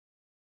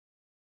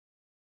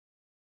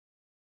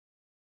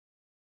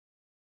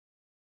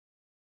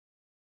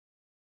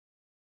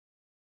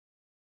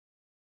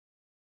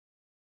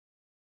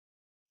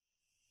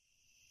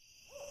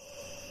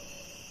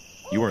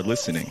You are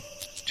listening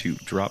to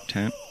Drop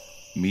Tent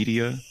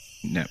Media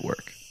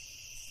Network.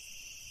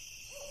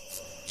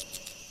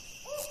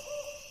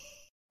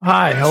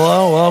 Hi,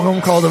 hello,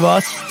 welcome, Call the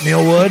Bus,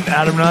 Neil Wood,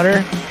 Adam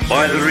Nutter.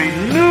 By the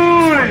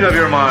renewing of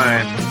your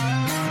mind.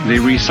 The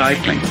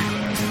recycling.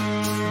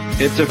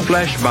 It's a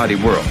flesh body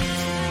world.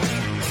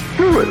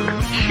 Spirit.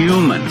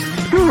 Human.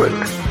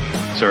 Spirit.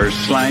 Sir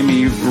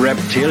slimy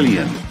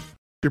reptilian.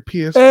 Your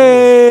PS4.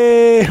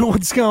 Hey,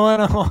 what's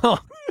going on?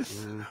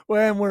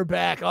 When we're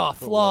back. Oh,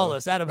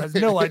 flawless. Adam has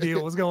no idea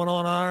what's going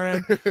on our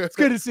end. It's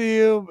good to see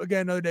you.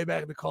 Again, another day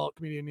back in the call.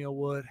 Comedian Neil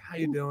Wood. How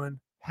you doing?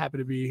 Happy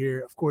to be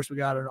here. Of course, we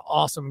got an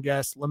awesome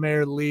guest,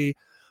 Lemaire Lee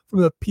from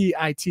the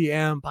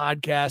PITM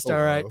podcast.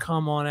 All right,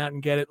 come on out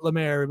and get it.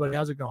 Lemaire, everybody,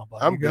 how's it going,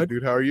 buddy? I'm You good,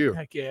 dude. How are you?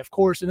 Heck yeah, of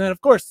course. And then, of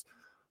course,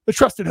 the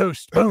trusted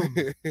host, boom,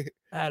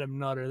 Adam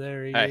Nutter.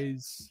 There he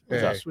is.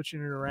 Hey. Switching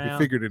it We around.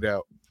 figured it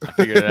out. I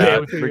figured it Yeah,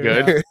 out. we We're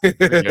figured good. it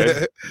We're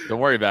good. Don't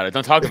worry about it.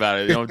 Don't talk about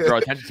it. Don't draw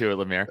attention to it,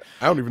 Lemaire.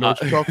 I don't even know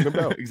what you're talking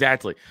about.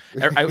 Exactly.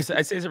 I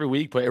say this every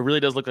week, but it really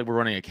does look like we're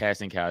running a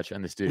casting couch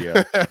in the studio.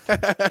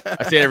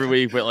 I say it every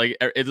week, but like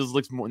it just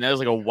looks more. Now there's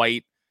like a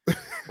white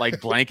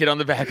like blanket on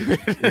the back of it.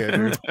 Yeah,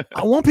 dude.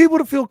 I want people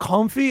to feel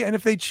comfy, and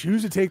if they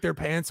choose to take their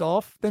pants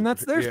off, then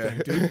that's their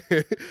thing,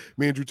 dude.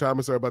 Me and Drew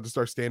Thomas are about to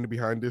start standing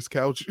behind this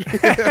couch.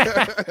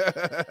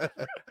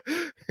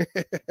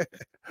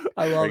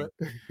 I love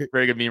it.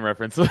 Very good meme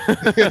reference.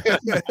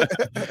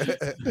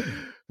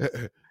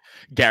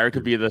 Garrett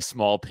could be the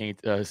small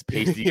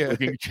pasty Yeah.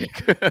 looking chick.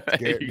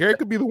 Garrett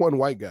could be the one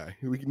white guy.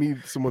 We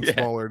need someone Yeah.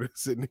 smaller to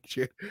sit in the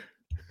chair.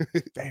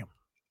 Damn,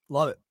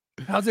 love it.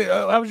 How's it?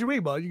 How was your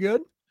week, bud? You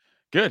good?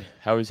 Good.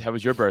 How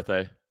was your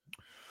birthday?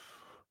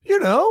 You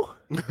know,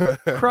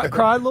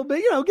 cried a little bit.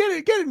 You know, getting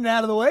it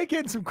out of the way,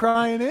 getting some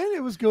crying in.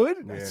 It was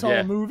good. I Yeah. saw Yeah.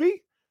 a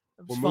movie.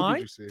 It was What movie fine.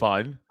 did you see?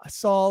 Fun. I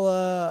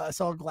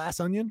saw Glass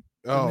Onion.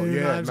 Oh new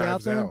yeah, Knives Out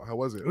Knives thing. Out. How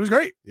was it? It was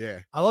great. Yeah.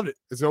 I loved it.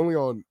 Is it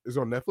on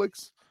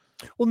Netflix?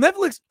 Well,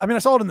 Netflix. I mean, I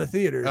saw it in the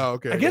theater. Oh,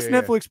 okay. I guess yeah,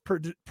 yeah. Netflix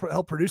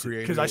helped produce it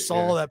Created because I it,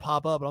 saw yeah. that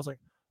pop up, and I was like,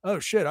 "Oh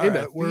shit! All In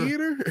right, the we're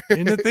theater?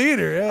 in the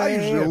theater." Yeah, I yeah,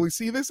 usually yeah. only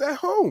see this at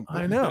home.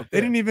 I know they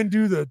didn't even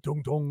do the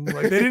dong dong.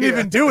 Like they didn't Yeah.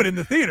 even do it in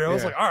the theater. I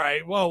was Yeah. like, "All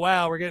right, whoa,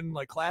 wow, we're getting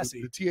like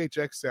classy." The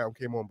THX sound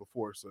came on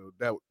before, so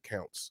that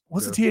counts.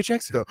 What's the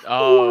THX? the-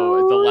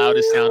 Oh, the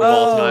loudest sound of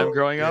all time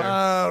growing up.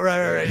 Oh,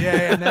 right.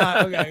 Yeah.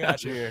 Now, okay, I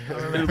got you. Yeah.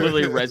 It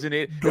literally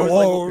resonated. It Go was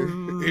like-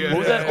 on. Yeah. What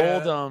was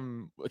that old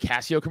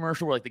Casio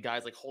commercial where like the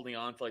guy's like holding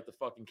on to like the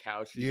fucking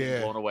couch, he's getting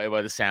Yeah. blown away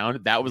by the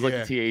sound? That was like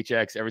Yeah. the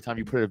THX. Every time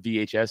you put a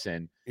VHS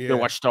in, you Yeah. go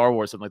watch Star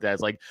Wars, something like that.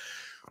 It's like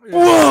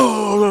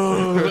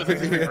Whoa! it's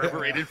like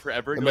reverberated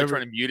forever. You're like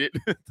trying to mute it.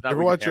 to not Ever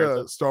read watch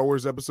the Star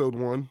Wars Episode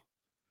 1?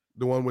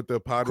 The one with the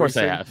pod Of course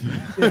I racing?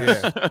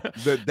 have.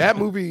 Yeah. That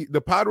movie,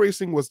 the pod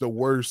racing was the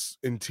worst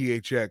in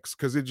THX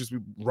because it just be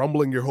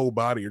rumbling your whole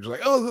body. You're just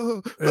like,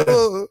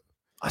 oh.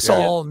 I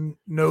saw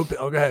Nope.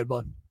 Oh, go ahead,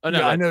 bud. Oh, no,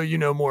 Yeah, I that- know you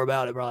know more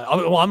about it,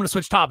 probably. Well, I'm going to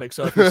switch topics.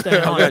 So if you're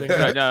staying on, Okay,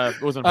 it, no,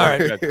 it wasn't. all right.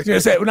 good. I was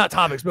gonna say, well, not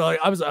topics, but like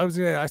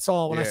I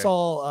saw when I Yeah.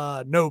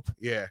 saw Nope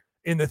Yeah.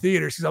 in the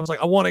theaters because I was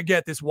like, I want to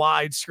get this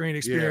widescreen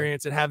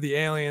experience and have the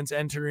aliens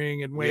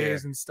entering and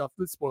waves and stuff.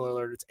 But spoiler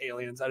alert, it's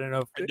aliens. I don't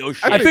know. No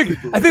shit. I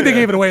think they Yeah.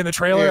 gave it away in the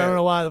trailer. I Yeah. don't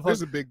know why the fuck.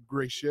 There's a big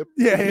gray ship.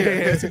 Yeah.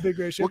 It's a big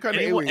great shit. What kind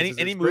of Anyone- aliens?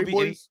 any is this? movie,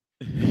 Gray any- boys?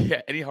 Yeah,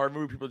 any horror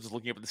movie, people just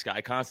looking up at the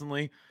sky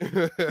constantly,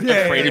 Yeah,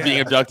 afraid of being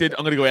yeah. abducted.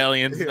 I'm gonna go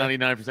aliens Yeah.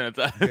 99% of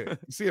the time. Yeah.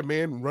 You see a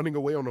man running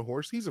away on a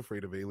horse? He's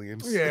afraid of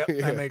aliens. Yeah,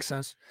 that makes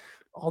sense.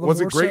 All the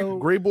Was it more gray, so-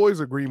 gray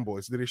boys or green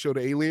boys? Did they show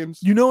the aliens?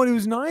 You know what? It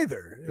was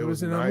neither. It, It was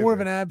was in a more of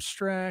neither. an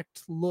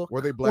abstract look.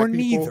 Were they black or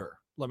people? neither?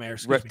 Lemaire,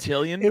 excuse me.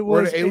 Reptilian. It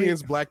Were was the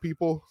aliens black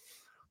people?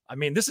 I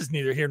mean, this is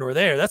neither here nor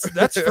there.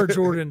 That's for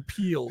Jordan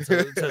Peele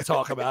to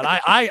talk about.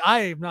 I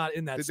am not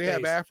in that Did space. they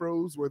have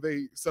afros? Were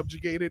they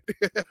subjugated?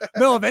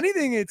 No, if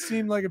anything, it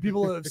seemed like if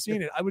people have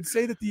seen it, I would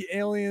say that the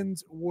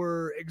aliens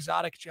were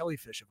exotic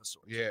jellyfish of a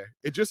sort. Yeah.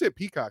 It just hit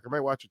Peacock. I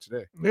might watch it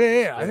today.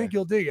 Yeah. I Yeah. think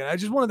you'll dig it. I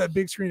just wanted that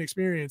big screen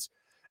experience.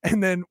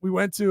 And then we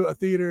went to a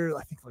theater,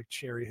 I think like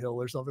Cherry Hill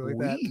or something like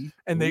that. Wee.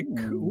 And they,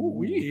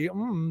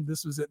 Ooh.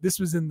 this was it. This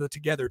was in the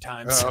Together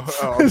times.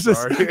 Oh, I'm It's just-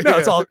 sorry. no,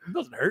 it's all, it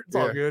doesn't hurt. It's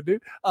all Yeah. good,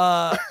 dude.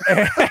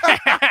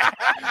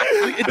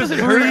 It doesn't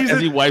hurt as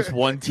he wipes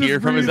one tear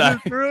from his eye.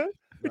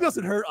 It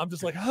doesn't hurt. I'm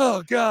just like,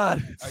 oh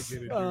God. I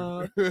get it.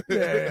 Uh, dude.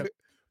 yeah.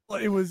 Well,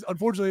 it was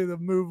unfortunately the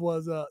move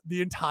was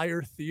the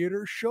entire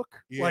theater shook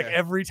like Yeah.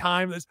 every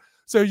time this.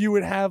 So you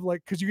would have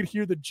like because you could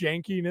hear the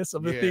jankiness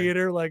of the Yeah.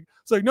 theater. Like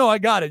it's like, no, I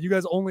got it. You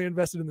guys only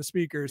invested in the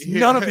speakers, Yeah.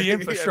 none of the Yeah,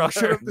 none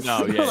infrastructure. of the-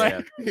 No, yeah,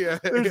 Like, Yeah.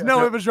 There's yeah.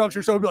 no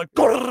infrastructure, so it'd be like,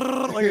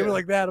 like it'd be Yeah.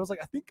 like that. I was like,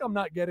 I think I'm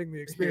not getting the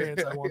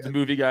experience I Yeah, want. The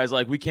movie guys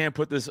like we can't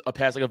put this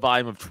past like a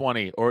volume of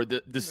 20 or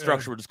the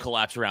structure will just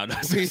collapse around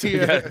us. So we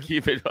Yeah. gotta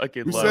keep it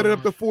fucking We low. set it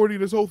up to 40.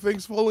 This whole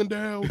thing's falling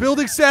down.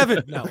 Building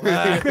 7. No.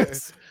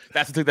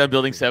 That's what took that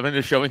Building 7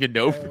 is showing a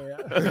nope.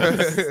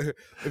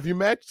 If you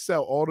match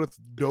out all the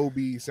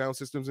Dolby sound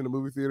systems in a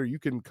movie theater, you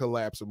can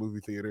collapse a movie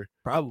theater.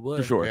 Probably.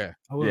 For sure. Yeah.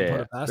 I wouldn't Yeah.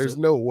 put it past There's it.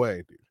 no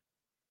way, dude.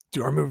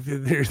 Dude, our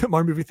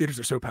movie theaters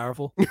are so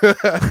powerful.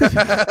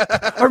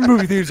 Our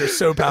movie theaters are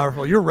so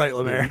powerful. You're right, You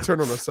Lemaire. turn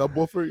on a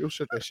subwoofer, you'll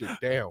shut that shit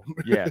down.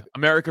 Yeah,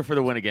 America for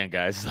the win again,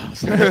 guys.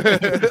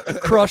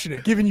 Crushing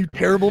it, giving you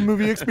terrible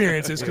movie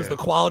experiences because the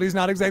quality's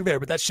not exactly there,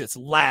 but that shit's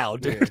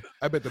loud, dude. Yeah.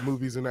 I bet the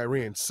movies in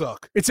Iran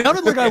suck. It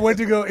sounded like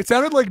it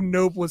sounded like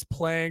Nope was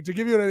playing. To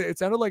give you it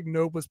sounded like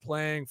Nope was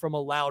playing from a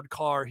loud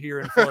car here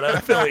in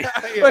Philadelphia, Philly.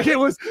 Yeah. Like it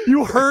was,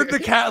 you heard the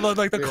cat,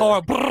 like the Yeah.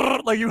 car,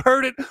 brrr, like you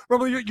heard it.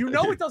 You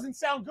know it doesn't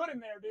sound good in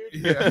there,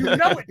 dude. Yeah. You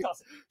know it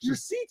doesn't. Your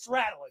seat's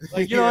rattling.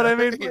 Like, you know what I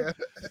mean? Yeah.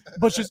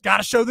 But just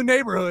gotta show the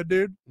neighborhood,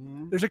 dude.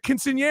 Mhm. There's a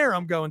quinceanera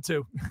I'm going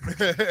to.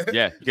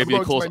 Yeah, you gotta be I'm the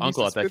going to coolest my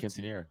uncle at niece's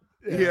that quinceanera.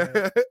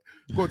 Yeah.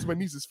 Going to my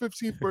niece's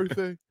 15th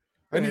birthday.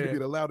 I need to Yeah. be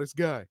the loudest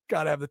guy.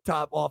 Gotta have the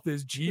top off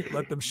this Jeep.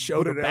 Let them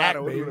show the Uno, back,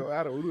 uno, baby. uno,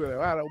 uno,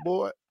 uno, uno,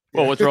 boy.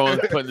 Well, what's wrong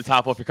with putting the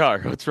top off your car?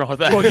 What's wrong with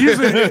that? Well,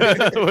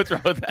 usually- what's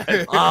wrong with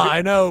that?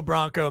 I know,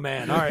 Bronco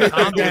man. All right,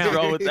 calm What's down.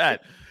 wrong with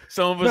that?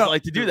 Some of us No.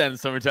 like to do that in the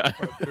summertime.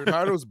 Dude, how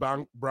are those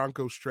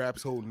Bronco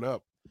straps holding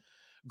up?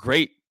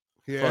 Great.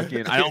 Yeah.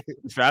 Fucking, I don't put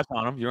straps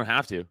on them. You don't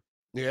have to.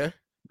 Yeah.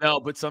 No,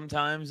 but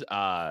sometimes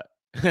I've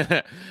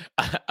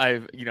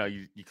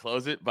you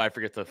close it, but I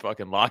forget to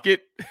fucking lock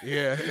it.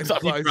 Yeah. it So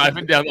I'm flies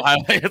driving in. down the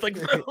highway. It's like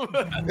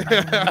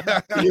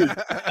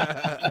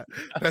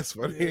That's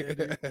funny.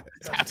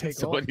 it's happened Take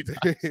so off. many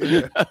times.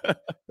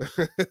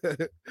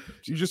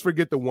 You just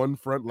forget the one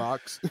front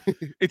locks.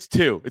 It's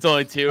two. It's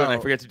only two, and I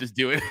Oh. forget to just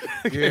do it.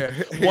 Yeah.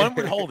 One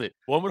would hold it.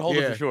 One would hold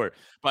it Yeah. for sure.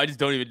 But I just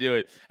don't even do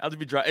it. I have to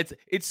be driving.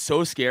 It's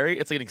so scary.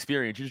 It's like an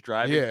experience. You're just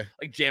driving, Yeah.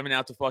 like jamming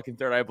out to fucking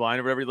Third Eye Blind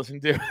or whatever you listen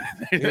to.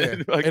 Yeah.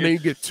 And then you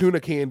get tuna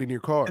canned in your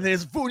car. and then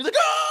it's food. You're like,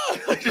 ah,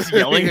 like just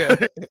yelling. Yeah.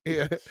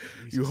 Yeah.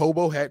 You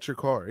hobo hat your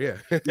car. Yeah.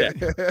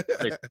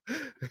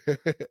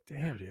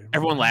 Damn, dude.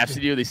 Everyone laughs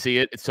at you. They see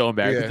it. It's so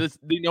embarrassing. Yeah.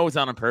 They know it's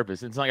not on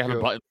purpose. It's not like I have a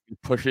Yeah. button. You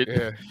push it.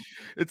 Yeah.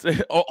 It's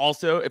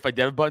also if I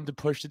did have a button to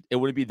push it, it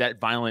wouldn't be that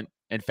violent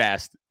and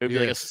fast. It would be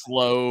like Yeah. a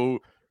slow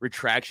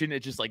retraction.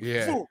 It's just like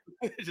Yeah.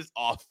 it's just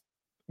off.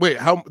 Wait,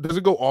 how does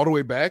it go all the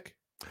way back?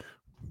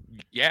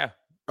 Yeah.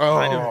 Oh,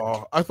 Kind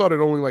of. I thought it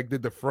only like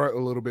did the front a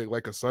little bit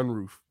like a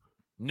sunroof.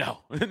 No,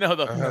 no,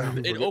 it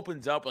forget-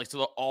 opens up like so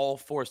that all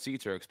four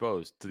seats are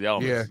exposed to the Yeah.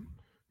 elements.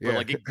 Yeah. But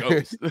like it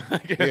goes.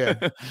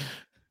 Yeah.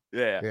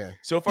 yeah. Yeah.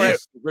 So far, I Yeah.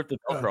 haven't ripped the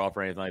Velcro off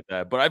or anything like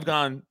that, but I've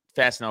gone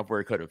fast enough where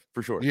it could have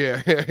for sure.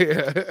 Yeah.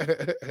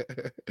 Yeah.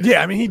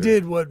 Yeah, I mean, he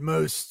did what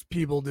most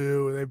people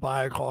do. They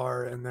buy a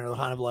car and they're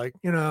kind of like,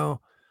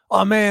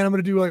 oh man, I'm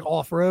gonna do like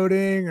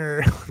off-roading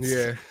or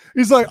Yeah.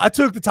 he's like, I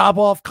took the top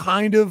off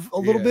kind of a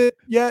little Yeah. bit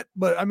yet,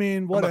 but I mean,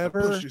 I'm about to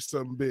whatever. Push you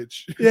some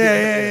bitch.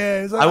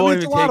 Yeah. He's like, I mean, won't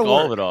it's even a lot take all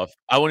of work. it off.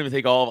 I won't even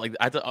take all of like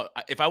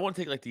if I want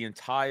to take like the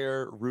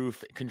entire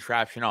roof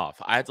contraption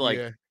off, I have to like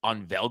Yeah.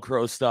 on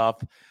Velcro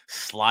stuff,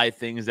 slide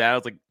things out.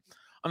 It's like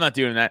I'm not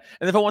doing that.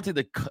 And if I want to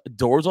take the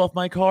doors off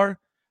my car,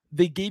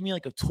 they gave me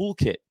like a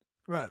toolkit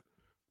Right.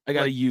 I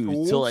gotta Like use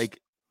tools? to like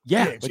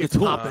yeah, so like you a have to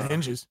tool. pop the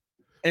hinges.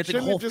 And it's like a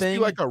Shouldn't whole it just thing. be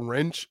like a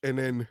wrench and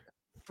then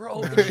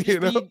Bro, it should, you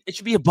just know? be, it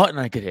should be a button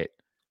I could hit.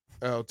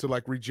 to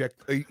like eject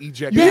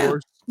Yeah.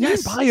 doors? You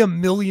Yes. can buy $1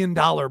 million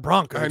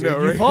Bronco. I dude. know,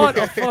 You right? bought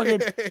a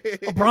fucking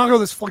a Bronco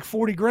that's like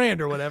 40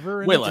 grand or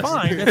whatever. And Way that's less.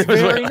 fine. That's Way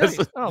very less.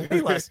 nice. Oh,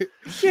 way less.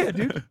 Yeah,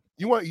 dude.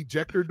 You want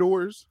ejector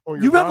doors on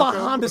your You have a Bronco?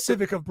 Honda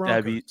Civic of Bronco.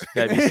 That'd be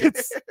sick.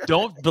 It's,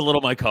 Don't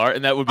belittle my car,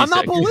 and that would be I'm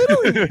not sick.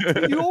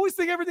 belittling. You always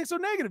think everything's so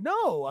negative.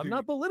 No, I'm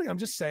not belittling. I'm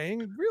just saying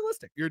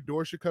realistic. Your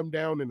door should come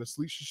down and the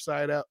seat should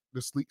slide out.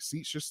 The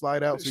seat should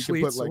slide out so you can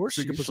Sleets put or like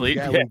so you can put Sleet,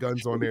 some yeah. Gatling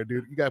guns on there,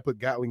 dude. You gotta put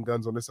Gatling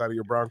guns on this side of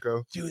your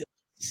Bronco.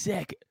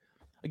 Sick.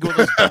 Like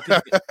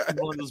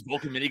one of those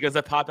Vulcan miniguns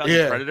that pop out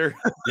Yeah. the Predator.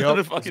 Yep.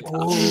 The fucking top.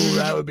 Oh,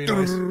 that would be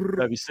nice.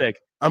 That'd be sick.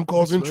 I'm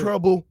causing Absolutely.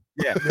 trouble.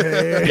 Yeah.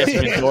 Yeah. Yes,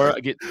 Ventura. I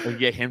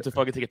get him to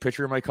fucking take a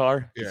picture of my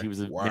car because Yeah. he was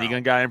a Wow.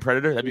 minigun guy in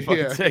Predator. That'd be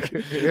fucking Yeah. sick.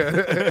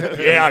 Yeah.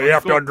 Yeah, you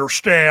have to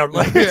understand.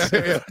 Like, Yeah,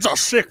 yeah. it's a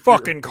sick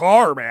fucking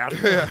car, man.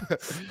 Yeah.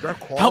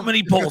 How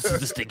many bolts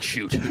does this thing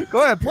shoot?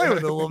 Go ahead, play with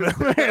it a little bit.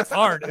 It's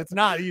hard. It's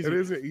not easy. It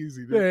isn't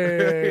easy. Dude.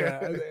 Yeah.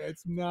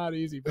 It's not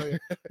easy. But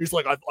he's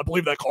like, I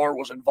believe that car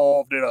was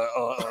involved in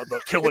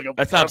the killing of.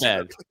 That's not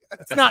bad.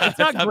 It's not. It's not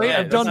That's not great. bad.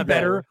 I've That's done not bad.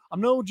 better. I'm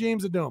no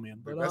James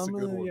Adomian, but That's a I'm,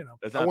 good one.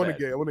 That's I not want bad.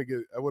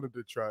 to I wanted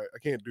to try. I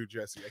can't do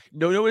Jesse.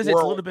 No, it is. It's a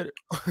Well- little bit.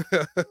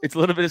 It's a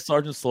little bit of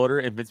Sergeant Slaughter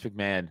and Vince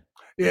McMahon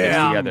mixed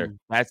Yeah. together.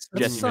 That's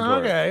That's Jesse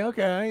Ventura.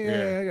 okay.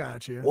 Yeah, I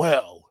got you.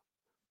 Well,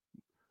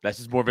 That's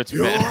just more Vince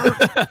You're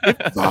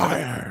McMahon.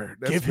 fire.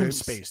 Give him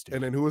space, dude.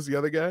 And then who was the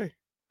other guy?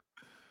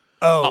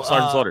 Oh,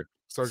 Sergeant Slaughter.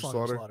 Sergeant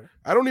Slaughter. Slaughter.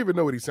 I don't even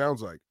know what he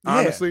sounds like. Yeah.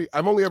 Honestly,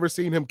 I've only ever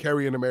seen him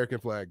carry an American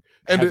flag.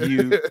 And Have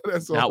you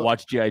that's Not all.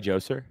 watch G.I. Joe,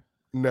 sir?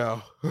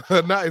 No,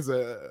 not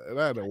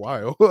in a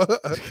while.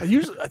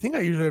 I think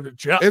I usually have to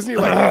jump. Isn't he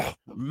like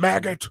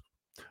maggot?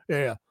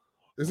 Yeah.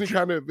 Isn't he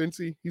kind of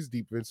Vincey? He's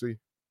deep Vincey.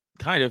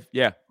 Kind of,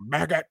 yeah.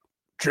 Maggot.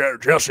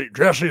 Jesse,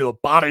 the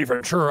body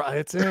Ventura.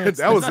 It's That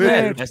That's was not it.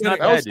 bad. That's not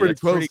That was bad, dude. pretty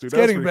That's close, pretty- dude. It's That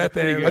was getting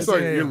pretty- better. I saw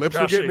Yeah, your lips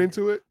were Jesse. getting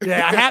into it.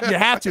 Yeah, you have to. You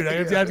have to.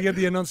 You have to get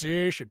the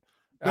enunciation.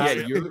 Yeah,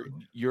 Uh,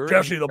 you're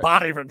Jesse the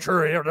Body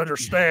Ventura, you have to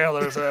understand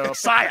there's a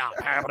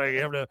psyop happening.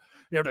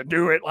 You have to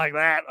do it like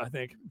that, I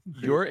think.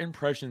 your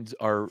impressions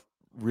are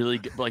really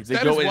good. Like they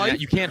that go his in and out.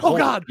 wife? You can't Oh hold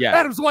it. God, Yeah.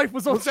 Adam's wife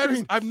was on What's that?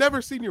 screen. I've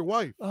never seen your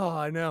wife. Oh,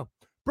 I know.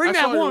 Bring I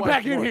that saw your woman wife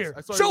back in once. here.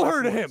 I saw your Show wife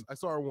her to once. him. I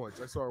saw her once.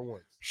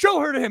 Show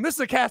her to him. This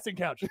is a casting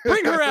couch.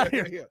 Bring her out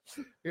here.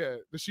 Yeah.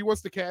 She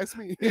wants to cast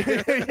me. You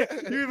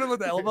even let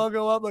the elbow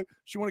go up. Like,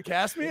 she want to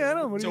cast me,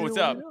 Adam? So what's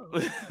up?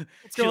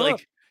 She going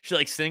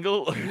like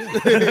single?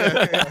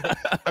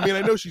 I mean,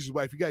 I know she's your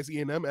wife. You guys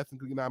E&M,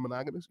 ethnically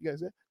non-monogamous. You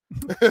guys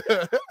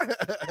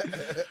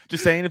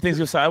Just saying if things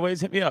go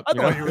sideways, hit me up. I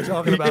thought you were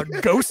talking about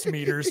ghost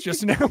meters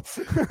just now.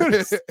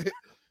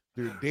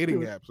 Dude,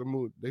 dating apps.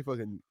 They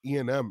fucking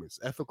E&M is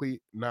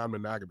ethically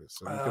non-monogamous.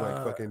 So you can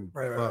like fucking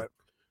fuck,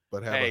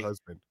 but have a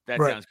husband. That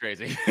Right. sounds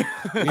crazy.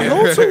 I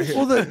also,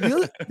 well,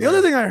 the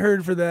other thing I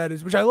heard for that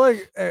is, which I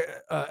like,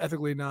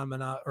 ethically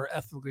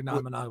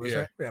non-monogamous. Yeah.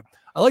 Right? Yeah,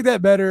 I like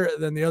that better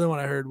than the other one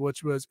I heard,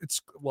 which was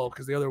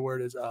because the other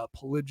word is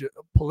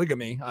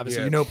polygamy.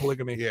 Obviously, Yeah. you know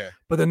polygamy, Yeah,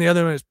 but then the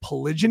other one is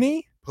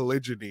polygyny.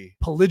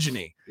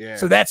 polygyny. Yeah.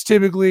 So that's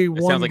typically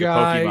That one sounds like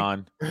guy. a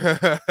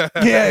Pokemon.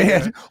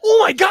 Yeah. Oh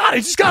my God! I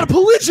just got a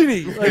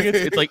polygyny. Like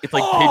It's like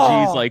Oh!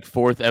 Pidgey's like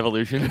fourth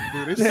evolution.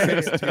 Dude, it's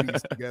 6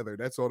 titties together.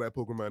 That's all that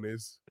Pokemon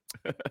is.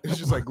 It's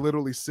just like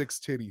literally 6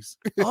 titties.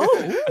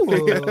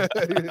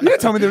 you didn't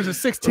tell me there was a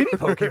 6 titty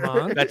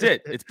Pokemon. That's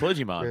it. It's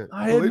Pidgeymon. Yeah.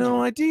 I had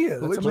no idea.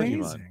 That's Polygyny.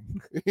 amazing.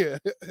 Yeah.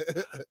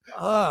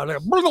 Oh,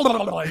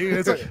 like,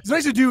 it's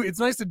nice to do. It's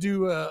nice to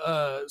do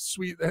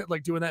sweet,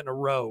 like doing that in a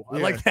row. I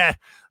like that.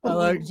 I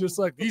like just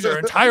like these are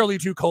entirely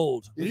too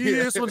cold.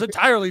 This one's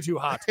entirely too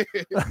hot.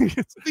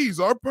 These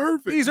are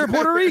perfect. These are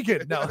Puerto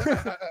Rican. No,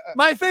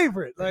 my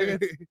favorite. Like,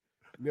 it's,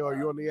 No, are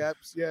you on the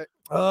apps yet?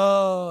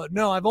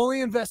 no, I've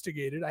only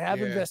investigated. I have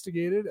Yeah.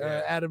 investigated.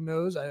 Yeah. Adam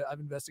knows I've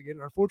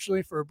investigated.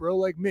 Unfortunately, for a bro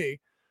like me,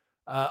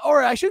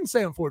 or I shouldn't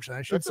say unfortunately.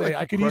 I should feel say like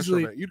I you'd could crush on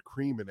easily. that. You'd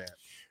cream in that.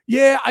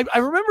 Yeah, I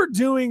remember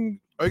doing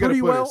Oh, you gotta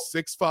pretty put well. a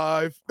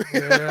 6'5".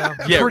 Yeah,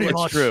 Yeah, pretty it's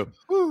much. true.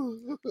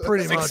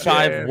 Pretty much.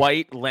 6'5" yeah.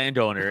 white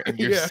landowner, and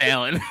you're Yeah.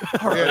 sailing.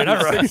 All right, all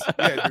right.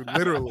 Yeah, dude,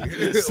 literally. I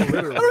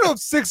don't know if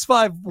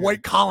 6'5"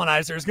 white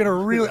colonizer is gonna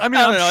really. I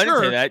mean, I I'm don't know. I sure.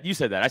 didn't say that. You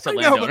said that. I said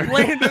I know, but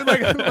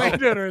landowner.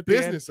 landowner at the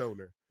end. Business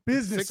owner.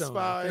 Business 6'5"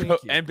 owner.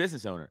 Thank you. and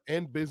business owner.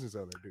 And business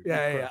owner, dude.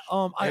 Yeah, You'd yeah.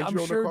 crush. And I'm you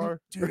own a sure,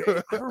 car?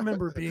 dude. I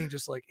remember being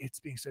just like it's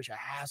being such a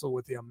hassle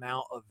with the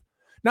amount of,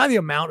 not the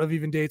amount of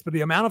even dates, but the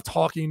amount of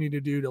talking you need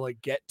to do to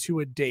like get to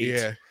a date.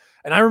 Yeah.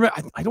 And I remember,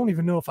 I don't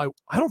even know if I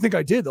don't think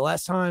I did the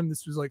last time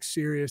this was like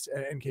serious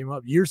and came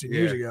up years and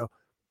years Yeah. ago.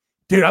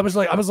 Dude, I was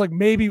like,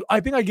 maybe,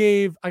 I think I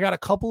got a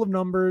couple of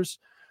numbers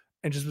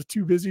and just was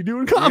too busy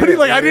doing comedy. Yeah,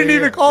 Like I yeah, didn't yeah,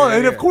 even call it. yeah,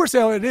 And of yeah. course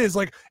how it is,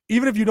 like,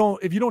 even if you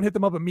don't hit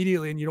them up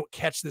immediately and you don't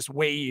catch this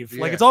wave,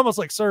 like Yeah. it's almost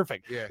like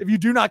surfing. Yeah. If you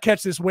do not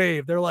catch this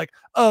wave, they're like,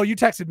 oh, you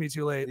texted me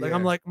too late. Like,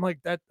 I'm Yeah. like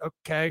that.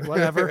 Okay,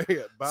 whatever.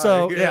 Yeah, bye.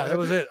 So yeah, that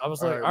was it. I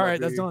was All like, right, all my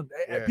right, that's dude. done.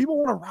 Yeah. People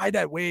want to ride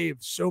that wave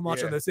so much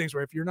on Yeah. those things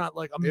where if you're not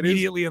like is-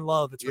 immediately in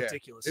love, it's Yeah.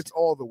 ridiculous. It's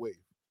all the way.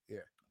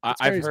 It's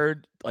I've crazy.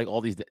 heard like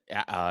all these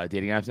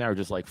dating apps now are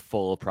just like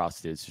full of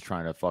prostitutes just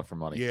trying to fuck for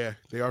money. Yeah,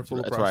 they are full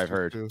of That's what I've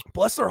prostitutes, too.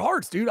 Bless their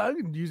hearts, dude. I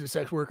didn't use a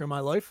sex worker in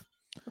my life.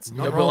 That's Yeah,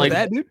 nothing but wrong like- with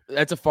that, dude.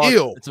 That's a far.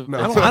 Ew. It's a, No.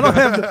 I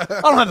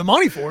don't have the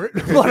money for it,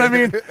 but I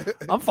mean,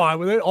 I'm fine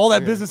with it. All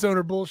that Yeah. business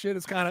owner bullshit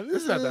is kind of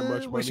It's not that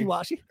much money. wishy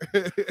washy.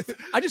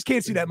 I just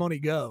can't see that money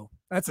go.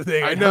 That's the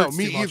thing. I It know, hurts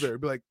me too much. either.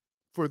 Be like,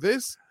 for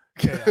this?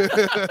 Yeah,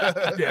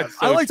 I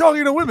So like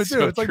talking to women too.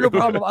 so It's like no true.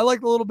 problem. I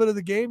like a little bit of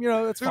the game. You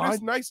know, that's Dude, fine.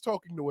 it's nice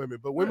talking to women,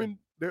 but women,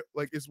 they're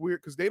like, it's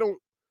weird because they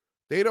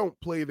don't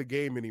play the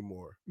game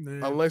anymore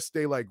Yeah, unless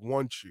they like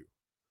want you.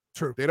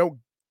 true. They don't.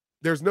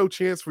 There's no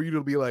chance for you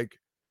to be like,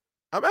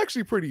 I'm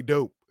actually pretty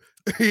dope.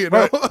 You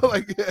know,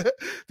 like, do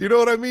you know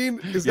what I mean?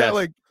 Is Yes. that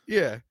like,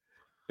 yeah.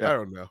 Yeah. I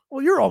don't know.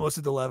 Well, you're almost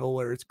at the level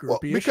where it's Well,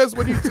 groupie. because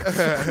when you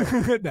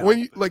No. when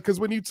you like, because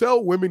when you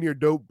tell women you're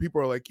dope, people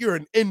are like, you're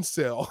an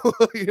incel.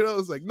 You know,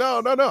 it's like,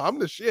 no, I'm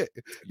the shit.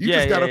 You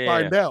Yeah, just gotta yeah,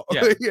 find out.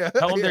 Yeah. Yeah,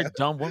 Tell them yeah. they're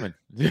dumb women.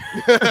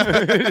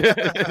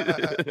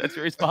 That's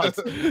your response.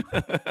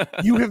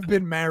 You have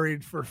been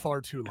married for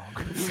far too long.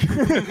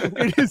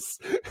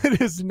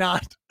 It is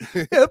not.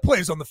 Yeah, it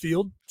plays on the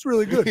field. It's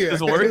really good. Yeah.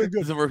 Does it work?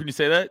 Does it work when you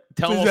say that?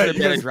 Tell them Is also that-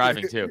 they're bad yes. at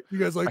driving too. You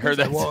guys like I heard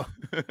this? that. Well,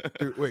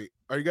 Dude, wait,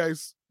 can you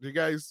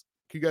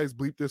guys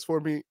bleep this for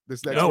me?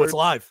 This next no, word? it's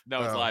live.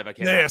 No, it's Oh. live. I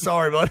can't. Yeah,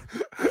 sorry, bud.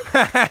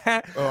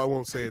 Oh, I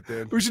won't say it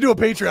then. We should do a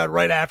Patreon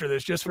right after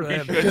this just for We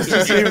them, should. just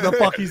to see what the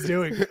fuck he's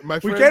doing. My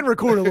We friend, can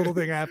record a little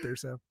thing after,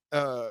 so.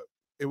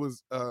 it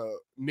was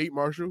Nate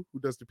Marshall who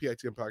does the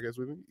PITM podcast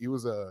with me. He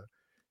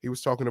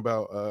was talking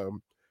about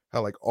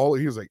how like all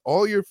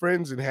your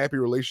friends in happy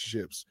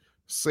relationships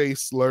say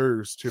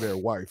slurs to their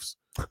wives.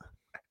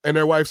 And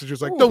their wives are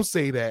just like, Ooh. don't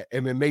say that.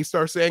 And then they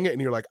start saying it,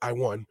 and you're like, I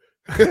won.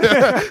 You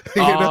know?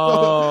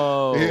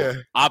 Oh, Yeah.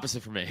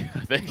 opposite for me. I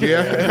think.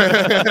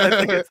 Yeah. I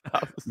think it's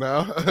opposite.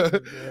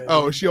 No.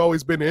 Oh, has she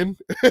always been in?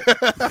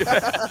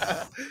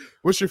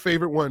 What's your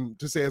favorite one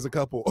to say as a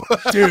couple?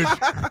 Dude.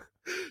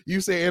 You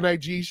say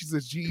NIG, she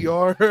says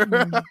GER.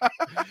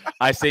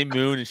 I say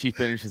moon and she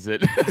finishes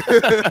it.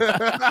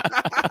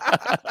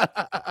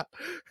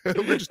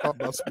 We're just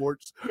talking about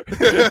sports.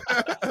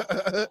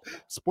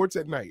 Sports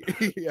at night.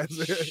 Yes.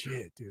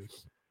 Shit, dude.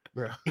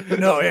 Yeah.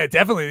 No, yeah,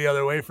 definitely the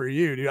other way for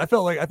you, dude. I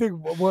think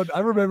what I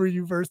remember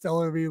you first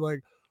telling me,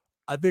 like,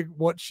 I think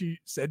what she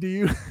said to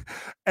you,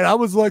 and I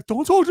was like,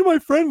 "Don't talk to my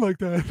friend like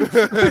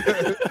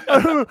that." I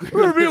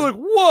remember being like,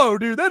 "Whoa,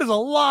 dude, that is a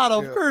lot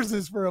of Yeah.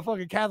 curses for a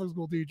fucking Catholic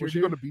school teacher." Was she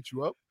dude. gonna beat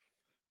you up?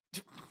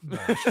 No,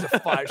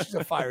 she's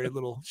a fiery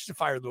little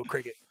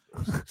cricket.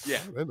 Yeah.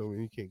 That don't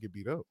mean you can't get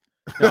beat up.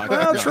 No,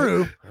 Well, no.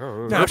 true. I don't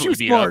know. No, if she was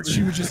beat up. smart.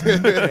 She would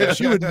just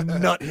she would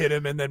nut hit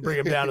him and then bring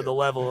him down to the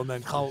level and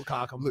then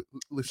cock him.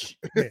 Listen.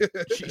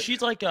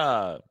 She's like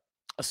a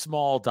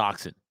small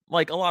dachshund.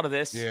 Like a lot of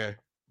this. Yeah.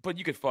 But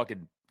you could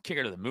fucking kick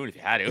her to the moon if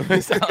you had to.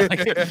 It's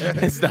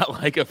not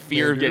like a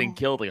fear Yeah, of getting dude.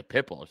 killed like a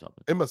pit bull or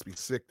something. It must be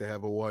sick to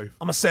have a wife.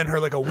 I'm gonna send her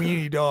like a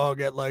weenie dog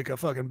at like a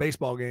fucking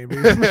baseball game,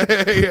 dude.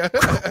 Yeah.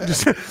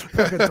 Just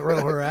fucking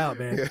throw her out,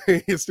 man. Yeah.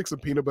 You stick some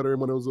peanut butter in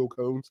one of those little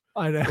cones.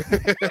 I know.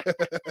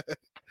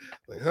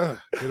 Like,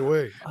 get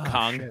away. Oh,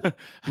 Kong. shit.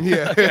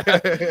 Yeah.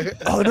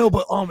 Oh no,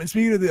 but and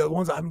speaking of the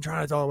ones I'm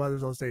trying to talk about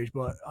this on stage,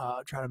 but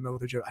trying to milk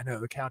the joke. I know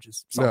the couch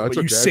is No, solid, it's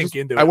but you okay. sink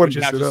into it. I wouldn't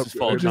which is just Couch sit is up.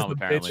 full of Just cum, the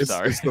apparently. bitch.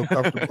 Sorry. It's still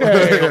comfortable.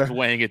 Yeah. Comes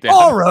weighing it down.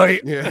 all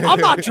right. Yeah. I'm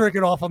not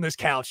jerking off on this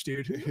couch,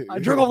 dude. I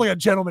jerk off like a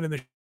gentleman in the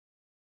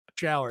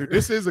shower. Dude,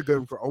 this is a good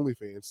one for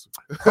OnlyFans.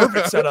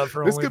 Perfect setup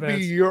for This could be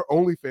OnlyFans. your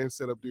OnlyFans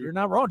setup, You're dude.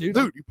 not wrong, dude.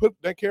 Dude, you put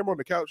that camera on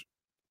the couch.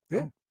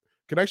 Yeah.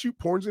 Can I shoot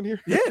porns in here?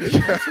 Yeah, dude,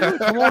 absolutely.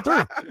 Come on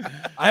through.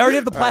 I already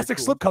have the All right, plastic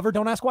cool. slip cover.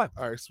 Don't ask why.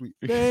 All right, sweet.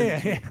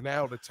 Yeah.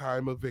 Now the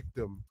time of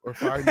victim or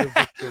find the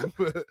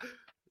victim.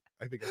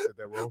 I think I said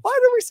that wrong. Why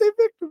did we say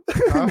victim?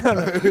 Huh?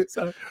 No.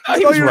 Sorry. I I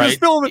think thought he's you were right. just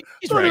filming.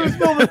 He's thought you right. was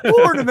filming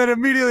porn, and then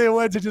immediately it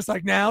went to just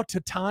like now to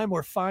time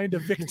or find a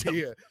victim.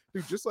 Yeah,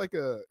 dude, just like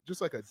a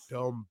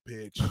dumb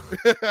bitch.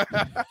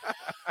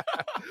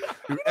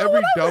 Dude, every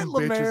what I dumb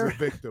meant, bitch is Lemaire. a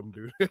victim,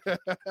 dude.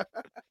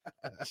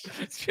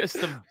 It's just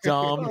a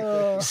dumb,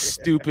 Uh,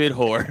 stupid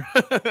whore.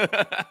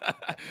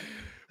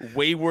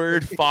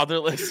 Wayward,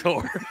 fatherless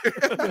whore.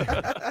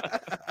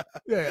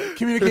 yeah,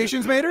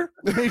 communications major.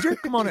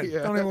 Come on in.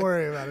 Yeah. Don't even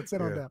worry about it.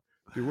 Sit on Yeah. down.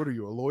 Dude, what are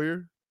you, a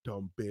lawyer?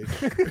 Dumb bitch.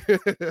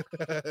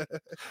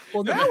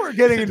 Well, now we're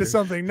getting into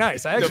something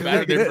nice. I No actually matter,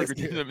 think it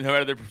their, is. no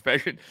matter their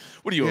profession.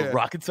 What are you, Yeah. a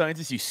rocket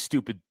scientist, you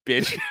stupid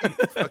bitch?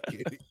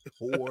 Fucking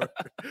whore.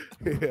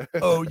 Yeah.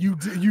 Oh, you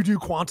do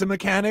quantum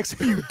mechanics?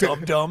 You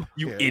dumb.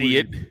 You Yeah,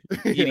 idiot.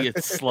 Yeah. Idiot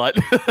slut.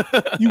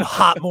 You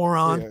hot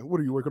moron. Yeah,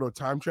 what are you working on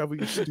time travel,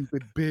 you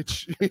stupid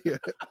bitch? Yeah.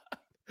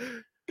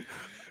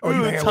 Oh,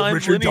 you Ooh, hang out with time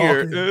Richard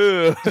linear.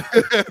 Dawkins.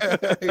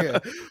 Ugh. Yeah.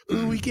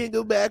 Ooh, we can't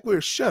go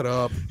backwards. Shut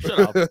up. Shut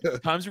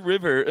up. Time's a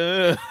river.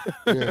 Ugh.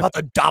 Yeah. About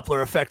the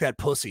Doppler effect, that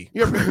pussy.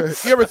 You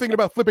ever thinking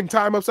about flipping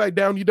time upside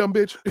down, you dumb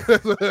bitch?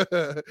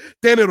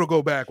 Then it'll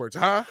go backwards,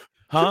 huh?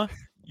 Huh?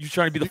 You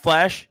trying to be the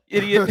Flash,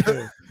 idiot?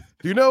 Do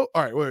you know?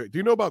 All right, wait. Do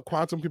you know about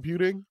quantum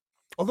computing?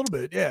 A little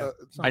bit, yeah.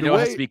 I The know it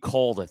has way- to be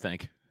cold, I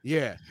think.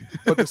 Yeah,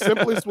 but the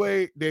simplest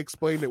way they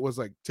explained it was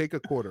like take a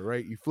quarter,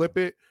 right? You flip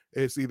it,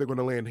 it's either going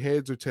to land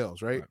heads or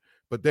tails, right?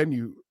 But then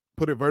you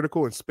put it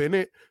vertical and spin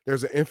it.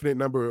 There's an infinite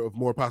number of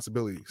more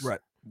possibilities. Right.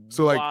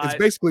 So like it's What?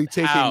 basically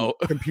taking How?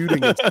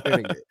 computing and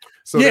spinning it.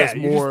 So yeah, there's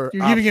more.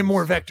 you're giving it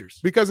more options.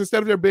 vectors. Because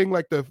instead of there being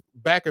like the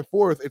back and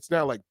forth, it's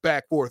now like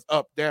back, forth,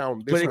 up, down.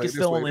 This But it way, can this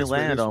still way, only this way,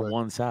 land this on way.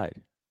 one side.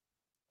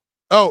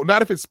 Oh,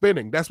 not if it's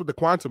spinning. That's what the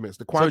quantum is.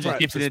 The So it quantum just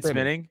keeps is it in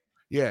spinning.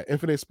 Yeah,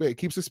 infinite spin. It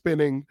keeps it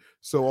spinning,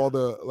 so all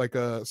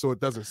the so it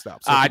doesn't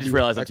stop. So I it can just do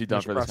realized I'm too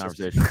dumb for this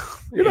exponential conversation.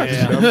 You're not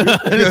Yeah.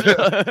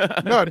 dumb,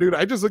 dude. No, dude,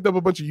 I just looked up a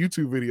bunch of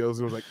YouTube videos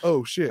and was like,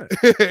 oh shit.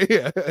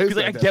 Yeah, Because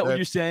like, I get what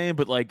you're saying,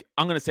 but like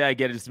I'm gonna say I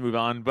get it just to move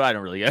on, but I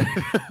don't really get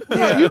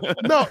it.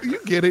 No, you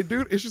get it,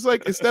 dude. It's just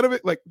like instead of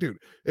it, like, dude,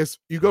 it's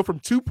you go from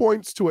 2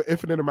 points to an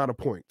infinite amount of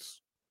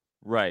points.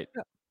 Right.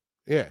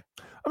 Yeah.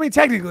 I mean,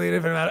 technically, it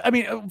doesn't matter. I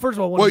mean, first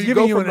of all, when Well, he's you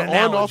giving go you from an the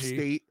on-off analogy,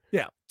 state,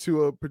 yeah.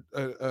 to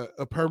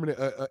a permanent,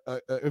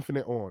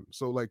 infinite on.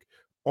 So like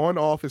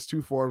on-off is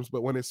two forms,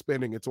 but when it's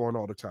spinning, it's on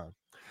all the time.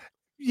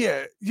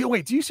 yeah.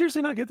 Wait, do you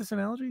seriously not get this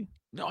analogy?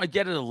 No, I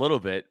get it a little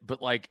bit,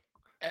 but like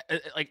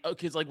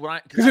because like when I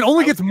Because it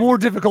only gets more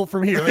difficult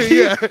from here. Like,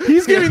 Yeah.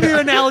 he's giving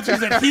the analogies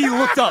that he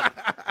looked up,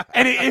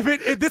 and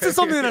if this is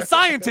something that a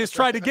scientist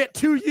tried to get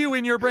to you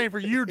in your brain for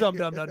you dumb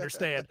to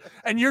understand,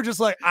 and you're just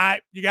like,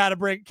 you got to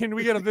break. Can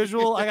we get a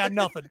visual? I got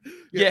nothing.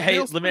 yeah, hey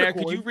Neil, spin a Lemaire,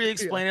 could you coin.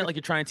 re-explain it like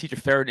you're trying to teach a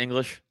ferret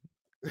English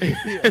Yeah.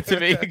 to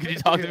me? Could you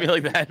talk to me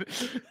like that?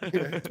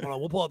 Hold on,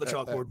 we'll pull out the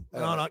chalkboard.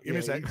 No, give me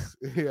a sec.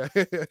 Yeah.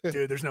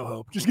 Dude, there's no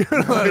hope. Just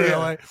let it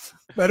away.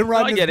 Let him No,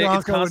 ride I this get it. It's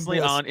Bronco in constantly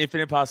bliss. on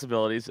infinite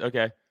possibilities.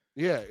 Okay.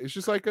 Yeah, it's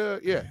just like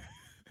yeah.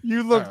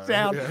 You look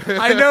down. yeah.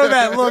 I know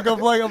that look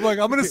of like, I'm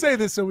gonna say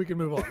this so we can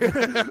move on.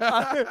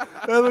 That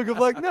look of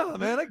like, no,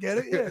 man, I get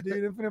it. Yeah,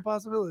 dude, infinite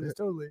possibilities,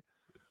 totally.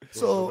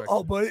 So,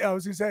 oh, but I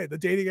was gonna say the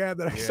dating app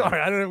that I Yeah. sorry,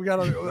 I don't know. We got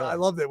on. I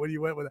loved it when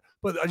you went with it,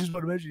 but I just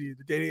want to mention to you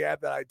the dating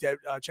app that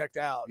I checked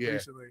out Yeah.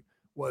 recently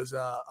was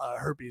a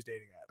herpes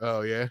dating app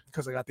Oh yeah.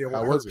 because I got the How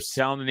old was herpes.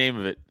 Tell him the name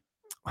of it.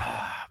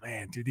 Ah,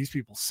 man, dude, these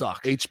people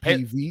suck.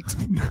 HPV.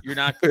 You're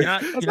not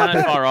not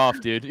that far off,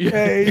 dude.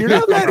 Hey, you're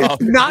not that. far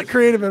It's not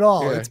creative at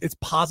all. Yeah. It's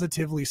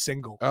positively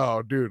single.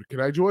 Oh, dude, can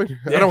I join?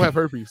 Yeah. I don't have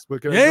herpes,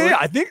 but can I Yeah, join?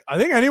 yeah, I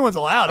think anyone's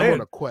allowed I'm in.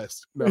 on a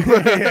quest. No.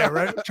 Yeah,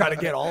 right. Try to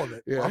get all of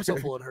it. Yeah. I'm so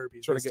full of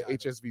herpes. Trying to this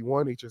get time.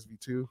 HSV1,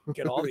 HSV2.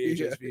 Get all the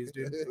Yeah. HSVs,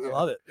 dude. I Yeah.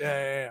 love it.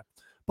 Yeah.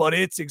 But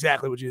it's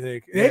exactly what you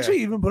think. They Yeah.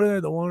 actually even put in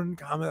there the one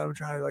comment I'm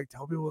trying to like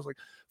tell people was like,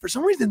 for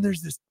some reason,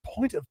 there's this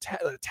point of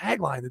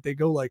tagline that they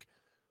go like,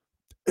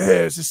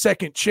 "It's a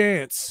second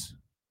chance."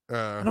 And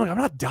I'm like, I'm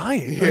not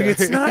dying. Like,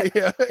 it's not.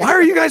 Yeah. Why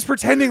are you guys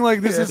pretending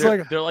like this Yeah. is They're,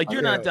 like they're like,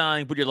 you're Yeah. not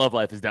dying, but your love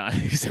life is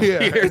dying. So Yeah.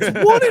 here-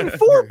 it's 1 in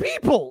 4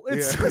 people?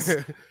 It's Yeah. just,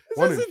 this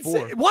One is in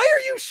insane. 4. Why are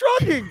you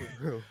shrugging?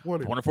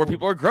 One in 1 in 4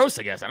 people are gross,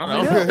 I guess. I don't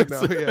I know.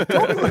 know. No, yeah.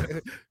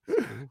 Totally.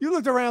 You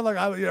looked around like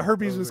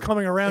herpes was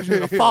coming around you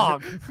in a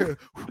fog.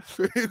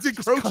 It's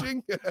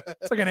encroaching.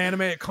 It's like an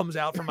anime. It comes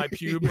out from my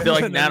pube. They're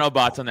like and then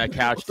nanobots on that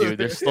couch, dude.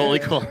 They're slowly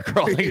Yeah.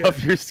 crawling Yeah.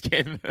 up your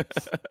skin.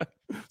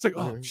 It's like,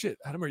 oh shit,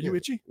 Adam, are you Yeah.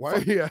 itchy? Why?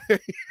 Yeah.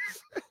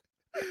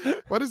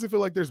 Why does it feel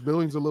like there's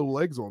millions of little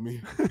legs on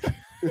me?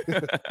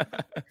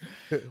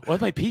 Why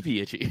is my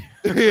pee-pee itchy?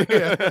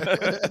 Yeah.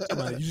 Come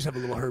on, you just have a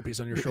little herpes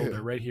on your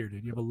shoulder right here,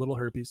 dude. You have a little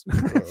herpes.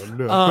 Oh,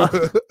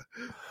 no.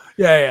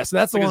 Yeah. So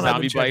that's It's like the a one I've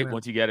zombie been checking bite. out.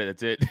 Once you get it,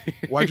 that's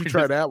it. Why'd you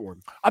try that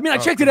one? I mean, I Oh,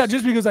 checked it out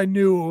just because I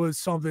knew it was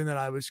something that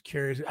I was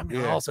curious. I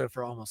mean, Yeah. also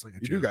for almost like a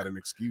You do joke. got an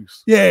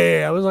excuse.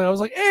 Yeah. I was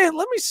like, hey,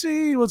 let me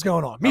see what's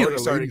going on. How are Immediately the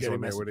started ladies getting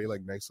on there? messy. Were they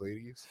like nice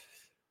ladies?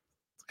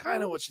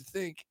 Kind of what you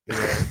think. Yeah.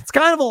 It's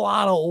kind of a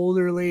lot of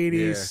older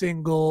ladies, Yeah.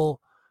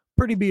 single,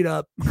 pretty beat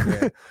up.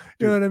 Yeah.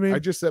 You know what I mean? I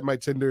just set my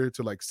Tinder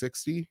to like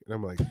 60, and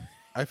I'm like,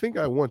 I think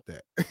I want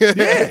that.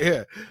 Yeah.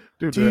 Yeah.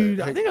 Dude,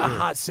 I think a yeah.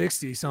 hot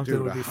 60 something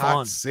Dude, would a be hot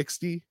fun.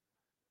 60.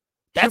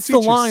 That's She'll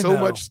the teach you line, So though.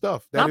 much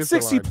stuff. That Not is the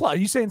 60 line. plus. Are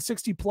you saying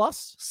 60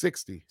 plus?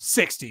 60.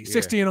 60. Yeah.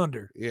 60 and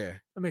under. Yeah.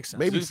 That makes sense.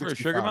 Maybe Is this for a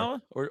sugar 65.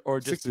 mama or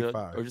just 65.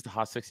 a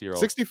hot 60-year-old?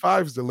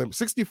 65 is the limit.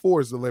 64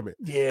 is the limit.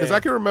 Yeah. Because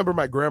I can remember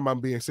my grandma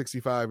being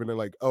 65 and they're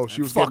like, oh,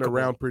 she was getting Fuckable.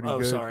 around pretty Oh,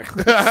 good. sorry.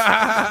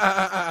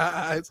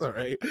 It's all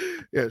right.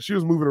 Yeah, she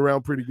was moving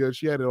around pretty good.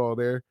 She had it all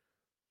there.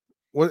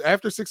 When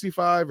after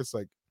 65, it's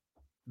like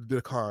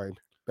decline.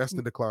 That's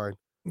the decline.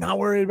 Not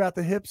worried about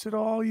the hips at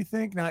all, you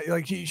think? Not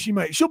like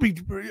she'll be.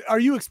 Are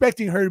you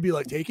expecting her to be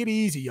like, take it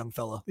easy, young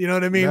fella? You know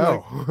what I mean?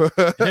 No.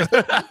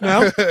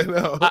 No?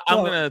 No. I'm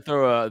Well- gonna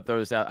throw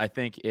this out. I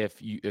think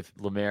if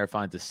Lemaire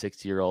finds a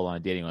 60-year-old on a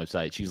dating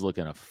website, she's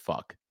looking to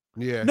fuck.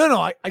 Yeah. No,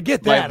 I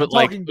get that. But I'm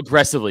like talking-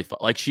 aggressively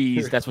fuck. Like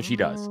that's what she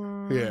does.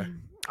 Yeah.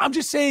 I'm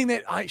just saying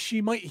that she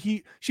might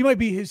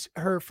be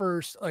her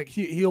first, like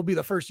he'll be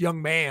the first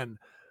young man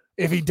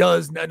if he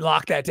does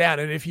lock that down.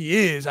 And if he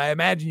is, I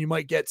imagine you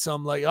might get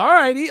some like, all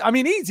right,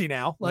 easy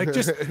now. Like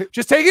just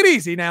take it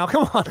easy now.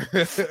 Come on.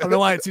 I don't know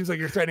why it seems like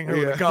you're threatening her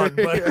with a gun,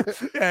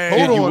 but yeah, Dude,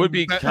 Hold you on, would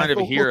be kind of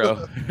a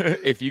hero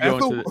if you go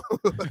Ethel-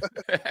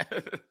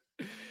 into.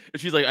 If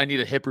she's like, I need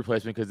a hip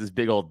replacement because this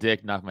big old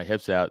dick knocked my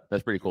hips out.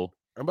 That's pretty cool.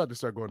 I'm about to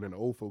start going into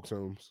old folks'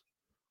 homes.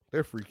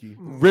 They're freaky.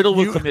 Riddled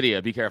with You-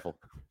 chlamydia. Be careful.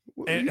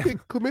 You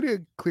think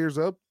chlamydia clears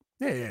up?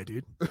 yeah,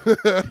 dude.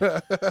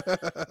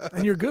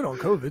 And you're good on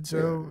COVID,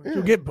 so Yeah.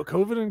 you'll get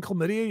COVID and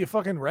chlamydia. You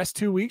fucking rest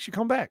 2 weeks, you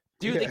come back.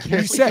 Dude, they Yeah. cancel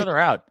each said- other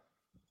out.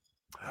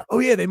 Oh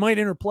yeah, they might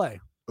interplay.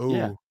 Oh,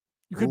 Yeah.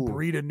 You could Ooh.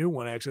 breed a new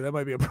one. Actually, that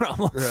might be a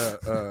problem.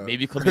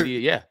 Maybe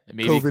chlamydia. Yeah.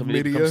 Maybe COVID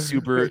chlamydia becomes media.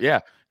 super. Yeah.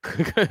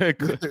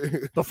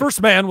 The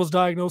first man was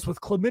diagnosed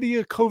with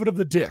chlamydia, COVID of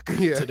the dick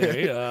Yeah.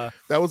 today.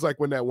 That was like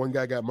when that one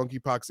guy got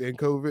monkeypox and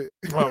COVID.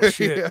 Oh,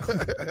 shit.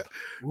 Yeah.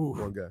 Ooh.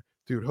 One guy.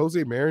 Dude,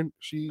 Jose Marin,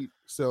 she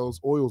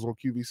sells oils on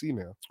QVC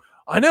now.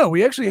 I know.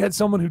 We actually had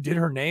someone who did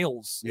her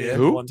nails. Yeah.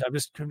 Who? One time.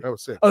 That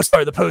was sick. Oh,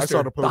 sorry, the poster.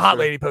 saw the The hot poster.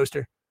 lady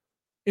poster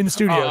in the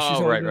studio. She's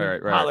Oh, right, doing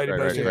right, hot lady right,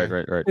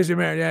 poster. right. Is she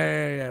married?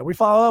 Yeah. We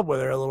follow up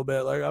with her a little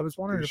bit. Like I was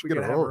wondering Dude, if she we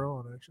could get have her her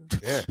on. Actually,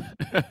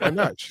 Yeah. Why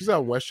not? She's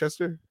out in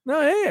Westchester.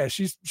 no, yeah.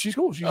 She's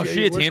cool. Oh, she works on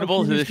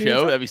attainable to the QVC.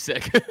 show? That'd be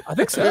sick. I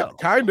think so. Yeah,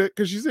 kinda,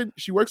 because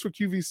she works for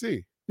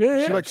QVC.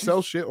 Yeah. She like she's-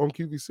 sells shit on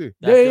QVC.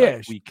 I feel Yeah.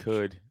 like we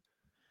could.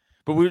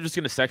 But we were just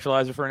gonna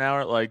sexualize her for an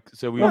hour, like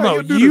so we. Well, Yeah, no,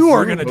 you do the you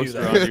are Zoom gonna do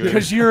poster that on you.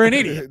 because you're an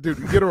idiot. Dude,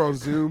 you get her on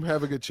Zoom,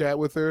 have a good chat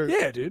with her.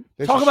 Yeah, dude.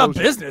 Then Talk she about shows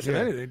you- business and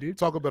yeah. anything, dude.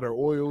 Talk about her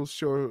oils.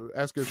 Show her,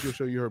 ask her if she'll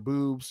show you her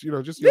boobs. You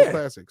know, just your Yeah.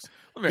 classics.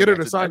 I mean, Get her to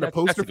that's- sign the that's-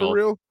 that's poster the for goal.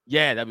 real.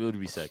 Yeah, that would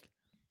be sick.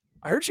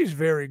 I heard she's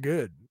very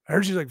good. I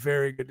heard she's like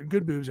very good.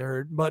 Good boobs. I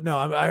heard, but no,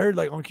 I heard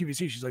like on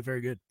QVC she's like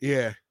very good.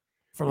 Yeah.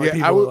 From like Yeah.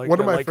 people, like,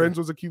 one of that my like her. friends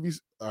was a QVC.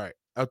 All right.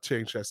 I'll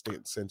change that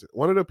sentence.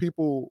 One of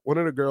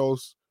the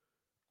girls,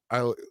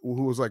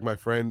 who was like my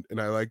friend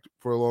and I liked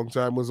for a long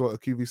time was a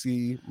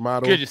QVC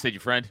model. You could just say your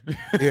friend.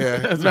 Yeah,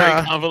 That's nah.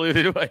 very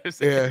convoluted way of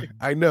saying Yeah, it.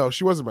 I know.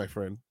 She wasn't my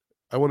friend.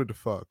 I wanted to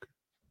fuck.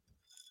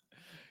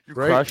 Your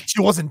Right? crush.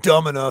 She wasn't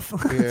dumb enough.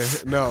 Yeah,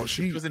 no,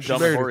 she wasn't she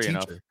dumb married or a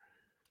enough. teacher.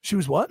 She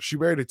was what? She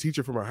married a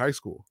teacher from our high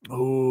school.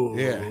 Oh,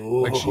 Yeah,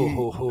 like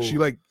she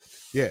like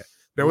yeah.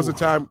 There was a Ooh.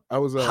 time I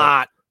was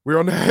hot. we were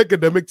on the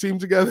academic team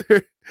together,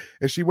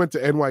 and she went to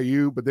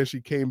NYU, but then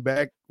she came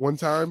back one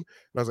time, and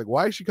I was like,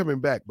 "Why is she coming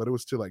back?" But it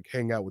was to like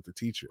hang out with the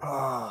teacher.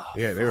 Oh,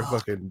 Yeah, they were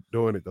fuck. fucking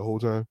doing it the whole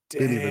time.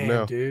 Didn't even Damn,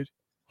 know. dude.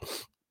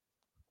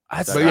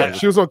 That's But yeah, not-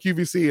 she was on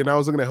QVC, and I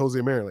was looking at Jose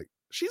Marin like,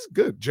 she's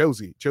good.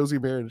 Josie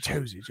Marin.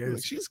 Josie.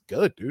 Like, she's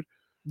good, dude.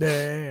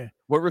 Yeah.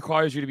 What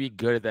requires you to be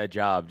good at that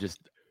job? Just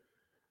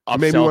Made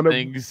me upsell wanna-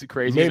 things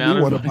crazy Made me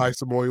amount want of to buy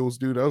some oils,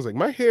 dude. I was like,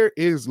 my hair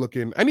is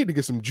looking. I need to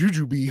get some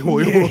jujube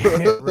oil.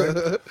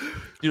 Yeah,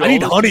 Dude, I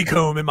need all those-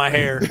 honeycomb in my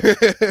hair.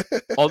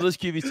 all those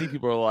QVC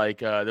people are like,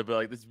 they'll be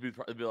like,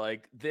 they'll be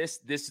like, this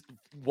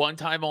one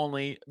time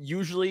only,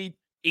 usually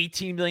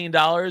 $18 million,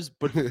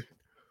 but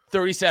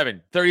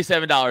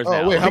 $37 now.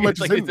 Oh wait, how Like, much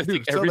it's is like, it? it's Dude,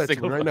 like sell every that to me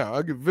single right one. now.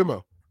 I'll give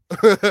Venmo.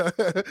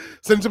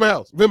 Send it to my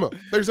house. Venmo,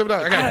 $37.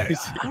 I got it.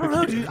 I don't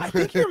know, dude. I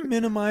think you're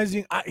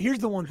minimizing. Here's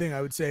the one thing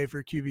I would say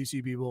for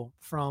QVC people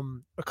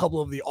from a couple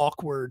of the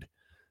awkward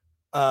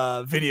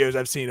videos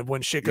I've seen of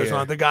when shit goes Yeah.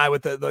 on. The guy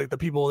with the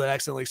people that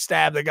accidentally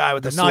stab the guy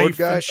with the, The sword knife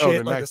guy? and Oh, shit, the like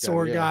the knife guy,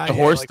 sword yeah. guy, The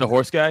yeah, horse, like the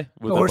horse guy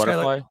with the horse guy,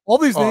 butterfly. like, all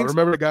these Oh, things.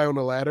 remember the guy on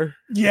the ladder?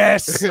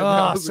 Yes. That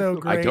Oh, was so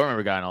cool. great. I don't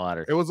remember guy on a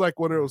ladder. It was like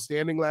one of those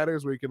standing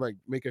ladders where you can like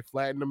make it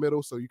flat in the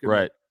middle so you can like,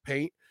 Right.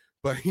 paint.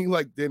 But he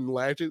like didn't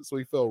latch it, so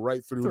he fell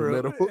right through the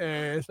middle.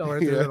 Yeah, it fell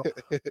right through the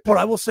middle. But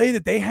I will say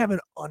that they have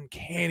an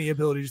uncanny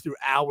ability just through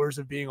hours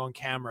of being on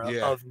camera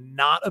Yeah. of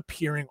not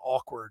appearing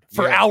awkward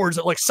for Yeah. hours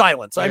of like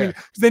silence. I Yeah. mean,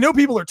 'cause they know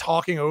people are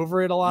talking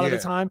over it a lot of the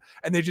Yeah. time,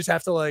 and they just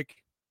have to like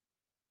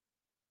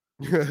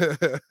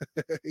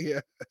Yeah,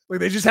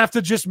 they just have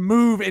to just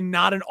move and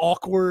not an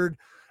awkward.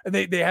 And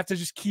they have to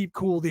just keep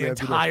cool the They have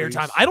to do that entire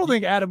time. face. I don't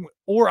think Adam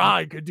or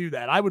I could do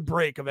that. I would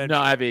break eventually.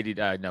 No, I have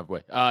ADD. No,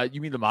 wait.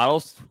 You mean the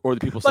models or the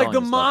people Like selling the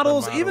stuff?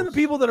 models, even the models.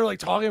 people that are like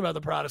talking about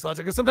the products,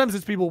 because sometimes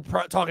it's people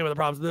talking about the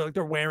products. They're like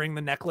they're wearing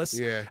the necklace,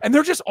 yeah. and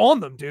they're just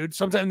on them, dude.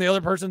 Sometimes the other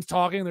person's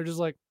talking, and they're just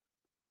like,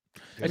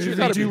 Yeah, And you you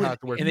gotta do be it-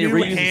 hot to wear and they new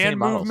reuse the hand same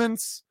models.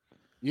 movements.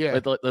 Yeah,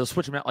 Like, they'll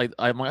switch them out. Like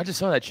I just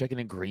saw that chick in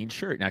a green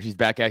shirt. Now she's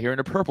back out here in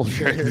a purple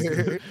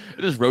shirt.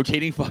 Just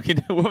rotating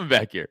fucking woman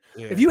back here.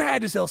 yeah. If you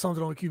had to sell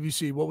something on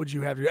QVC, what would you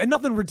have to do? And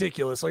nothing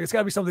ridiculous. Like it's got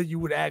to be something you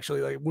would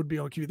actually like would be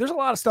on QVC. There's a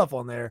lot of stuff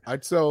on there.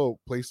 I'd sell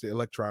PlayStation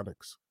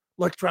electronics.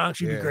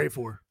 Electronics, you'd Yeah. be great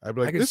for. I'd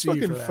be I like, could this see you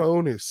fucking for that.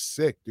 phone is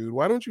sick, dude.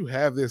 Why don't you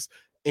have this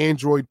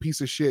Android piece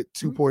of shit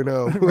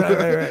 2.0?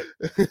 Right.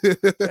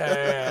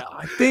 Yeah,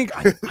 I think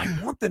I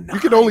want the knives.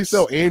 You can only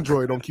sell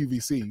Android on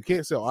QVC. You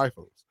can't sell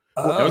iPhones.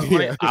 That was Oh,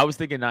 funny. Yeah. I was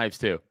thinking knives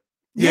too.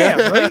 yeah,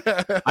 right.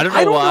 I don't know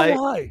I don't why.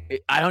 know why.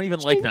 I don't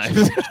even like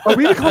knives. Are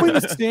we becoming the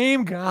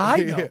same guy?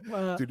 Yeah.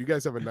 No. Dude, you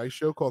guys have a nice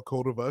show called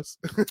Cult of Us.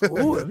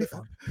 Ooh, that'd be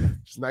fun.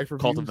 Just knife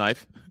reviews. Cult of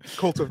knife.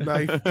 Cult of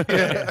Knife.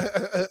 Yeah.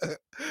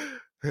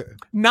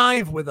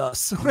 Knife with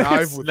us.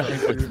 Knife with Knife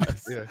us, with dude.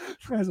 us. Yeah.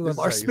 That's This is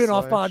how our you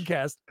spin-off slash.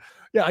 podcast.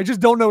 Yeah, I just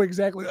don't know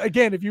exactly.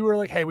 Again, if you were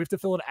like, "Hey, we have to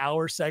fill an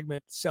hour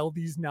segment, sell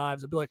these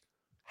knives," I'd be like,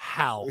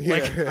 "How? Yeah.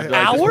 Like I'd be I'd an be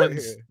like, hour?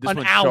 This Yeah. An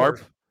one's hour. sharp.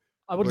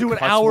 I would But do an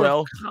cuts hour well.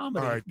 of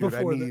comedy All right, dude.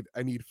 before that.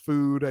 I need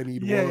food. I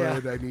need Yeah, yeah.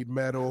 wood. I need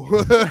metal.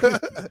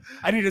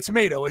 I need a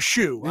tomato, a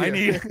shoe. I Yeah.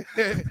 need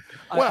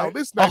Wow, I-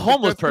 this A knife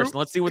homeless cut through. person.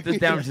 Let's see what this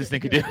damage this thing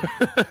could do.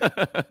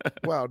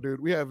 Wow, dude,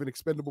 we have an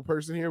expendable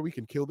person here. We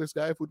can kill this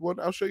guy if we want.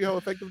 I'll show you how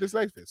effective this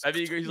knife is. I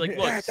mean, he's like, Yeah,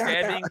 look, yeah,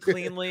 stabbing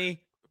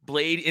cleanly,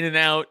 blade in and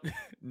out,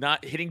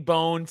 not hitting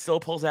bone,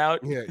 still pulls out.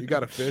 Yeah, you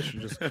got a fish.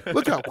 You just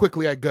look how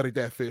quickly I gutted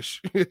that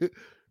fish.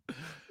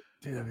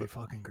 Dude, that'd be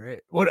fucking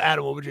great. What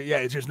Adam? What would you? Yeah,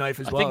 it's just knife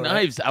as I well. think right?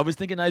 knives. I was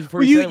thinking knives before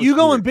Well, you said it was you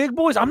going weird. big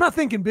boys? I'm not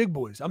thinking big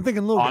boys. I'm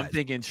thinking little Oh, I'm guys.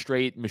 thinking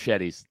straight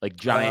machetes, like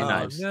giant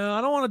knives. No,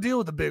 I don't want to deal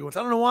with the big ones. I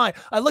don't know why.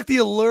 I like the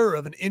allure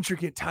of an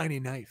intricate, tiny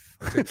knife.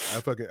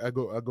 I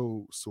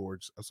go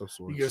swords. I sell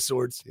swords. You go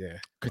swords. Yeah,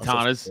 I'll sell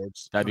some Katanas.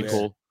 swords. That'd be Yeah.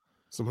 cool.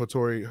 Some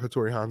Hattori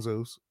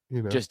Hanzos.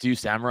 You know, Just do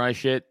samurai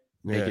shit.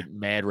 Make yeah. it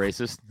mad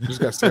racist.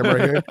 Just got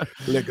samurai here.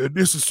 Like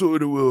this is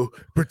sort of will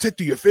protect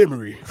the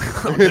ephemery.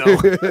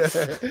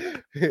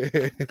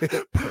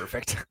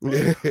 Perfect.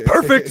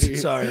 Perfect.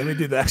 Sorry, let me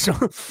do the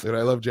actual. Dude,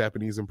 I love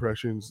Japanese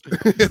impressions. I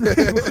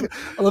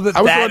love that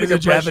I was that doing is an a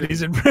impression.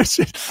 Japanese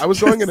impression. I was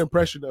doing an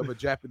impression of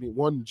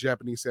one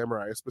Japanese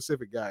samurai, a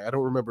specific guy. I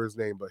don't remember his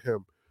name, but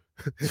him.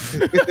 Is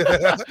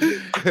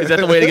that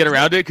the way to get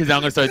around it? Because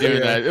I'm gonna start doing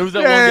Yeah. that. It was that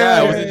one guy.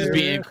 I wasn't just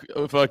Yeah.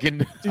 being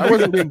fucking. I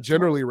wasn't being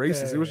generally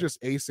racist. Yeah. It was just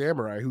a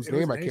samurai whose It was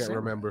name I a can't samurai.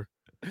 remember.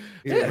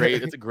 It's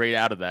great. It's a great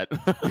out of that.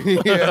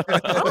 Yeah.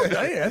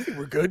 I think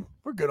we're good.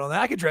 We're good on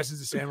that. I could dress as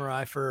a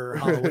samurai for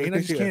Halloween. I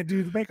just Yeah. can't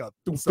do the makeup.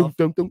 Dum, stuff.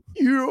 dum, dum, dum.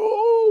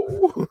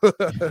 Yo!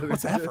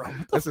 What's that from? What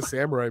the That's a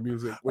samurai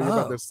music when you're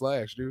about Oh. to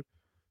slash, dude.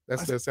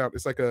 That's the sound.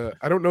 It's like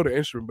I don't know the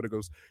instrument, but it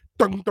goes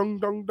dong dong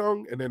dong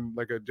dong, and then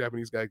like a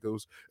Japanese guy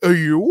goes,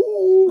 "Ayo."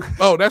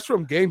 Oh, that's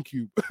from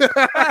GameCube.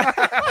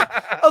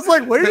 I was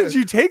like, where did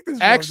you take this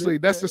from, Actually,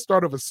 dude? that's the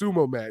start of a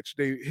sumo match.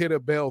 They hit a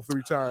bell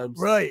 3 times.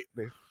 Right.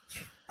 They-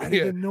 I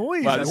did the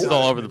noise. Wow, I this is thought.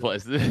 all over the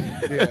place.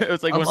 It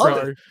was like I'm went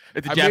sorry.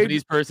 from the I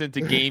Japanese person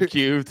to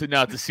GameCube to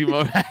now to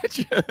sumo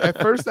match.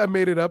 At first, I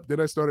made it up. Then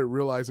I started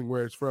realizing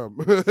where it's from.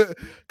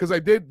 Because I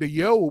did the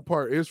yo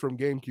part is from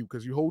GameCube.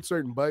 Because you hold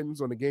certain buttons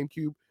on the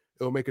GameCube,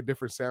 it'll make a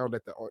different sound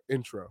at the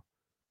intro.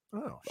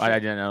 Oh, I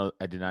shit. didn't know.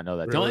 I did not know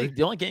that. Really?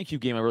 The only GameCube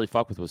game I really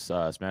fucked with was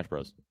Smash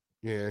Bros.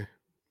 Yeah,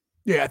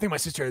 Yeah, I think my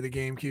sister had the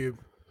GameCube.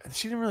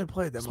 She didn't really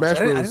play it that Smash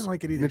much. I Bros. didn't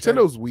like it either.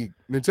 Nintendo weak.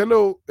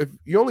 Nintendo, if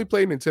you only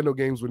play Nintendo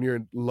games when you're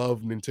in love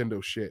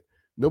Nintendo shit,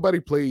 nobody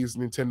plays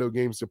Nintendo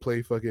games to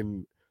play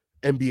fucking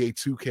NBA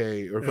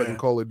 2K or fucking Yeah.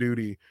 Call of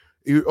Duty.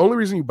 The only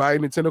reason you buy a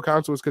Nintendo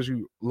console is because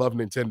you love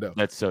Nintendo.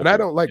 That's so. And I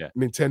true. don't like Yeah.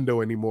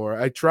 Nintendo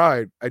anymore. I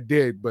tried, I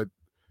did, but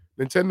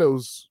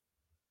Nintendo's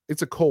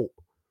it's a cult.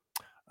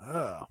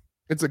 Oh,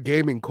 It's a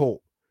gaming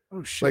cult.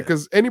 oh shit. Like,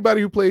 because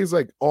anybody who plays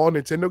like all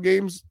Nintendo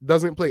games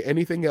doesn't play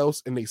anything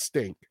else, and they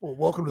stink. well,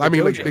 welcome to the I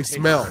mean, like dojo. they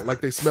smell,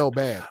 like they smell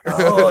bad.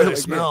 Oh, Like, they yeah.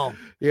 smell.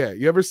 Yeah,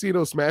 you ever see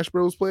those Smash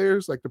Bros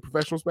players, like the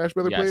professional Smash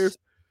Bros Yes. players?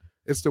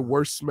 It's the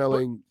worst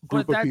smelling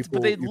group of people.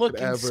 But they you look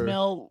could and ever.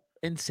 smell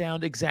and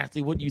sound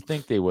exactly what you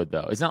think they would,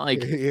 though. It's not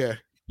like Yeah,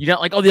 you're not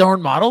like, oh, they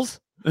aren't models.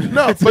 no,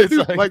 It's- but it's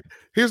dude, like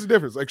here's the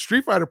difference: like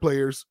Street Fighter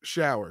players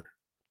shower,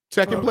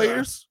 Tekken Okay.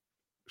 players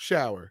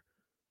shower,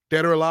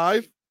 Dead or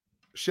Alive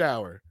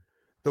shower.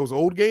 Those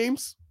old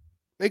games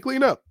they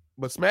clean up,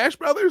 but Smash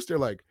Brothers they're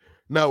like,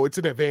 no, it's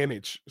an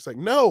advantage. It's like,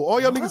 no, all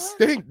y'all niggas What?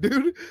 stink,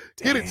 dude.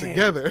 Get it Damn.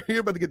 together. You're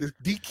about to get this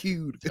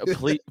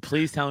DQ'd.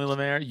 please tell me,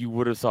 Lemaire, you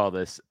would have saw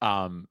this.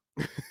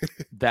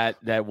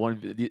 That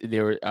one they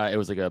were it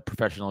was like a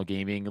professional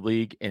gaming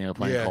league, and they were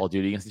playing Yeah. Call of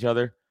Duty against each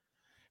other.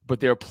 But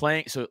they were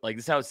playing, so like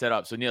this is how it's set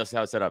up. So Neil, this is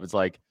how it's set up. It's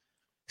like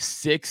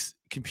 6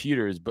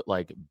 computers, but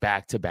like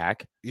back to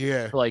back.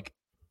 Yeah, So, like,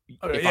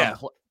 Okay, if yeah.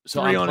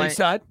 so 3 I'm on playing, each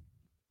side.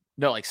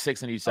 No, like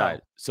 6 on each Oh.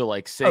 side. So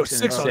like 6 Oh, and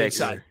 6 then on each 6.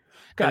 side. And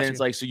Gotcha. then it's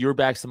like, so your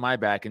back's to my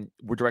back, and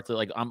we're directly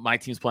like my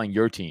team's playing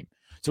your team.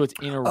 So it's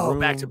in a oh, room.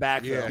 back to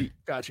back. Yeah. Yeah,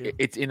 gotcha.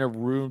 It's in a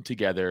room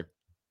together.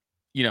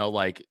 You know,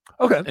 like,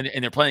 Okay.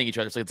 and they're playing each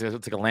other. It's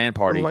like a LAN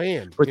party.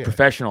 land. But it's Yeah.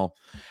 professional.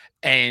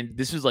 And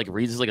this was like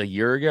a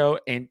year ago,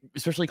 and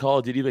especially Call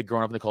of Duty, like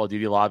growing up in the Call of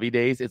Duty lobby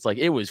days, it's like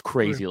it was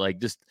crazy, like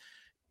just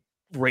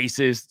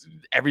racist,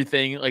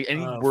 everything, like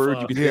any Oh, word you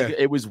fuck. could Yeah. think.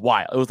 It was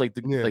wild. It was like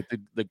Yeah.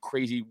 the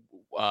crazy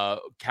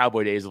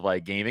cowboy days of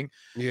like gaming.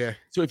 Yeah,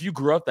 So if you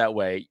grew up that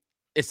way,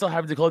 it still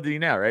happens to Call of Duty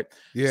now, right?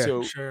 yeah.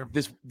 So Sure.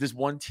 this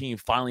one team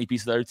finally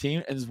beats the other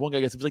team, and this one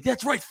guy gets up, he's like,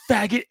 "That's right,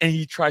 faggot," and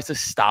he tries to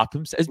stop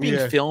him. It's being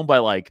Yeah. filmed by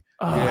like,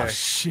 Oh Yeah.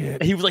 shit.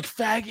 and he was like,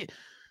 "Faggot."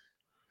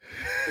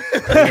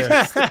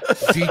 Yeah.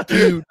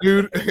 DQ,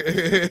 dude.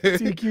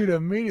 DQ'd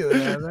immediately.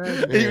 man.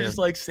 And he was just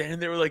like standing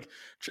there, with like,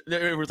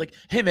 it was like,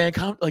 "Hey man,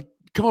 come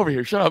over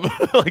here, shut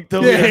up!" Like,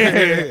 don't,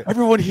 Yeah.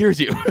 everyone hears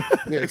you.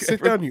 Yeah,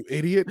 sit down, you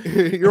idiot. You're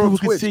on Everyone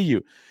can Twitch. see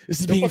you. This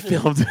is Don't being fucking-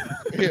 filmed.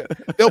 Yeah,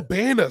 they'll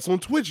ban us on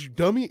Twitch, you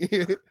dummy.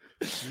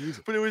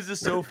 But it was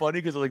just so funny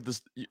because like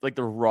this, like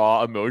the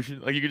raw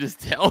emotion, like you could just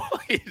tell.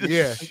 He just-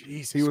 Yeah,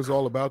 Jesus he was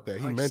all about that.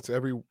 He Christ. meant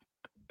every.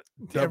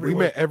 Every We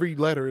word. meant every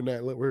letter in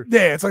that word.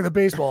 Yeah, it's like the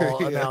baseball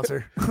Yeah.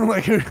 announcer.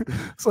 Like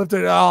slipped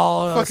it.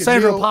 Oh, Fucking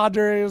Sandro Neil.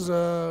 Padres,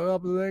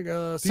 up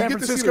the San get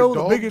to see Francisco, their the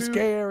dog, biggest dude?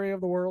 gay area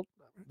of the world.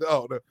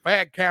 Oh, the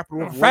fag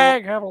capital of the Fag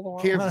world. capital of the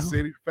world. Kansas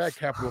City, fag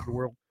capital of the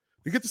world.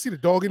 You get to see the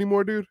dog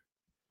anymore, dude?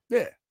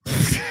 Yeah,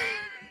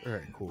 All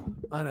right, cool.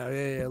 I know.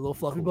 Yeah, a little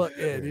fluffy Cool. butt.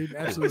 Yeah, Yeah. dude, It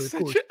absolutely. was Of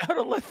course. such an out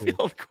of left field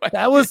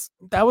question.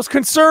 That was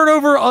concern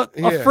over a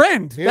Yeah,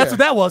 friend. yeah. That's what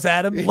that was,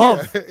 Adam.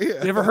 Love. Yeah,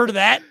 yeah. You ever heard of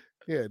that?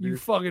 Yeah, You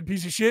dude. fucking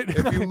piece of shit.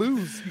 If you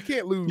lose, you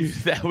can't Dude,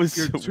 lose that was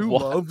your so two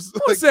wild. loves. I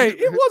would say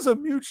it was a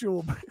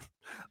mutual.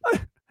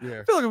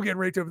 Yeah, I feel like I'm getting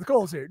raked over the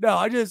coals here. No,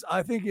 I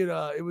think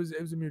it was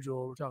a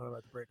mutual. We're talking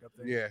about the breakup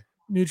thing. yeah,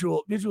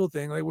 Mutual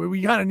thing. Like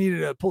we kind of needed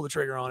to pull the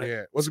trigger on it.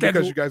 yeah. Was it because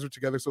Schedule- you guys were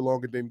together so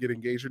long and didn't get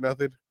engaged or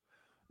nothing?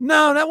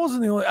 No, that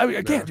wasn't the only. I mean,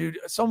 again, No. dude,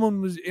 someone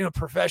was in a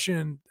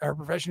profession. Our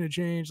profession had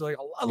changed. Like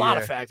a lot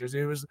of Yeah. factors.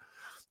 It was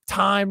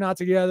time not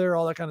together,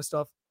 all that kind of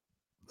stuff.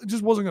 It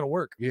just wasn't going to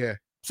work. Yeah,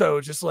 So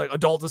it's just like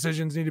adult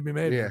decisions need to be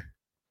made. yeah,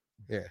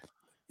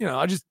 You know,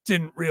 I just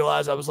didn't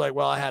realize. I was like,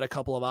 well, I had a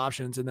couple of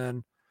options, and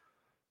then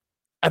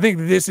I think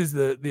this is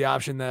the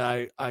option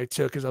that I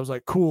took because I was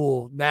like,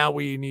 cool. Now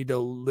we need to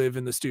live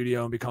in the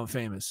studio and become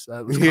famous.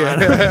 That was Yeah.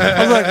 kind of,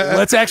 I was like,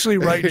 let's actually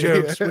write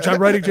jokes, which I'm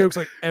writing jokes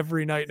like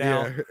every night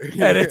now.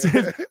 yeah. And it's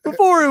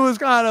before it was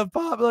kind of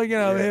pop, like, you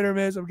know, Yeah. hit or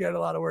miss. I'm getting a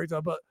lot of work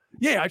done, but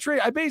yeah,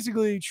 I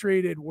basically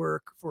traded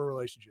work for a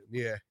relationship,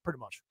 yeah, pretty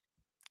much.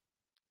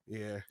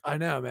 yeah. I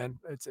know, man.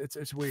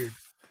 It's weird.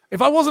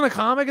 If I wasn't a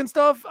comic and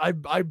stuff,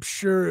 I'm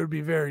sure it would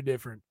be very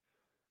different.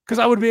 Because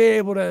I would be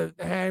able to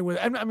hang with.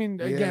 I mean,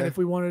 again, Yeah. if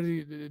we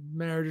wanted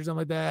marriage or something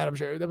like that, I'm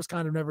sure that was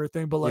kind of never a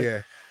thing. But like,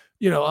 Yeah,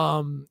 you know,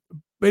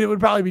 But it would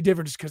probably be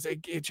different just because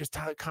it just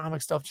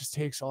comic stuff just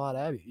takes a lot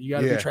out of you. You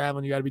got to Yeah. be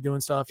traveling. You got to be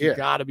doing stuff. You Yeah.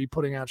 got to be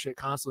putting out shit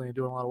constantly and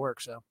doing a lot of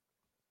work. So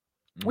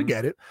we Mhm.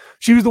 get it.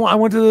 She was the one I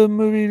went to the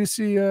movie to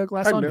see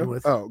Glass I Onion know.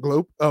 with. Oh,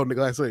 Globe. Oh, the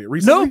Glass Onion.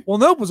 Recently? Nope. Well,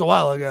 Nope was a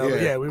while ago.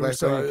 but yeah, we were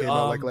Glass Onion so came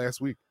out like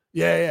last week.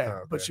 yeah.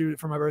 Oh, But okay. she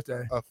for my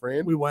birthday. A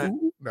friend. We went.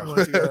 Ooh, no. we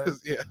went together.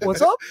 Yeah.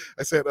 What's up?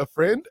 I said a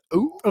friend.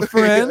 Ooh, A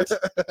friend?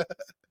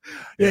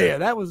 Yeah. Yeah,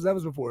 that was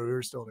before we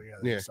were still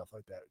together Yeah. and stuff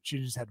like that. She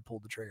just had to pull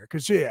the trigger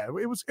because it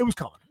was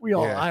coming. We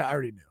all Yeah. I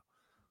already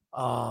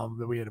knew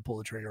that we had to pull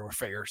the trigger or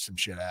figure some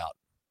shit out.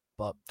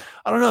 But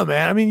I don't know,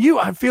 man. I mean,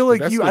 I feel like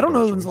That's you. still I don't a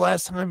know good when's the choice.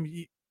 last time.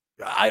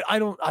 I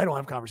don't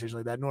have conversations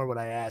like that, nor would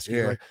I ask you.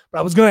 Yeah. Like, but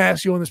I was going to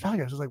ask you on this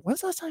podcast. I was like,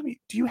 when's the last time?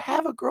 Do you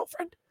have a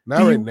girlfriend? Not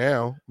Do right you-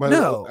 now.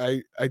 No.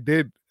 I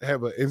did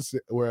have an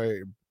incident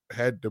where I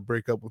had to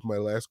break up with my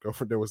last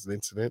girlfriend. There was an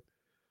incident,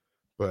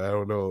 but I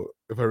don't know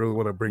if I really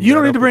want to bring. You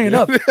don't that need to bring it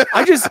up. again.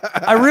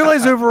 I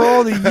realized over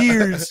all the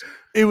years,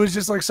 it was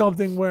just like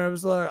something where I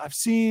was like, I've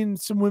seen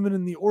some women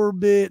in the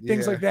orbit,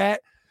 things Yeah. like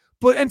that.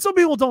 And some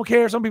people don't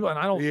care. Some people, and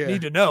I don't Yeah.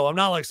 need to know. I'm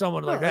not like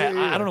someone like No, that.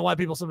 yeah, I yeah. don't know why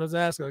people sometimes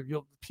ask, like,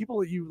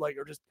 people that you like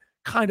are just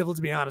kind of, let's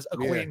be honest,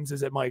 Yeah.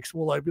 acquaintances at Mike's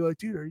will like be like,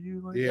 dude, are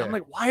you like? Yeah. I'm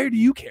like, why do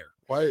you care?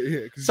 Why? Yeah,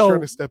 because So- you're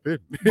trying to step in.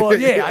 But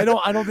yeah, I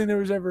don't think there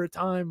was ever a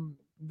time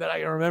that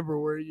I can remember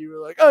where you were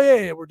like, oh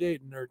yeah, we're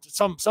dating, or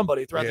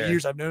somebody throughout the Yeah.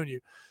 years I've known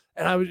you,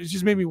 and it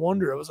just made me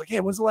wonder. I was like,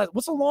 yeah, what's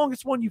the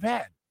longest one you've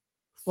had?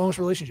 Longest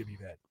relationship you've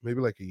had? Maybe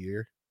like a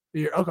year.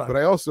 Okay. But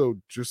I also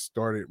just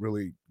started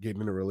really getting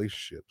into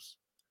relationships.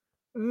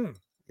 Mm.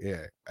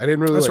 Yeah, I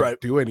didn't really That's like,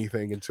 right. do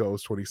anything until I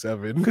was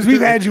 27. Because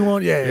we've had you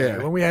on, yeah. Yeah.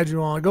 When we had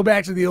you on, go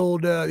back to the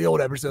old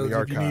episodes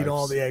The if you need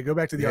all archives. the go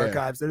back to the Yeah.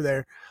 archives. They're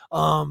there.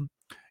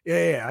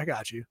 Yeah, I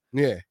got you.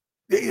 Yeah,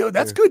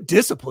 That's Yeah. good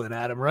discipline,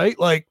 Adam. Right?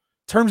 Like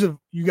in terms of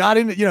you got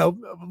into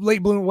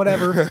late bloom,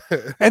 whatever,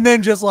 and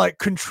then just like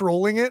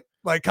controlling it,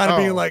 like kind of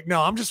being Oh. like,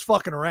 no, I'm just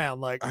fucking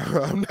around. Like,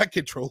 I'm not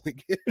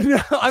controlling it. no,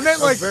 I meant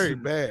I'm like very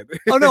bad.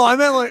 Oh no, I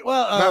meant like,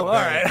 well, Not all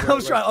bad, right. I but,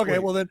 was trying. like, Okay,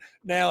 wait. well then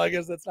now I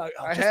guess that's not.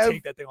 I'll I just have-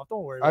 take that thing off.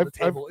 Don't worry about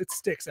the I've- table. It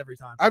sticks every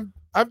time.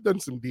 I've done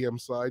some DM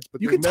slides,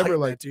 but You they've can never tighten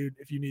like. that, dude,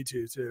 if you need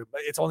to too.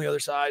 But it's on the other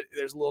side.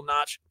 There's a little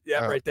notch.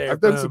 Yeah, uh, right there. I've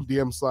done Boom. some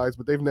DM slides,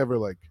 but they've never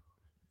like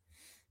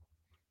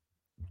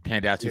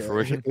Panned out to yeah,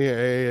 fruition.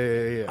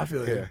 Yeah. I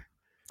feel you. yeah.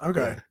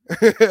 Okay.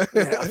 Yeah.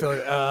 Yeah, I feel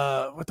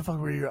like. What the fuck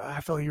were you? I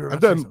feel like you were. I've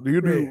about to say done. something.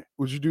 You do? Yeah.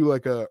 Would you do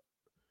like a?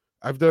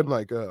 I've done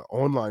like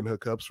online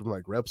hookups from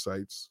like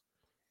websites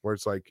where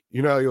it's like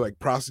you're like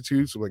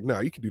prostitutes. I'm like,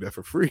 no, you can do that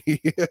for free.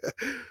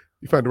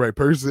 You find the right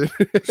person.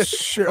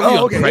 Sure. Oh,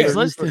 Oh, okay. yeah.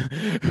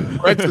 Craigslist.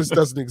 Craigslist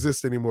doesn't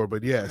exist anymore,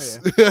 but yes,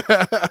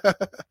 Oh,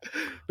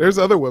 there's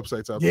other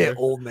websites out Yeah, there.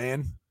 old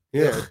man.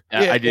 Yeah,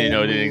 I didn't know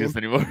it old didn't man. exist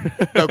anymore.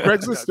 No,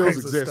 Craigslist still Craigslist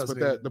exists, doesn't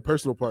but exist. the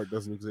personal part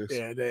doesn't exist.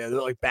 Yeah, they're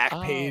like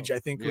Backpage. Oh, I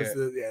think was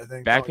yeah. the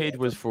thing. Backpage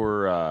was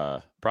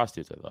for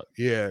prostitutes, I thought.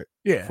 Yeah,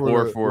 Yeah.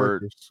 Or the for-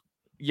 workers.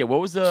 Yeah,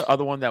 what was the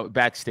other one that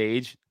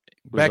Backstage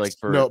was like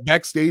for? No,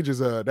 Backstage is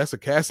that's a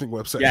casting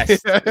website. Yes,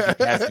 it's a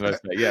casting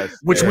website, yes.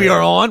 Which we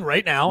are on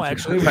right now.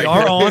 Actually, we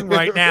are on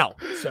right now.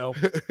 So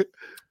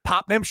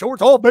pop them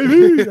shorts, oh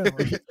baby.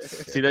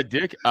 See that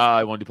dick?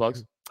 I want to do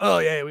plugs. Oh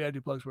yeah, we gotta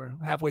do plugs. We're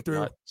halfway through.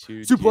 Got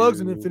to Two plugs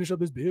and then do finish up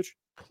this bitch.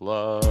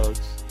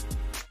 plugs.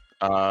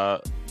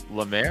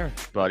 Lemaire,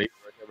 buddy.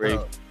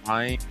 Oh.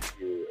 Find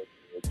you.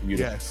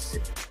 Yes.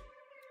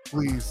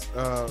 Please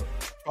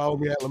follow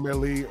me at Lemaire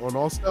Lee on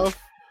all stuff.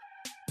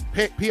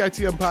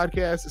 PITM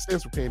podcast. It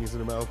stands for Panties in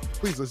the Mouth.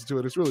 Please listen to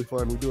it. It's really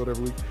fun. We do it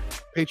every week.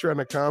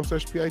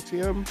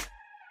 Patreon.com/PITM.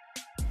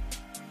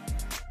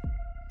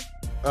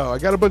 Oh, I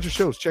got a bunch of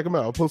shows. Check them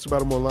out. I'll post about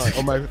them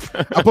online.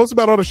 I post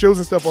about all the shows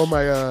and stuff on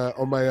my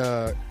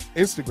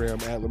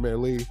Instagram at Lemaire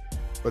Lee.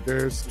 But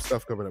there's some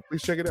stuff coming up.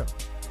 Please check it out.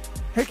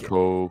 Heck yeah.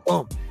 Cool.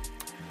 Boom.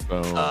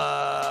 Boom.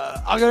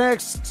 I'll go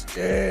next.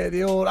 Yeah,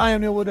 the old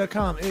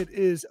IamNeilwood.com. It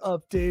is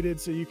updated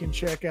so you can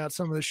check out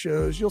some of the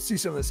shows. You'll see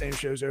some of the same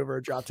shows over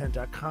at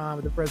drop10.com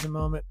at the present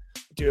moment.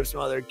 I do have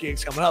some other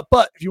gigs coming up,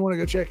 but if you want to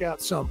go check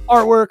out some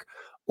artwork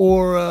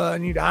or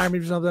need to hire me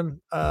for something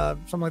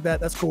like that,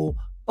 that's cool.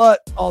 But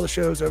all the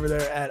shows over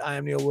there at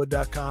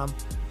IamNeilwood.com.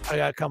 I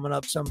got coming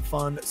up some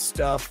fun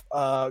stuff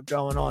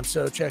going on.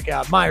 So check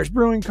out Myers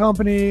Brewing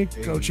Company.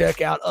 Go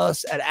check out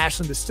us at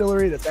Ashland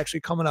Distillery. That's actually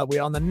coming up.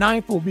 On the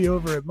 9th, we'll be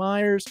over at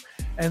Myers.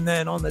 And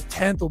then on the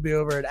 10th, we'll be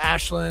over at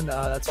Ashland.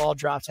 That's all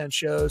Drop 10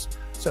 shows.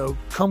 So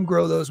come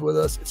grow those with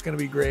us. It's going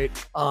to be great.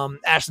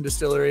 Ashland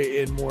Distillery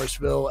in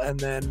Morrisville. And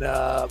then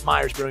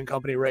Myers Brewing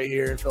Company right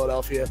here in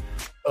Philadelphia,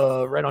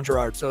 right on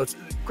Girard. So it's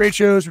great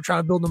shows. We're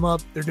trying to build them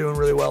up. They're doing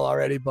really well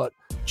already, but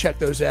check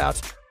those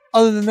out.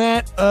 Other than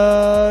that,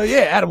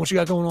 yeah, Adam, what you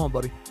got going on,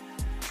 buddy?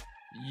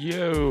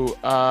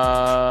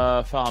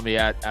 Follow me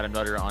at Adam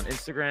Nutter on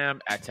Instagram,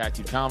 at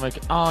Tattoo Comic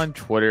on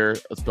Twitter.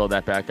 Let's build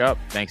that back up.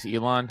 Thanks,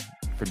 Elon,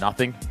 for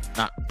nothing.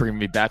 Not bringing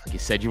me back like you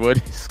said you would,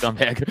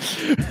 scumbag.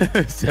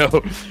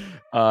 So,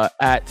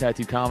 at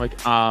Tattoo Comic.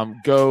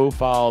 Go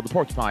follow the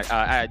Porcupine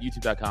at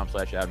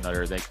youtube.com/Adam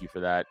Nutter. Thank you for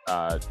that.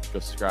 Go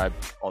subscribe,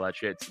 all that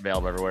shit. It's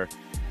available everywhere.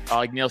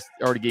 Like Neil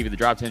already gave you the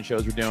Drop 10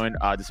 shows we're doing.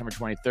 December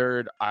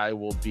 23rd, I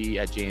will be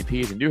at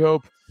J&P's in New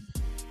Hope.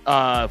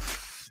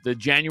 The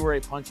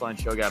January Punchline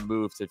show got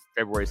moved to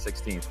February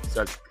 16th.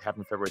 So it's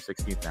happening February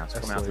 16th now.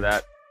 So come out to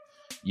that.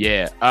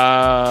 Yeah.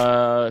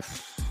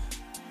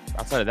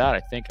 Outside of that, I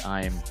think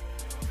I'm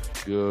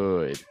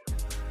good.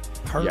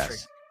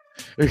 Perfect.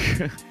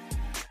 Yes.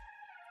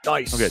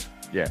 Nice. I'm good.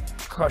 Yeah.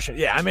 Crush it.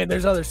 Yeah, I mean,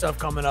 there's other stuff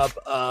coming up.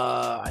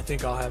 I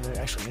think I'll have it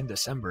actually in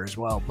December as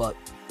well, but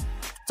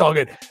it's all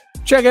good.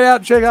 Check it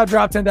out. Check out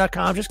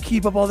drop10.com. Just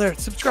keep up all there.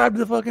 Subscribe to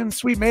the fucking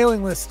sweet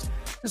mailing list.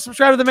 Just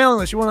subscribe to the mailing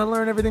list. You want to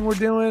learn everything we're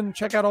doing.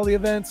 Check out all the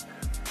events.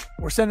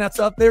 We're sending out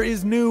stuff. There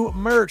is new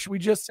merch. We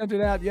just sent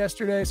it out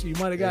yesterday, so you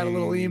might have got a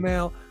little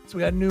email. So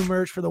we got new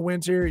merch for the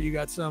winter. You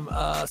got some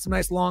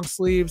nice long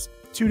sleeves,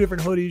 2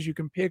 different hoodies you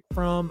can pick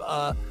from.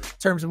 In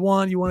terms of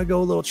one, you want to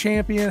go a little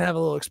champion, have a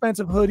little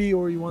expensive hoodie,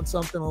 or you want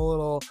something a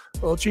little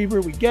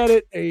cheaper. We get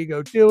it. There you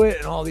go. Do it.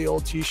 And all the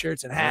old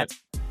t-shirts and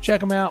hats. Check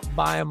them out.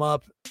 Buy them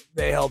up.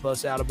 They help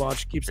us out a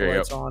bunch. Keeps the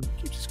lights on.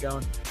 Keeps us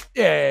going.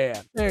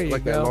 Yeah. There you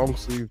like go. That long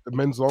sleeve, the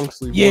men's long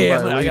sleeve.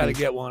 Yeah, I got to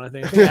get one. I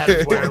think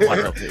Adam's wearing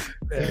one.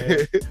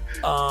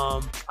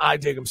 I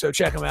dig them. So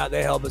check them out.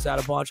 They help us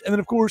out a bunch. And then,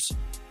 of course,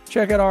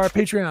 check out our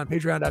Patreon,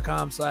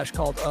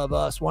 patreon.com/cult of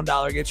us.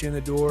 $1 gets you in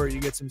the door. You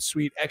get some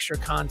sweet extra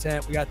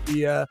content. We got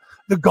the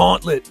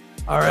gauntlet.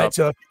 All right.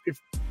 So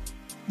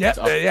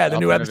the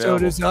new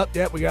episode is up.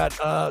 Yeah, we got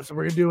so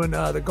we're doing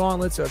the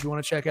gauntlet. So if you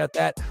want to check out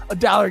that,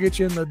 $1 gets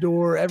you in the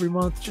door every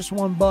month, just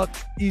 $1,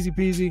 easy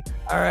peasy.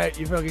 All right,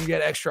 you fucking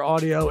get extra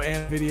audio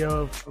and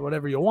video,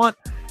 whatever you want,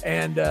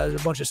 and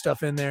there's a bunch of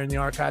stuff in there in the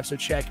archive. So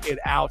check it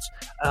out.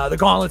 The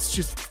gauntlet's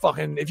just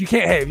fucking. If you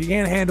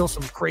can't handle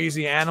some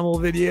crazy animal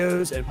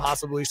videos and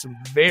possibly some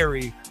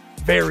very,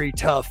 very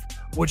tough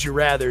would you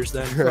rathers,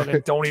 then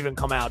fucking don't even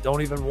come out.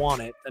 Don't even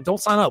want it. And don't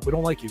sign up. We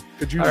don't like you.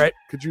 Could you all right?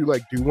 Could you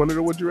like do one of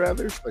the would you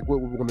rathers? Like what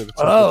would one of the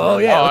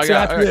yeah. Let's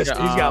after this. He's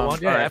got one.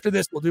 Yeah, after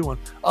this we'll do one.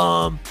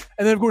 And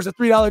then of course the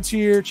 $3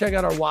 tier. Check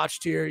out our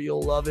watch tier.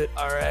 You'll love it.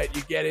 All right.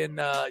 You get in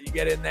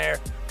there.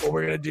 What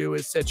we're gonna do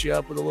is set you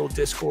up with a little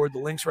Discord. The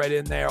link's right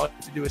in there. All you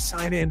have to do is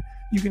sign in.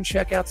 You can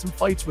check out some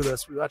fights with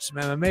us. We watch some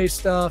MMA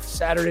stuff,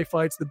 Saturday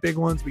fights, the big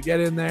ones. We get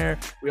in there.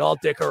 We all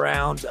dick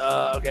around. We're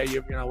not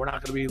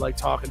going to be like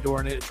talking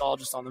during it. It's all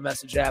just on the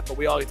message app, but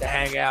we all get to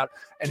hang out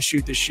and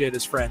shoot this shit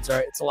as friends. All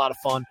right. It's a lot of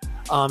fun.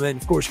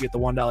 And of course you get the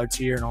 $1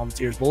 tier and all the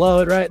tiers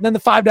below it. Right. And then the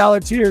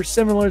 $5 tier,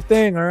 similar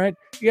thing. All right.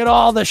 You get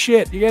all the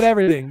shit. You get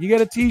everything. You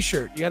get a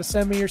t-shirt. You got to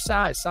send me your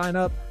size. Sign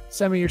up,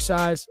 send me your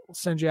size. We'll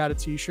send you out a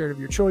t-shirt of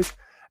your choice.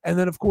 And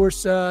then, of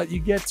course,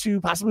 you get to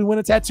possibly win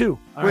a tattoo.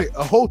 Wait,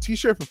 a whole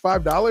t-shirt for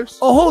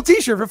 $5? A whole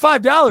t-shirt for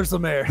 $5,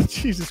 Lemaire.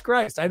 Jesus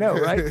Christ, I know,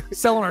 right?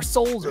 Selling our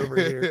souls over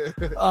here.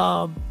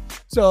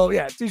 So,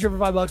 yeah, t-shirt for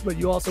 $5, but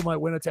you also might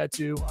win a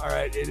tattoo. All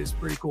right, it is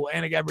pretty cool.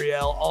 Anna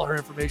Gabrielle, all her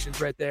information's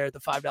right there at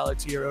the $5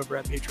 tier over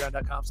at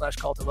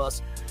patreon.com/cult of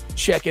us.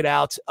 Check it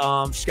out.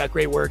 She's got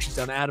great work. She's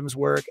done Adam's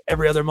work.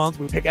 Every other month,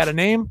 we pick out a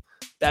name.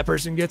 That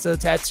person gets a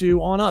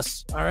tattoo on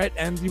us. All right.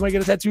 And you might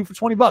get a tattoo for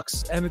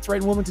 $20. And it's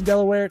right in Wilmington,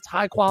 Delaware. It's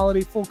high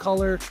quality, full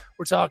color.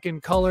 We're talking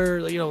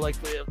color, like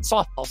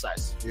softball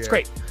size. Yeah. It's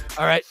great.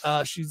 All right.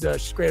 She's a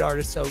great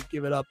artist. So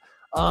give it up.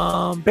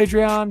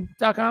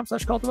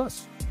 Patreon.com/cult of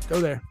us. Go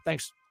there.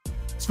 Thanks.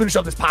 Let's finish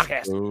up this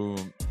podcast.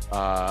 Boom.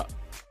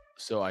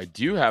 So I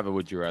do have a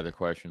would you rather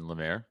question,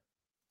 Lemaire.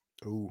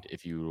 Ooh.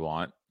 If you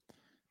want.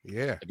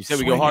 Yeah. Like you said,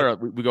 we go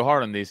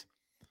hard on these.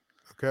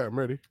 Okay, I'm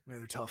ready. Man,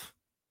 they're tough.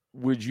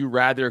 Would you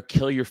rather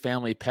kill your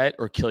family pet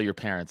or kill your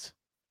parents?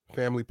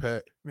 Family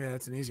pet. Yeah,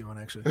 that's an easy one,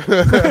 actually.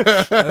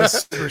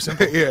 That's super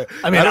simple. Yeah.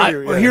 I mean,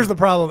 here's the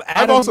problem.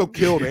 I've also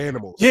killed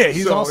animals. Yeah,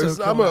 he's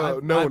also. I'm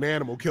a known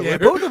animal killer. Yeah,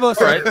 both of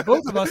us. Right.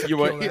 Both of us.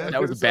 That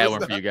was a bad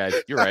one for you guys.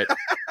 You're right.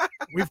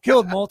 We've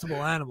killed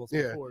multiple animals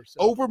before. So.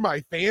 Over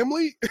my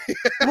family?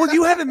 Well,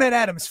 you haven't met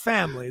Adam's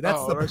family.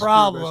 That's the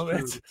problem.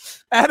 True.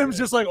 Adam's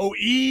just like,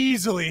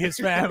 easily his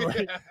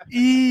family.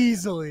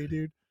 Easily,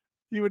 dude.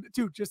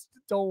 Just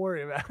don't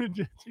worry about it.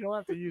 You don't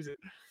have to use it.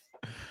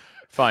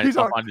 Fine.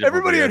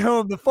 Everybody at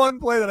home, the fun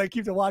play that I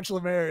keep to watch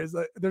Lemaire is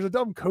that there's a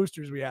dumb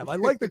coasters we have. I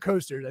like the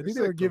coasters. I think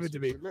they were given to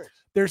me.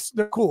 They're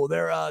cool.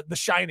 They're the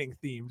Shining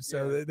themed.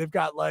 So they've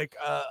got like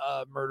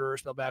a murderer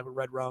spelled back with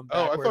red rum.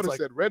 I thought it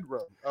said red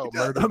rum. Oh,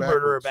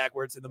 murderer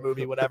backwards in the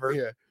movie, whatever.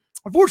 Yeah.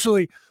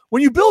 Unfortunately,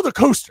 when you build a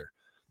coaster,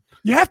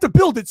 you have to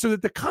build it so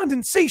that the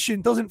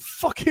condensation doesn't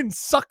fucking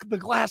suck the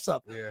glass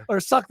up or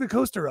suck the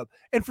coaster up.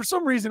 And for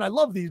some reason, I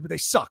love these, but they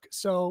suck.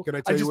 So can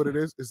I tell you what it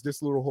is? It's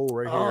this little hole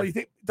right here. Oh, you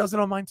think does it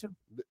on mine too?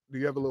 Do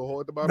you have a little hole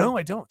at the bottom? No,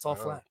 I don't. It's all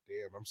flat.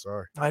 Damn, I'm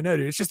sorry. I know,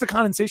 dude. It's just the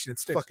condensation. It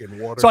sticks. Fucking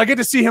water. So I get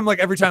to see him like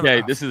every time.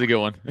 Yeah, this is a good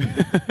one.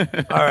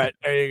 All right,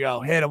 there you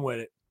go. Hit him with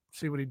it.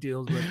 See what he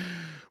deals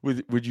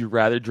with. Would you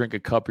rather drink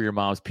a cup of your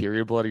mom's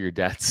period blood or your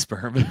dad's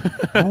sperm?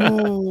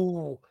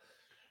 Ooh.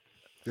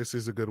 This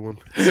is a good one.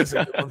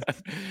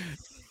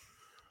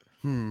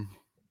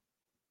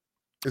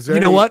 Is there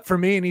You know any- what? For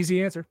me, an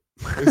easy answer.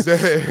 Is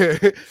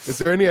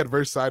there any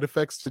adverse side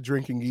effects to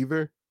drinking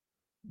either?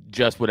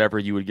 Just whatever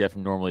you would get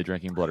from normally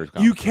drinking blood or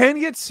cum. You can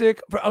get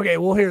sick. Okay,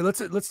 well here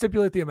let's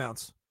stipulate the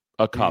amounts.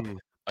 A cup, Mm.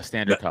 a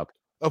standard cup.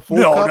 A full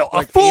No, cup, no, a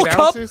like full 8 cup?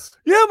 ounces?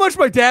 You know how much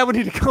my dad would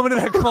need to come into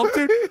that cup,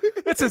 dude?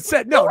 It's a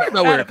set. No, I don't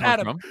know where it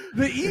Adam, comes Adam, from.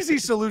 the easy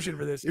solution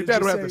for this Your is dad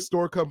just would have say, to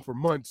store cum for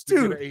months to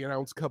Dude, get an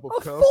 8-ounce cup of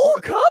a cum. full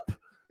cup.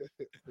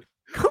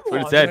 Come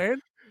what it on, said.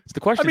 man. It's the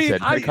question I mean,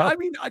 said. a cup.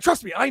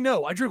 trust me, I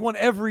know. I drink one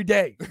every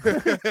day.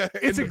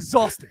 It's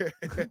exhausting.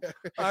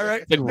 All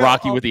right, It's like No,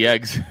 Rocky with the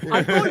eggs.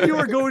 I thought you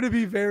were going to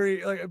be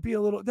be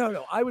a little.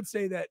 No. I would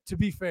say that to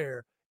be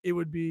fair, it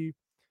would be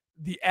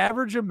the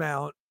average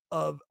amount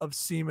of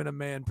semen a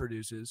man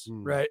produces,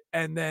 Mm. right?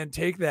 And then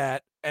take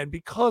that, and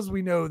because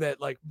we know that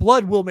like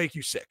blood will make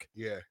you sick.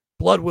 Yeah.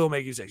 Blood will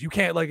make you sick. You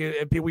can't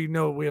we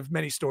know we have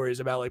many stories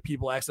about like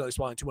people accidentally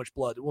swallowing too much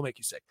blood. It will make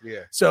you sick.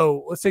 Yeah.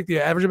 So let's take the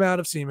average amount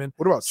of semen.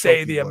 What about Say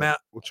chunky the blood? amount.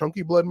 Will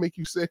chunky blood make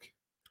you sick?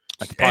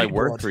 That's probably any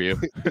work blood. for you.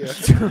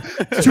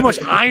 Yeah. Too much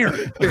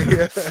iron.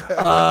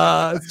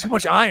 Yeah. Too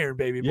much iron,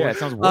 baby. Boy. Yeah, it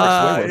sounds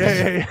worse. way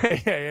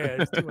worse. Yeah.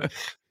 It's too much.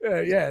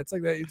 Yeah, it's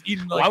like that. It's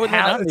eating Why like would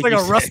that not it's make like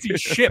you a rusty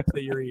ship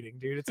that you're eating,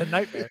 dude. It's a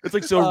nightmare. It's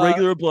like so Uh,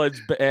 regular blood's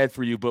bad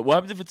for you, but what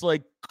happens if it's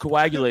like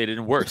coagulated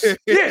and worse?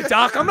 Yeah,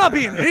 Doc, I'm not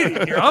being an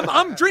idiot here.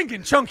 I'm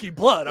drinking chunky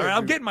blood. All right,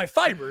 I'm getting my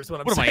fibers. What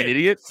I'm What am I, saying. an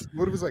idiot?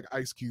 What if it's like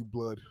ice cube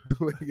blood?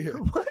 Like, yeah,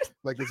 What?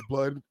 like it's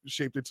blood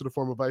shaped into the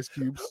form of ice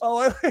cubes.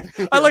 Oh,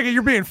 I like it.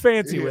 You're being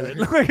fancy with it.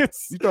 Like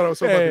it's. You thought I was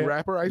talking about Yeah. the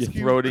rapper Ice You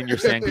Cube? throw it in your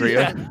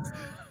sangria.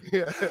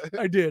 Yeah.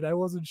 I did. I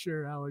wasn't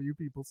sure how you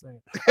people say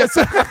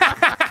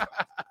it.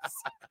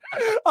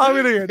 I'm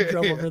gonna get in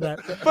trouble for that.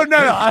 But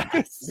no,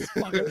 it's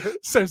fucking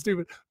so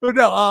stupid. But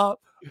no,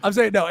 I'm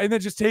saying no, and then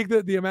just take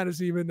the amount of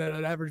semen that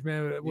an average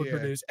man would Yeah.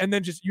 produce, and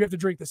then just you have to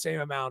drink the same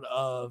amount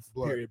of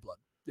Blood. period blood.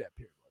 Yeah,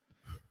 period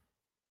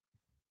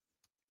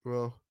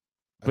Well,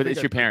 I But think it's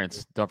I'd your drink-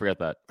 parents. Don't forget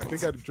that. I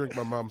think I'd drink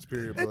my mom's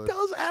period blood. blood. It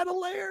does add a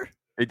layer.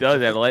 It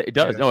does. It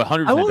does. Yeah. No,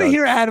 100%. I want to does.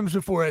 hear Adams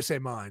before I say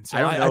mine. So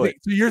I don't know think,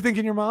 so you're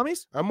thinking your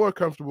mommy's? I'm more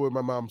comfortable with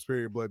my mom's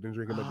period blood than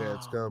drinking my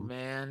dad's Oh, cum.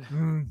 man.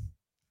 Mm.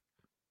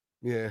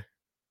 Yeah.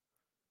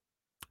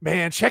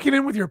 Man, checking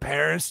in with your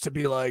parents to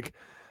be like,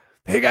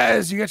 "Hey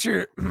guys, you got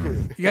your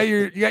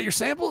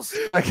samples?"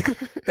 Like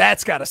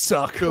that's gotta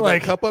suck. Fill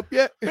like, that cup up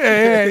yet?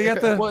 yeah, you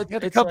got the, Well, you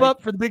got the it's cup like-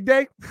 up for the big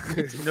day.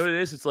 You know what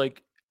it is? It's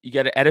like you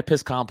get an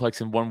Oedipus complex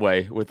in one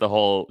way with the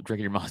whole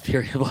drinking your mom's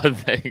period blood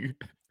thing.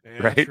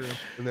 Right?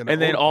 And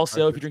And then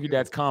also, if you drink your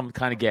dad's cum,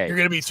 kind of gay. You're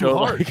gonna be too So,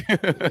 hard.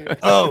 like-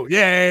 Oh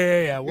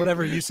yeah.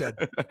 Whatever you said.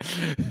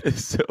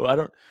 So I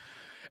don't.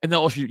 And then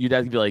also, your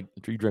dad can be like,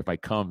 "You drink my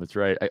cum. That's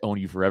right. I own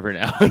you forever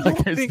now." I Like,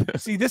 don't there's- think-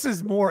 see, this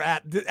is more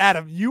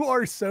Adam. You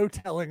are so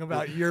telling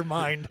about your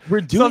mind.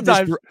 we're doing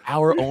sometimes- this for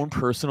our own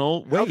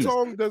personal how ways.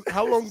 long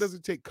does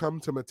it take cum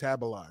to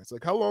metabolize?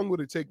 Like how long would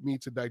it take me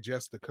to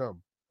digest the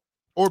cum?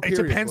 Or It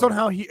period depends blood?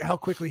 on how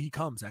quickly he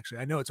comes. Actually,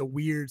 I know it's a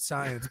weird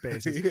science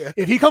basis. Yeah.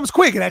 If he comes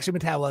quick, it actually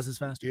metabolizes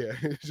faster, Yeah.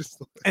 It's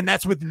just and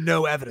that's with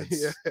no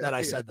evidence yeah, that I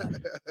yeah. said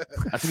that.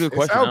 That's a good It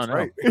question. I sounds don't know.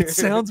 right. It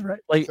sounds right.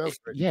 Like, Sounds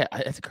right. yeah,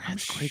 that's a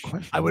great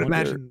question. I would wonder-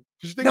 imagine.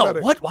 Just think No, about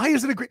it. what? Why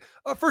is it a great?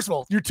 First of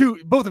all,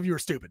 both of you are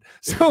stupid.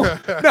 So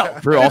no,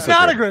 We're it's also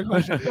not a true. great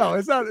question. No,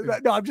 it's not.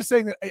 No, I'm just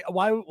saying that.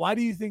 Why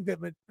do you think that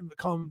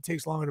cum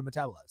takes longer to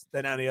metabolize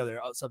than any other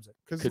substance?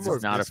 Because more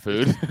it's not a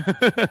viscous. food.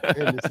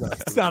 And it's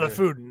not It's not a yeah.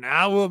 food.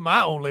 Now what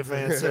my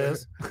OnlyFans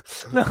says.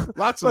 No,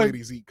 Lots of like-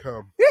 ladies eat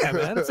cum. yeah,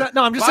 man. It's not.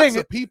 No, I'm just Lots saying.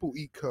 of people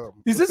eat cum.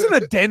 This isn't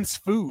a dense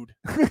food.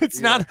 It's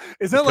Yeah. not.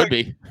 It's not Could like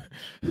be.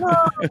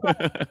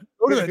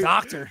 go to the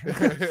doctor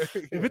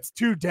if it's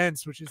too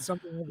dense, which is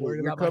something I'm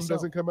worried Your about cum myself.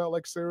 doesn't come out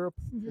like syrup.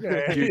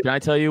 Yeah. Dude, can I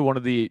tell you one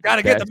of the Got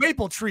to get the best-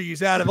 maple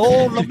trees out of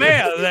old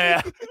Lemaire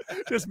there.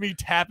 Just me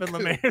tapping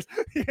Lemaire's.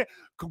 Yeah.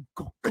 Go,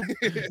 go, go.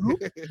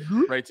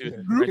 right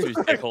to his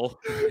dick hole?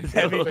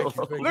 Heavy. Thank you,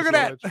 thank you Look so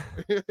at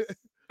much.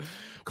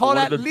 Call One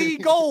that of the Lee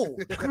things-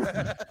 Gold.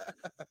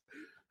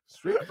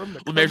 Straight from the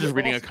Lemaire's cum just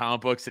reading a faucet.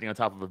 comic book, sitting on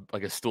top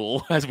of a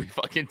stool as we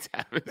fucking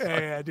tap his,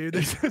 Yeah, dude.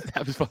 There's,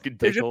 tap his fucking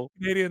there's dick just hole.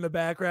 a Canadian in the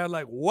background,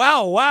 like,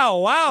 wow, whoa.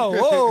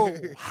 Wow.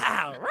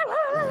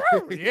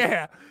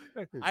 Yeah.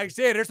 I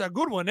say there's a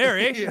good one there,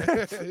 eh? Yeah.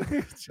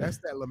 That's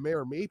that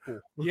Lemaire maple.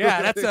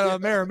 Yeah, that's a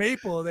Mara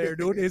Maple there,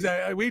 dude.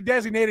 We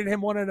designated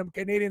him one of them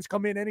Canadians.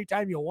 Come in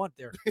anytime you want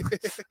there.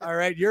 All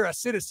right, you're a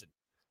citizen.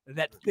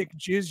 That thick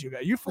jizz you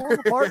got. You falling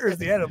apart or is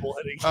the edible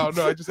hitting? Oh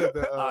no, I just had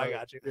the. Oh, I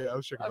got you. Yeah, I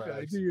was checking I my feel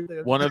like eyes. do your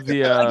thing. One of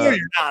the I know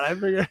you're not. I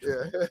figured.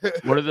 Yeah.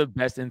 one of the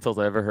best insults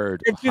I ever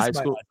heard. It's just High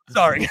my school, life.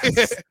 Sorry.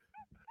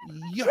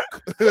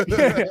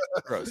 Yuck.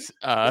 gross.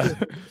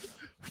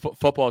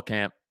 Football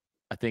camp.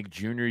 I think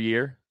junior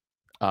year.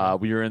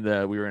 We were in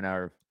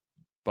our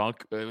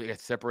bunk. We got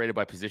separated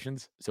by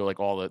positions, so like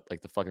all the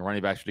fucking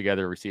running backs were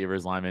together,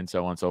 receivers, linemen,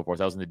 so on and so forth.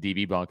 I was in the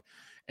DB bunk,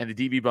 and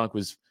the DB bunk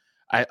was,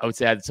 I would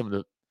say, I had some of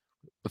the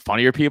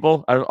funnier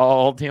people out of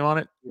all the team on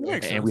it,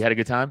 Makes and sense. we had a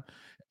good time.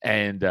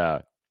 And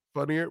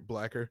Funnier,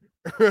 blacker,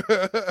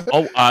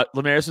 Oh,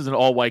 Lemaris is an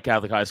all-white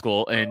Catholic high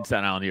school in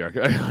Staten Island, New York.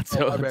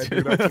 So, my bad,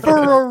 dude. I'm For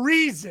a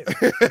reason.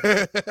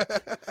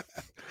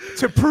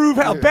 To prove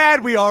how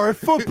bad we are at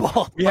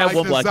football. we had By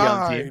one black guy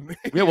on the team. design.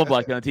 We had one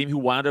black guy on the team who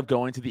wound up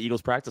going to the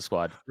Eagles practice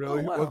squad.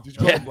 Really? Oh, wow. Well, did you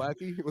call him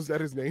Blackie? Was that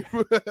his name?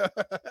 Is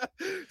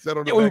that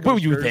on the Yeah, back of were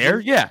his you jersey? there?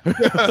 Yeah.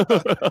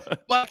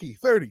 Blackie,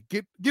 30.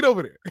 Get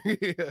over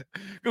there.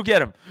 Go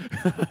get him.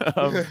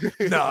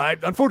 No,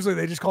 unfortunately,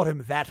 they just called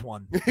him that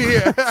one.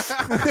 Yeah.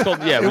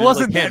 It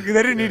wasn't that. They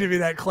didn't need to be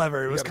that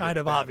clever. It was gotta kind get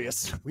of that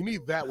obvious. We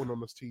need that one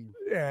on this team.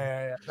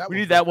 Yeah. We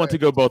need one's that one to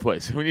fast. go both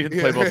ways. We need it to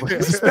play both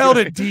ways. Spelled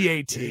it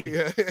D-A-T.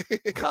 Yeah.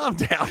 Calm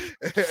down.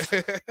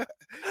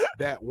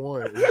 That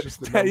one. It's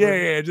just the Yeah,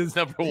 number. yeah. Just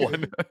Number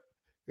one.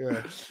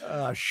 Yeah.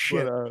 oh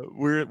shit. But,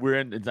 we're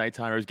in it's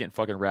nighttime. I was getting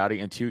fucking rowdy,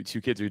 and two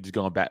kids are just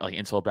going back, like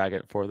insult back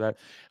and forth. That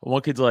and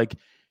one kid's like,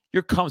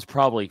 "Your cum's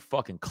probably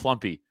fucking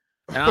clumpy,"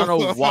 and I don't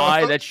know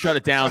why that shut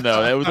it down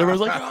though. There was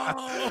like,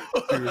 "Oh,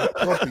 Dude,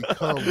 clumpy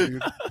cum,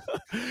 dude.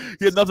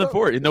 he had nothing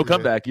for it. No Yeah.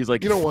 comeback. He's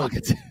like, You don't "Fuck want-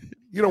 it."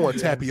 You don't want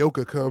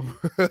tapioca cum.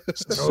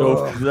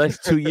 So for the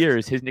last 2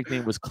 years, his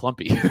nickname was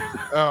Clumpy.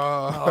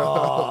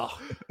 Oh,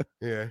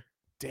 Yeah.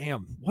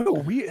 damn. What a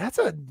weird. That's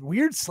a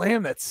weird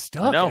slam that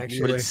stuck. No, actually.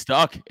 but it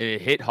stuck. And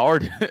it hit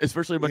hard,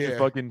 especially a bunch of Yeah.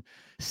 fucking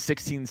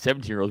 16,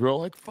 17-year-olds. We're all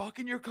like,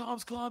 "Fucking your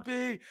com's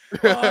Clumpy."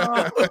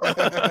 Ah.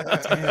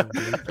 Damn,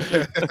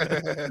 dude.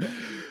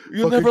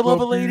 You'll Fucking never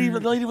love a Clumpy. lady. The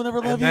lady will never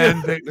And love then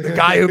you. the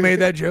guy who made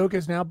that joke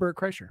is now Bert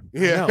Kreischer. I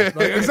Yeah.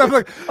 know.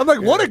 Like, I'm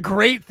like, what a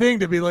great thing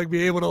to be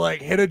able to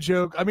like hit a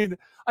joke. I mean,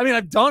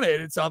 I've done it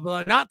and stuff,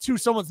 but not to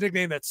someone's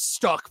nickname that's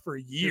stuck for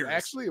years.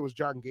 Actually, it was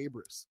John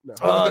Gabris. No.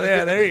 Oh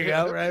yeah, there you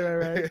go.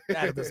 Right.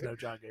 Adam doesn't know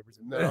John Gabers.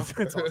 No.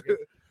 It's all good.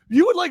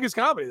 You would like his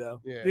comedy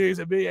though. Yeah. He's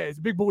a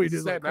big boy. He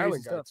does like Staten crazy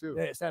Island guy, stuff. too.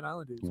 Yeah, Staten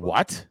Island dude.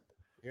 What?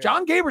 Yeah.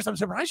 John Gabers. I'm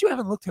surprised you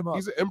haven't looked him up.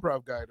 He's an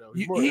improv guy though.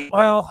 He's more-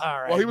 Well,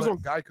 all right. well, he was but- on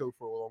Geico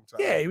for a long time.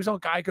 Yeah, he was on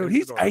Geico.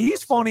 He's He's on he's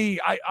improv, funny.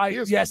 He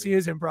is Yes, funny. he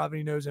is improv. And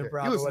he knows Yeah. improv You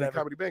or listen to whatever.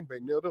 Comedy Bang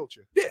Bang, Neil, don't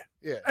you? Yeah.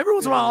 Yeah. Every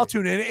once in a while, Yeah, I'll yeah.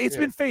 tune in. It's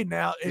Yeah. been fading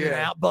out in and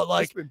Yeah. out, but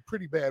like, It's been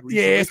pretty bad recently.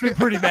 yeah, it's been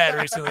pretty bad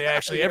recently.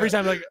 Actually, every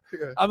time like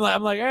Yeah. I'm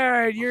like, all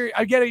right,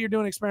 I get it. You're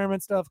doing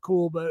experiment stuff,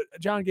 cool. But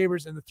John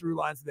Gabers and the through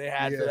lines that they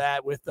had for Yeah.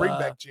 that with Bring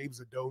back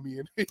James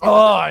Adomian.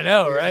 oh, I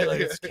know, right? Yeah.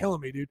 Like it's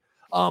killing me, dude.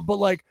 But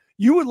like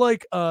you would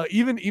like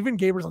even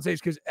Gabers on stage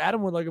because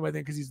Adam would like him, I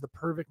think, because he's the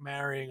perfect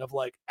marrying of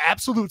like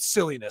absolute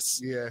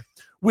silliness Yeah.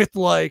 with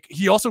like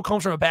he also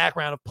comes from a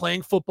background of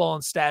playing football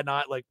in Staten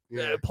Island, like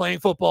Yeah. playing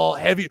football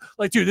heavy.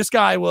 Like, dude, this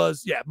guy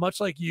was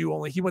much like you,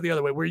 only he went the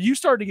other way, where you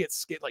started to get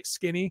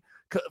skinny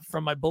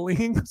from my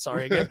bullying.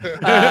 Sorry again.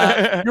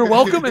 You're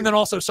welcome, and then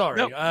also sorry.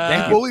 No,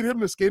 You bullied him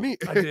to skinny?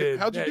 I did.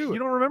 How'd you Yeah, do it? You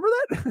don't remember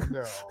that?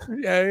 No.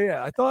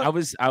 yeah. I thought I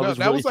was No, that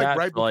really was like fat,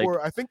 right like,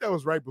 before. I think that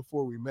was right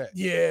before we met.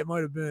 yeah, it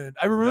might have been.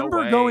 I remember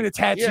way. going to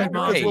Tattoo Yeah,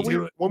 Moms because and when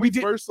do it. we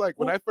did. first when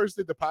well- I first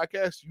did the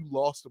podcast, you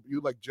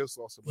just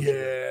lost a bunch Yeah, of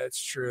weight.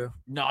 it's true.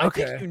 No, I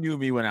Okay. think you knew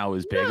me when I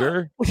was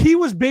bigger. Well, he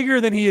was bigger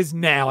than he is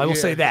now. I will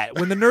say Yeah. that.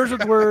 When the Nerds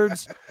with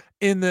Words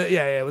in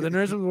the with the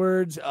Nerds with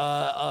Words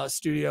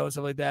studio and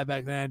stuff like that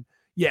back then.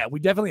 Yeah, we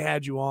definitely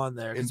had you on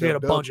there because In we had a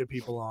Dub bunch of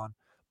people on.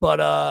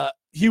 But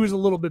he was a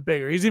little bit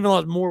bigger. He's even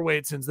lost more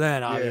weight since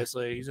then.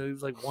 Obviously, he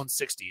was like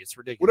 160. It's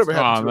ridiculous. Whatever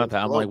happened I'm to not the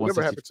that. I'm glove- like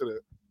whatever 160.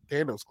 happened to the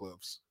Thanos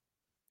gloves?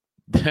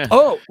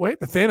 Oh wait,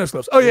 the Thanos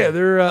gloves. Oh yeah, Yeah.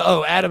 they're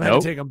Adam had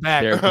Nope. to take them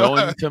back. They're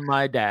going to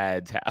my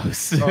dad's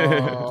house.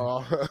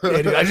 Oh.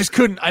 Yeah, dude, I just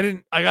couldn't.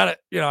 I got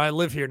it. I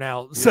live here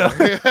now, so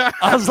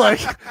I was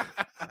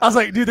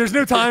like, dude, there's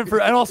no time for.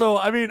 And also,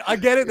 I mean, I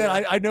get it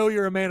that I know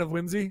you're a man of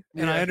whimsy,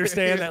 and I Yeah.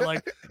 understand that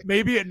like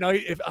maybe at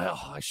night if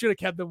I should have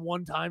kept them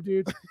one time,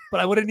 dude, but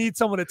I would have need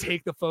someone to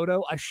take the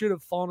photo. I should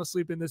have fallen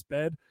asleep in this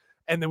bed.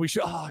 And then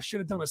I should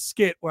have done a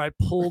skit where I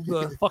pulled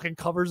the fucking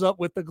covers up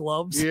with the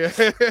gloves yeah.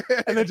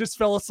 and then just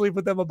fell asleep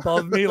with them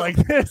above me like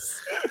this.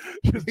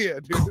 Yeah,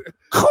 dude.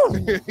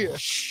 Yeah.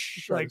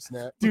 Trying Like, to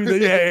snap. do the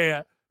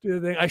yeah. Do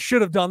the thing. I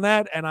should have done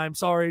that, and I'm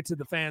sorry to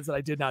the fans that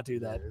I did not do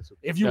that. Yeah, it's okay.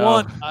 If you No.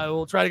 want, I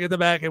will try to get them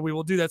back, and we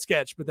will do that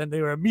sketch. But then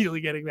they were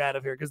immediately getting me out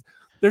of here because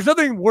there's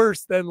nothing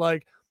worse than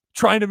like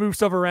trying to move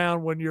stuff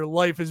around when your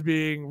life is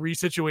being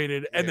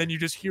resituated, and Yeah. then you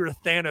just hear a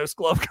Thanos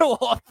glove go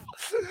off,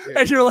 Yeah.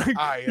 and you're like,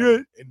 I you're-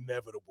 am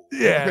inevitable.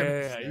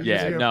 Yeah. You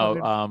yeah, just no.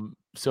 fucking-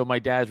 So my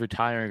dad's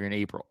retiring in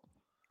April,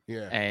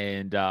 Yeah.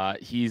 and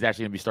he's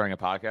actually gonna be starting a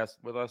podcast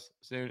with us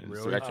soon. It's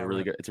Really? actually Oh, really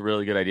right. good. It's a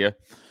really good idea.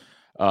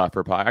 For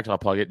a podcast, actually, I'll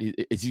plug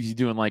it. He's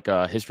doing like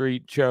a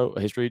history show,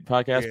 a history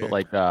podcast, Yeah. but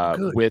like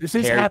Good. with This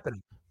is Harry-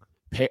 happening.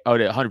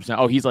 100%.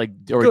 Oh, he's like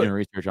already Good. doing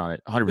research on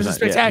it. 100%. This is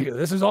yeah. spectacular.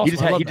 This is He awesome.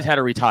 just I had, love he that. just had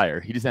to retire.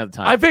 He just didn't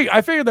have the time.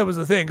 I figured that was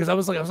the thing because I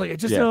was like,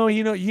 just Yeah. know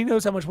he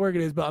knows how much work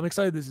it is, but I'm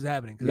excited this is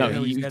happening. 'cause I No,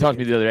 know he he's talked to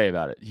me dedicated. the other day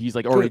about it. He's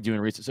like already Good. doing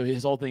research. So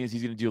his whole thing is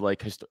he's going to do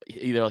like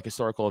either like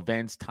historical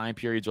events, time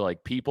periods, or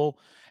like people,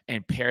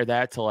 and pair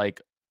that to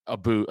like a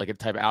boot, like a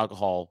type of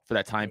alcohol for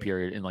that time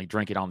period, and like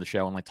drink it on the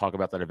show and like talk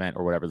about that event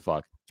or whatever the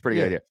fuck. It's a pretty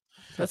good Yeah. idea.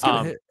 That's gonna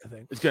Um, hit. I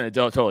think. It's gonna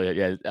totally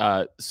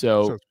yeah.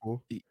 So Sounds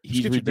cool. he's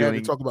Just get your dad to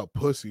redoing. talk about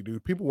pussy,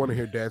 dude. People want to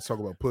hear dads talk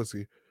about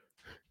pussy.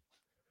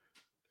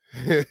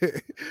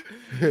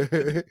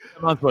 My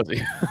mom's pussy.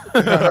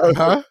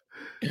 Huh?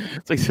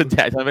 It's like, so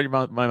dad, tell me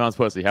about my mom's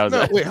pussy. How's No,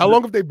 that? wait, how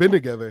long have they been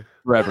together?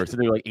 Forever. So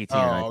they were like 18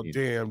 or Oh 19.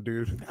 damn,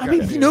 dude. I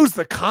mean, he Goddamn. knows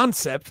the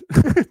concept.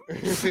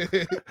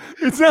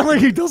 It's not like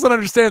he doesn't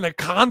understand the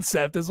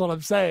concept. Is what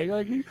I'm saying.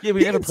 Like, Yeah, but he you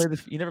never can play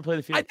the. You never play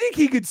the I field. think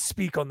he could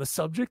speak on the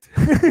subject.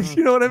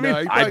 You know what I mean?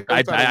 No, he I- probably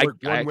knows how to I- work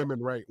I- one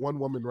woman right. One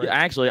woman right. Yeah,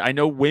 actually, I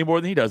know way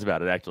more than he does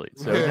about it. Actually,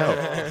 so no.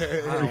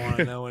 I don't want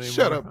to know anymore.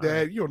 Shut up,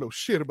 Dad. You don't know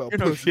shit about You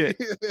know pussy.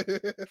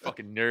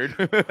 Fucking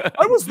nerd.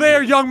 I was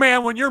there, young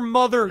man, when your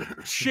mother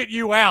shit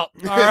you out.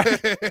 All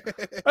right,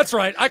 that's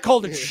right. I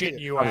called it shitting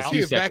you I was out.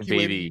 She C-section,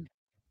 evacuated baby. you.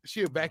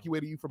 She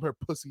evacuated you from her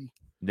pussy.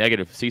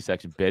 Negative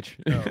C-section, bitch.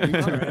 Oh, me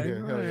All too. right,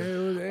 Yeah,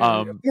 hell yeah.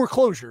 all right. More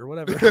closure,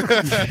 whatever.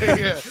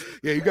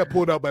 Yeah, you got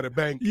pulled out by the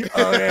bank.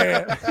 Oh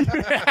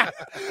yeah.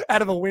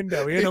 Out of a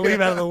window. He had to leave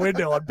out of the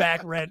window on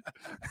back rent.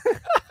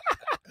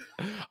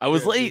 I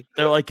was late.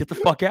 They're like, get the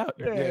fuck out.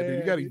 Yeah, dude,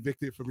 you got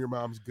evicted from your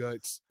mom's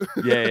guts.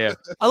 Yeah, yeah.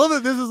 I love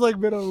that this has like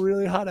been a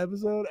really hot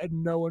episode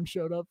and no one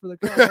showed up for the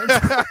comments.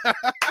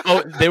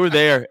 Oh, they were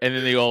there, and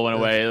then they all went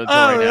away. Let's go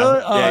Oh, right now. really?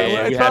 Yeah, Oh, yeah,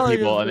 well, we it's had probably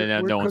people, just and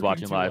then we're no one's cooking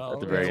watching too live well. at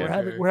the Yeah, very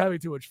end. we're having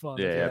too much fun.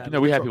 Yeah, That's yeah. what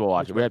No, we had happened. people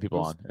watching. We had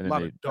people There's on, and a lot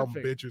then of dumb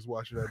figured. bitches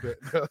watching that bit.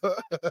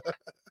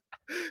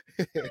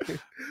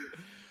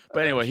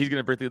 But anyway, he's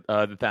gonna bring the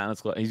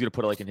Thanos Club. He's gonna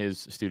put it like in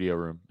his studio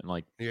room and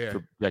like Yeah,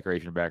 for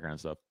decoration and background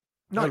stuff.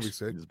 that'd be Nice.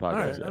 sick. His All podcast.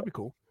 right, yeah. that'd be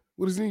cool.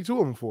 What does he need two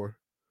of them for?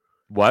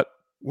 What?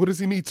 What does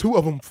he need two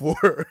of them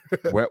for?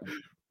 Where?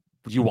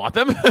 You want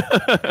them?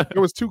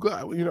 There was two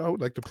gloves. You know, I would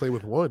like to play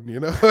with one.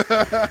 You know,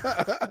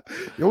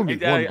 you only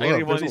need one I glove. need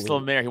one of There's these still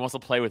in only- there. He wants to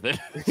play with it.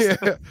 Yeah,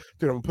 dude,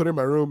 I'm gonna put it in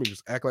my room and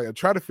just act like I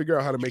try to figure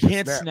out how to make You it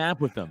can't snap.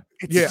 snap with them.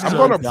 Yeah, I'm so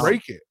gonna dumb.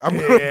 break it. I'm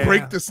gonna Yeah,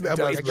 break the snap. it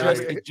does Like, It's Right.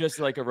 just, it's just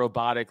like a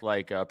robotic,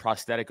 like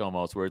prosthetic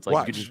almost, where it's like you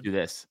could Watch. just do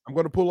this. I'm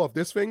gonna pull off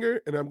this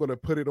finger and I'm gonna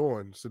put it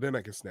on, so then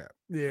I can snap.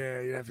 Yeah,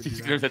 you have to do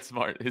He's that. that's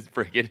smart. He's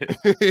breaking it.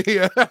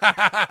 yeah,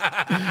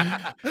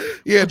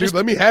 yeah, dude.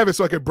 Let me have it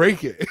so I can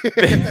break it.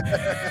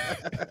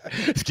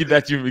 Just give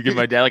that to me. Give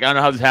my dad. Like I don't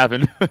know how this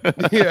happened.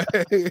 Yeah.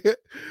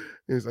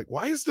 He's like,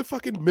 why is the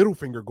fucking middle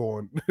finger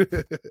gone?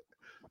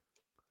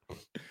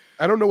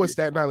 I don't know what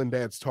Staten Island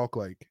dads talk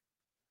like.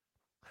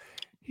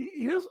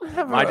 He doesn't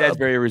have My a, dad's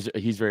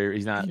he's not.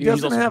 he He's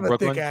doesn't also have from a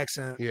Brooklyn. thick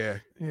accent. Yeah,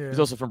 Yeah. He's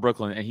also from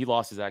Brooklyn, and he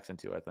lost his accent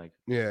too. I think.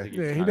 yeah. He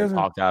Yeah, he kinda doesn't-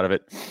 talked out of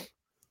it.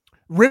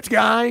 Ripped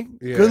guy,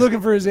 Yeah. good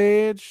looking for his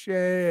age.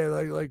 Yeah,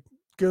 like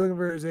good looking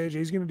for his age.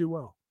 He's gonna do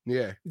well.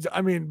 Yeah,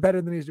 I mean,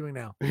 better than he's doing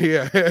now.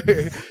 yeah.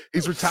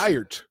 He's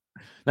retired.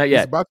 Not He's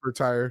yet. about to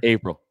retire.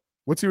 April.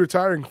 What's he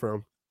retiring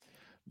from?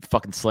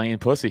 Fucking slaying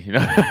pussy. You know.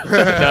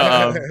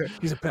 No,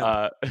 He's a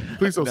pimp.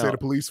 Please don't say no. the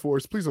police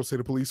force. Please don't say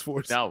the police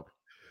force. No.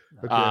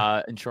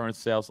 Okay. Insurance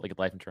sales, like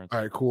life insurance.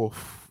 All right, cool.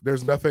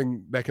 There's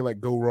nothing that can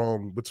like go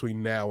wrong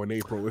between now and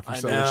April if you I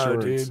sell know,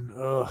 insurance. dude.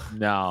 Ugh.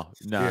 No.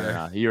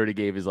 Yeah. He already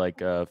gave his like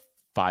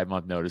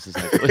 5-month notice.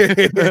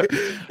 Essentially.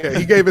 Yeah,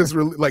 he gave his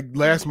like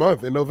last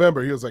month in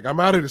November. He was like, "I'm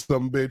out of this,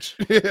 dumb bitch.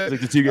 Like,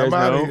 did you guys I'm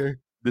out of know here."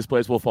 this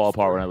place will fall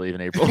apart when I leave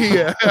in April?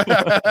 Yeah,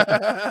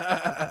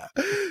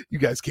 you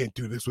guys can't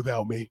do this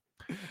without me.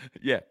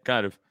 Yeah,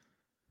 kind of.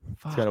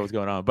 That's Fuck. kind of what's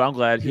going on. But I'm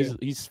glad Yeah.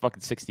 he's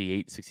fucking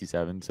 68,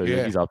 67. So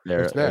Yeah. he's up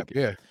there. Snap, Like,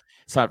 yeah,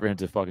 it's time for him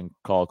to fucking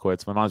call it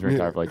quits. My mom's been Yeah.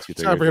 retired for like 2-3 it's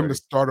years. time for him to already.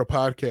 start a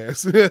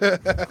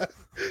podcast.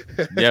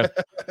 Yeah.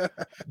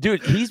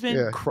 Dude, he's been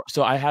Yeah.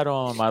 so I had him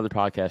on my other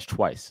podcast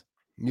twice.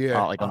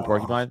 Yeah, Like on Oh.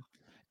 Porcupine.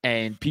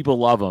 And people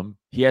love him.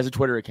 He has a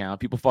Twitter account.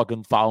 People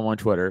fucking follow him on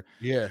Twitter.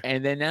 yeah.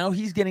 And then now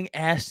he's getting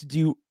asked to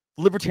do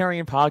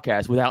libertarian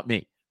podcasts without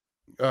me.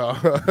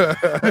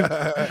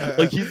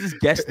 Like he's just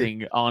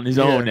guesting on his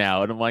Yeah. own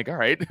now. And I'm like, all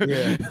right.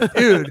 Yeah.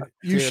 Dude,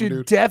 you Damn, should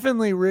dude.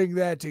 definitely rig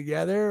that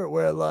together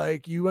where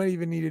like you might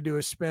even need to do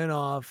a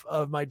spin-off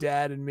of my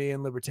dad and me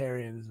and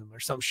libertarianism or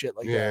some shit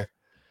like Yeah. that.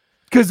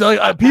 Because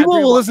people bring him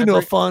will on- listen to I a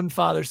bring- fun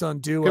father-son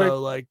duo, I-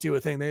 like do a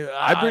thing.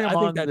 I bring him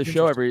think on that's the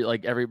show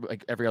interesting.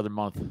 every other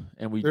month,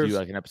 and we There's- do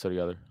like an episode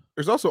together.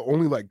 There's also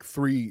only like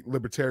 3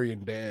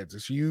 libertarian dads.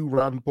 It's you,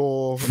 Ron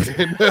Paul,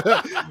 and,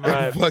 Right.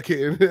 and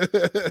fucking.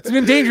 It's an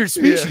endangered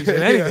species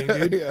in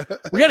anything, dude. Yeah.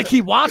 We got to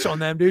keep watch on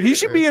them, dude. He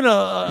should be in a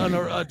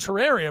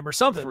terrarium or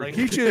something. Like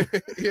he should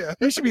Yeah.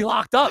 be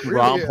locked up. Really.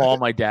 Ron yeah. Paul,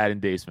 my dad,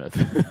 and Dave Smith.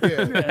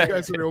 Yeah. You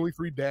guys are the only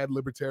 3 dad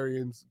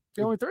libertarians.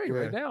 The only 3 Yeah.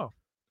 right now.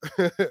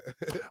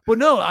 But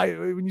no,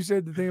 when you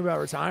said the thing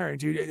about retiring,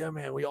 dude, yeah,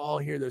 man, we all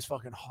hear those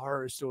fucking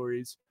horror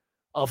stories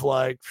of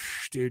like,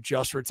 dude,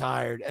 just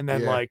retired, and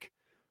then Yeah. like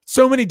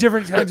so many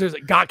different kinds of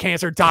got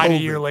cancer, died a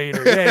year COVID.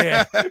 later.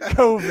 Yeah, yeah,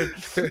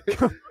 COVID.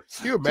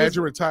 Can you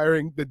imagine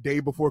retiring the day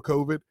before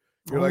COVID?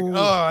 You're like, Ooh.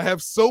 oh, I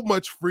have so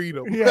much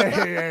freedom.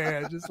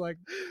 Yeah, just like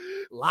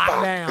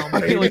locked down.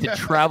 I can't wait baby. to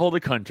travel the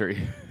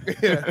country.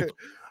 Yeah.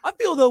 I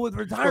feel though with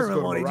Supposed to retirement go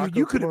to money, dude, Morocco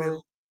you could have been.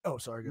 tomorrow. Oh,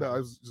 sorry. go No, ahead. I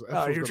was just,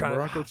 Oh, you're to trying to-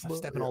 Morocco I'm tomorrow.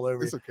 stepping all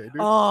over It's you. okay,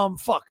 dude.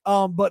 Fuck.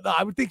 But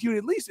I would think you would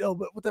at least,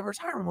 but with the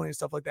retirement money and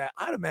stuff like that,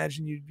 I'd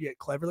imagine you'd get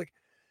clever. Like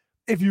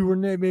if you were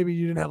maybe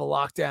you didn't have a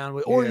lockdown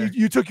with, or Yeah.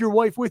 you took your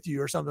wife with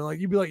you or something, like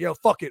you'd be like, yo,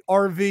 fuck it,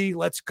 RV,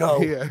 let's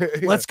go. Yeah,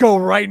 Let's go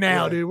right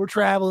now, Yeah. dude. We're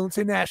traveling. Let's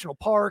hit national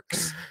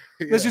parks.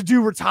 yeah. Let's just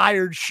do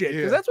retired shit.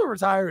 Because Yeah. that's what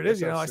retired is.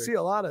 That You know, I sounds see sick.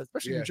 a lot of,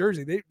 especially Yeah. New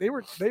Jersey, they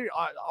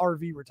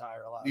RV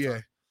retire a lot. of Yeah.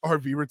 times.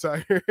 RV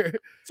retire.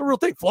 It's a real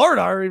thing.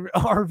 Florida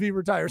RV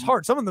retires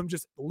hard. Some of them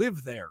just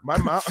live there. My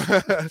mom,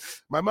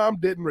 my mom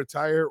didn't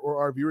retire or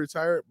RV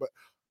retire, but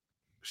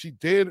she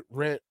did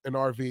rent an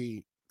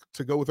RV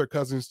to go with her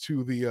cousins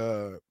to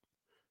the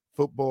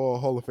Football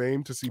Hall of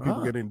Fame to see people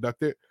Ah. get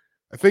inducted.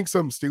 I think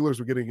some Steelers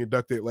were getting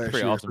inducted last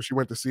Pretty year, awesome. so she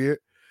went to see it.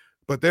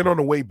 But then on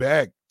the way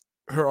back,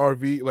 her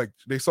RV, like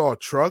they saw a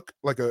truck,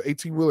 like a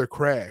 18-wheeler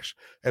crash,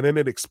 and then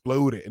it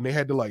exploded, and they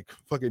had to like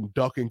fucking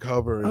duck and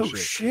cover and Oh, shit.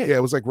 shit. Yeah,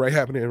 it was like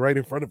happening right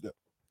in front of them.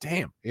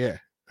 Damn. Yeah,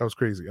 that was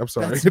crazy. I'm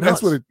sorry. That's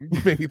That's what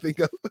it made me think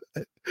of.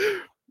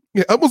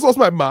 Yeah, I almost lost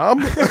my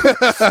mom.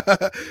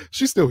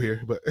 She's still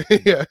here, but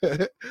yeah.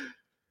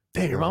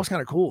 Damn, your mom's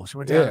kind of cool. She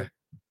went down. Yeah. there.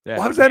 Yeah.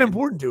 Why was that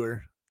important to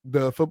her?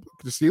 The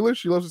Steelers,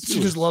 she loves the Steelers.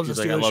 She just loves She's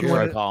the like, I Steelers. love She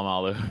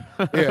Troy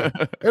wanted-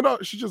 Polamalu. Yeah.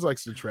 And she just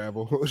likes to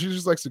travel. She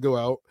just likes to go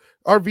out.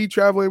 RV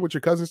traveling with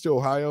your cousins to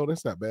Ohio.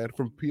 That's not bad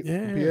from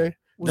Yeah. PA.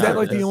 Was No, that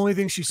like the that's- only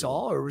thing she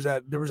saw, or was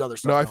that there was other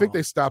stuff? No, I going think on?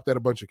 they stopped at a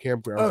bunch of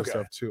campgrounds and Okay.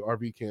 stuff too.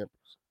 RV camp.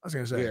 I was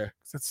gonna say, Yeah.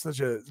 that's such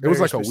a. It was very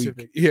like a specific-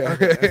 week. Yeah.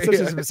 Okay, that's such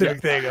Yeah. a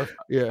specific thing. Of,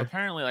 Yeah.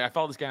 Apparently, like I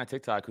follow this guy on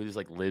TikTok who just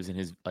like lives in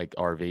his like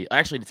RV.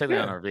 Actually, it's technically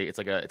Yeah. not an RV. It's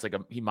like a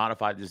he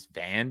modified this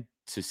van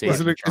to save.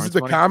 Is it insurance the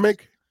money.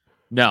 comic?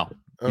 No,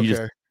 Okay. he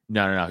just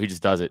no. He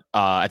just does it.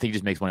 I think he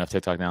just makes money off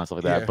TikTok now and stuff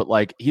like that. Yeah. But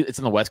like it's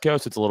on the West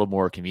Coast, so it's a little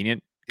more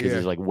convenient because Yeah.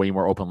 there's like way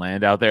more open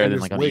land out there And than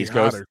it's like on the way East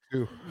Coast. hotter,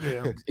 too.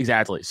 yeah.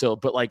 Exactly. So,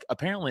 but like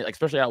apparently, like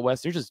especially out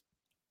west, there's just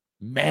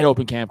mad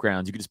open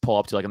campgrounds. You can just pull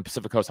up to like on the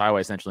Pacific Coast Highway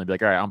essentially and be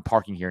like, all right, I'm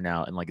parking here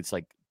now, and like it's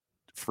like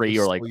free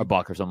Just or like a sleep.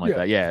 buck or something like Yeah.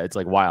 that. Yeah, it's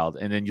like wild.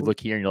 And then you look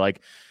here and you're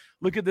like,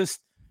 look at this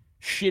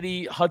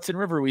shitty Hudson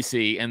River we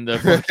see and the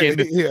fucking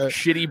Yeah.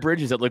 shitty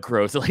bridges that look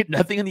gross. Like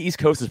nothing on the East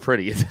Coast is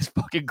pretty. It's just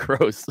fucking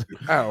gross.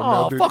 I don't know.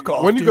 Aw, Dude. fuck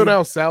off, when you go dude.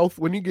 down south,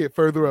 when you get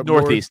further up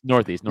north, Northeast. yeah,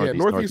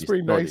 Northeast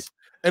pretty Northeast. nice.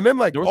 And then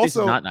like Northeast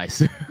also is not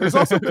nice. there's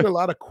also been a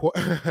lot of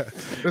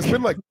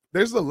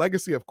there's the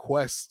legacy of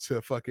Quest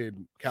to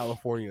fucking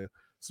California.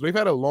 So they've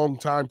had a long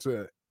time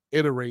to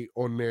iterate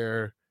on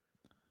their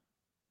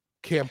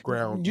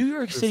campground. New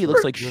York It's City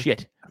looks like yeah.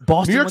 shit.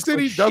 Boston New York looks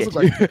City like does shit.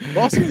 look like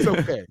Boston is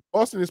okay.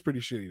 Boston is pretty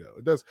shitty though.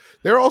 It does.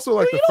 They're also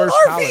like you the know,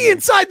 first RV colony.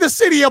 inside the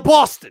city of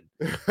Boston.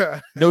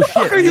 No What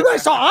are shit. you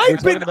guys talking? We're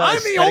I've talking been. about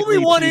I'm the only aesthetically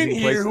one in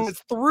pleasing here who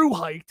places. has through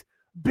hiked,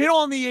 been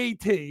on the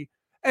AT,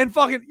 and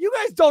fucking. You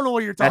guys don't know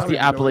what you're That's talking the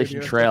about. Appalachian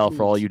idea. Trail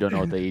for all you don't know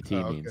what the AT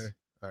Oh, means. okay.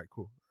 All right,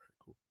 cool.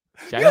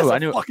 See, I You guys knew, are I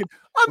knew. fucking.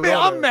 We're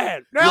on I'm the-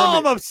 mad. you're Now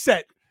on I'm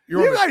upset.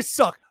 You're You on the- guys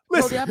suck. Bro,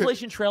 Listen, the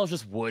Appalachian Trail is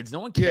just woods. No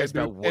one Yeah, cares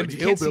dude, about and woods. You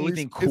can't see hillbillies.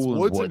 anything It's cool in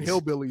woods woods.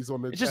 and hillbillies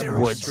on the It's just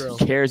Appalachian woods. Trail.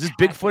 Who cares? It's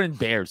Bigfoot and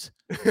bears.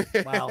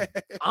 wow.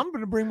 I'm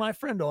gonna bring my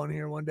friend on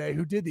here one day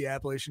who did the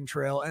Appalachian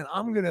Trail, and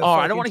I'm gonna. Oh,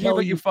 I don't want to hear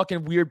about you your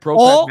fucking weird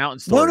all. Brokeback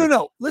Mountain No, story.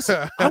 no.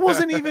 Listen, I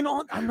wasn't even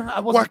on. I'm not.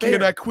 I Why wasn't can't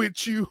there. I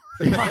quit you?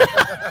 You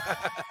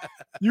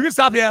can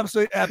stop the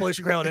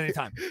Appalachian Trail at any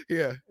time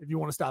Yeah. if you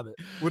want to stop it.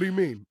 What do you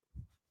mean?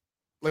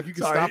 Like you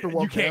can Sorry, stop and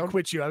walk you can't down?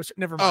 quit you. I was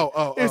never mind.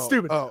 It's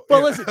stupid. Oh, But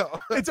yeah. listen,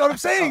 It's what I'm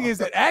saying is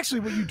that actually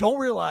what you don't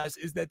realize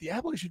is that the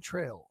Appalachian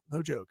Trail,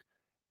 no joke,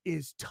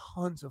 is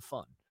tons of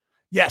fun.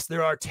 Yes,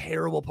 there are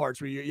terrible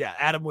parts where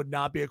Adam would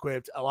not be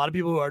equipped. A lot of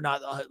people who are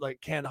not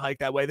can't hike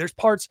that way. There's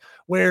parts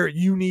where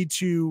you need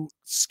to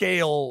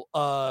scale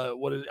a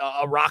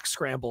rock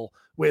scramble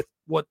with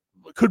what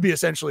could be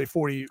essentially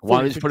 40. Why don't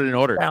 40, you just put it in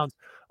order? pounds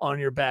on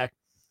your back.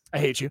 I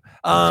hate you.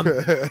 No,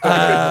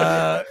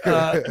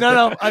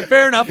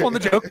 fair enough on the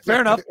joke.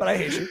 Fair enough, but I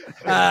hate you.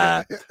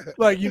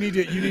 Like you need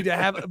to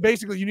have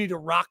basically you need to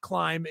rock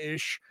climb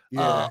ish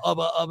Yeah.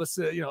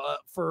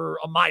 for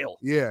a mile.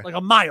 Yeah. Like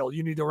a mile,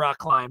 you need to rock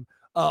climb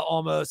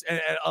almost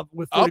and up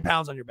with 40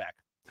 pounds on your back.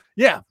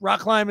 Yeah,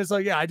 rock climb is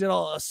like I did a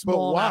But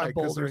small amount why? of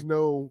Because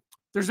bouldering.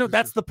 there's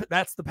That's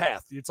the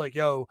path. It's like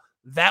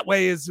that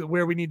way is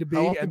where we need to be,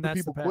 how often and do that's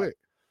people the path. quit?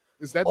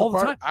 Is that All the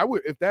the part? I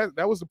would if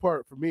that was the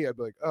part for me. I'd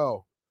be like,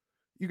 oh,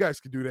 you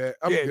guys can do that.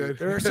 I'm Yeah, good.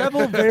 there are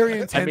several very I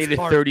intense made it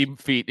parts. 30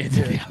 feet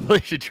into the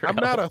Appalachian Trail. I'm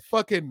not a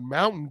fucking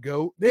mountain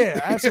goat. Yeah,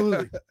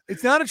 absolutely.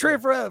 It's not a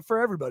trade for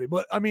everybody,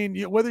 but I mean,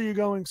 whether you're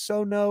going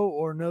no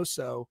or no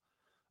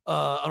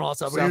on all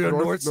sides, whether South, you're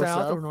north, north, south, or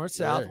south? north,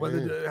 south, Yeah,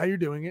 whether yeah. how you're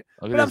doing it.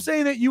 Look at But I'm this.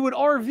 saying that you would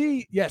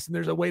RV, yes, and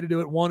there's a way to do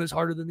it. One is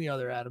harder than the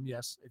other, Adam.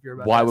 Yes, if you're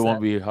about Why to we ask won't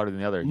that. be harder than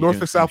the other? North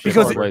You're or south doing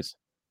Because shit it- both ways.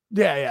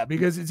 Yeah,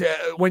 because it's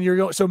when you're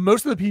going. So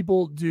most of the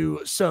people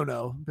do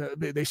sono.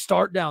 They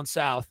start down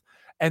south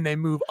and they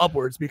move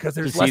upwards because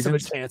there's The less of a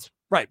seasons? chance,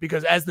 right?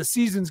 Because as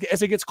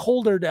it gets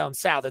colder down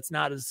south, it's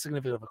not as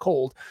significant of a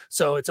cold,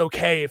 so it's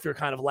okay if you're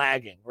kind of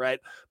lagging, right?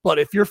 But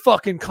if you're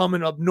fucking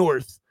coming up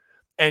north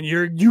and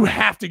you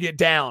have to get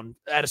down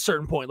at a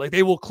certain point, like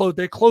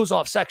they close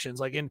off sections.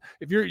 Like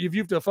if you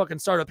have to fucking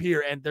start up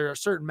here and there are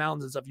certain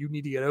mountains and stuff you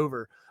need to get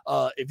over.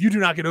 If you do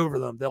not get over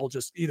them, they'll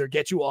just either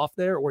get you off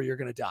there or you're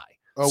gonna die.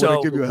 Oh, So, would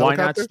it give you a Why not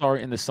helicopter?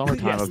 start in the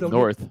summertime Yes, of they'll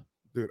north?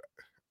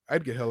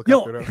 I'd get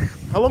helicopter. Yo. though.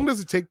 How long does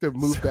it take to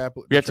move that?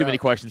 We have too many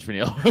questions for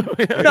Neil.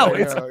 No,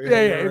 it's Yeah,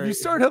 yeah. you're If you right.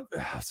 start up,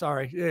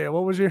 sorry, yeah.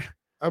 What was your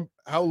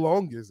How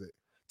long is it?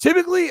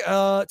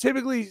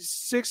 typically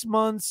 6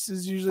 months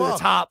is usually the Fuck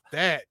top.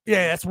 That.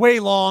 Yeah, that's way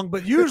long,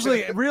 but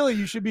usually, really,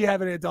 you should be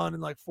having it done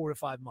in like 4 to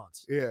 5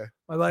 months. Yeah.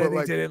 My buddy I But, think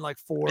like, did it in like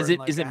 4. Is and, it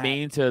like, is a it half.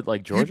 Maine to like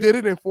You Georgia? did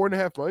it in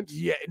 4.5 months?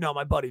 Yeah, no,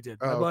 my buddy did.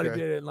 My Oh, buddy okay.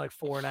 did it in like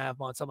 4.5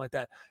 months, something like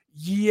that.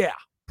 Yeah,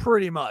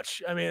 pretty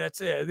much. I mean, that's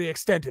the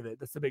extent of it.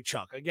 That's the big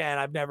chunk. Again,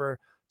 I've never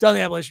done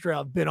the Appalachian Trail.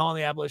 I've been on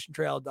the Appalachian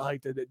Trail,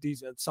 hiked it at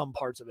decent some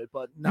parts of it,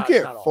 but not. You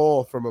can't not all.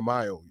 fall from a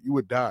mile. You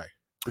would die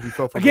if you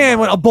fell from Again, a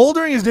when mile. a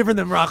bouldering is different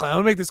than rock climbing. I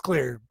want to make this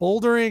clear.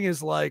 Bouldering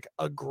is like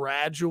a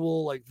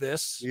gradual, like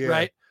this, Yeah.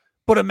 right?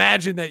 But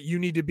imagine that you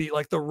need to be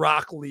like the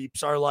rock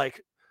leaps are like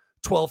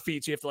 12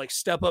 feet. So you have to like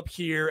step up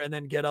here and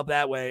then get up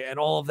that way. And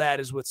all of that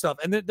is with stuff.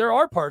 And there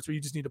are parts where you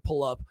just need to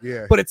pull up,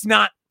 Yeah. but it's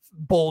not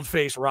bold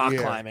face rock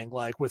Yeah. climbing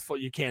like with foot.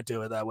 You can't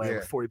do it that way Yeah.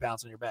 with 40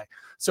 pounds on your back.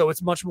 So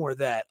it's much more of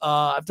that.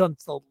 I've done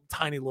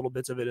tiny little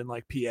bits of it in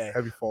like PA.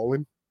 Have you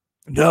fallen?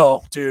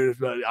 No, dude,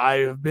 but I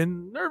have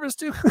been nervous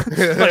too.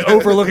 Like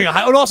overlooking a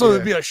high, and also Yeah.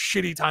 it'd be a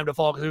shitty time to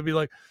fall because it would be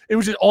like it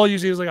was just all you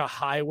see was like a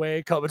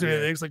highway cut between Yeah.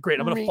 things. Like, great,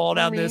 I'm gonna Meep, fall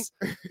down meep. this.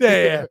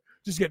 Yeah,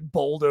 just get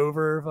bowled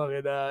over,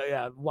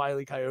 fucking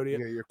Wile E. Coyote. Yeah,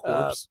 your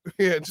corpse.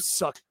 yeah, It just just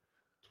suck.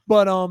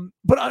 But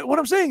what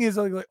I'm saying is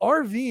like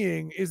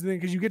RVing is the thing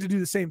because you get to do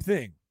the same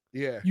thing.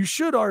 yeah. You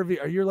should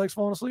RV. Are your legs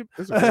falling asleep?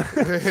 It's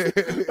okay.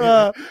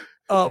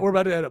 We're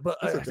about to end up, but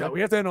It's okay. no,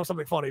 we have to end on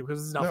something funny because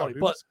this is not No, funny.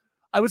 dude, But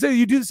I would say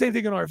you do the same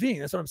thing in RVing.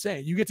 That's what I'm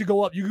saying. You get to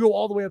go up. You can go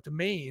all the way up to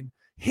Maine,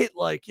 hit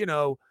like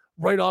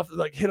right off,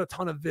 like hit a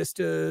ton of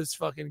vistas,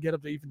 fucking get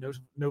up to even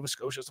Nova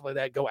Scotia, stuff like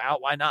that. Go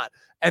out, why not?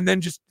 And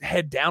then just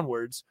head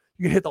downwards.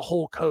 You can hit the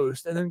whole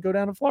coast and then go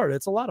down to Florida.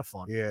 It's a lot of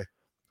fun. yeah.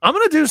 I'm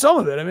gonna do some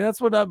of it. I mean,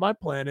 that's what my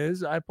plan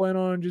is. I plan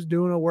on just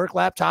doing a work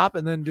laptop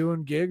and then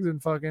doing gigs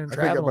and fucking I think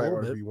I traveling a might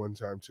little RV bit. one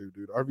time too,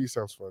 dude. RV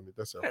sounds fun. It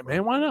does sound Yeah, fun.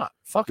 man, why not?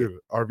 Fuck it. Dude,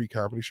 RV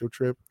comedy show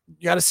trip.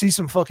 You got to see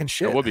some fucking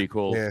shit. That would be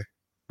cool. Yeah.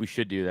 We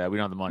should do that. We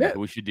don't have the money, Yeah. but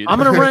we should do that. I'm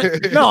gonna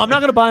rent. No, I'm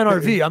not gonna buy an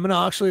RV. I'm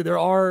gonna actually. There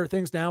are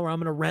things now where I'm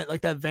gonna rent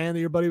like that van that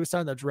your buddy was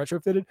talking that's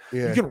retrofitted.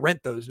 Yeah. You can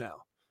rent those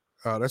now,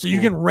 Oh, that's so you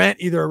cool. can rent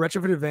either a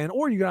retrofitted van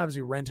or you can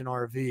obviously rent an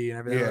RV and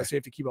everything. Yeah. else. So you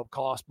have to keep up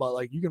costs, but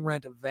like you can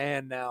rent a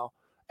van now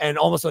and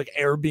almost like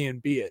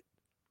Airbnb it.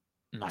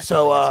 I So,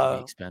 feel like it's gonna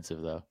be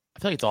expensive though. I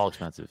feel like it's all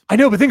expensive. I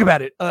know, but think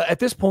about it. At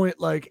this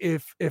point, like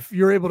if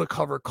you're able to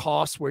cover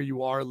costs where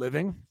you are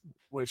living,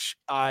 which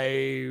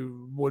I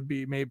would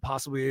be maybe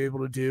possibly able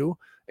to do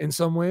in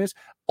some ways,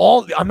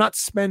 I'm not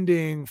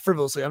spending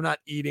frivolously. I'm not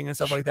eating and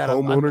stuff like that.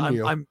 Homeowner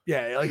Neil. I'm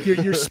yeah, like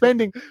you're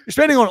spending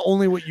on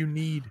only what you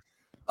need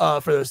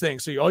for those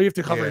things. So all you have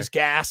to cover Yeah. is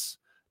gas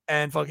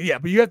and fucking yeah.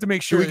 But you have to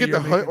make Should sure we that get you're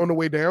the hunt making- on the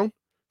way down?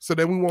 So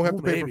then we won't have Ooh,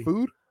 to pay maybe. for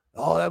food?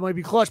 Oh, that might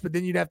be clutch, but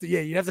then you'd have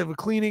to have a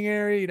cleaning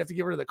area. You'd have to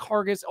get rid of the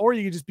carcass, or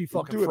you could just be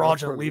We'll fucking do it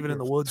fraudulent, upfront, leave it in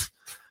the yeah. woods.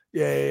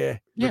 Yeah.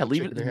 Yeah, the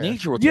leave it. chicken in half.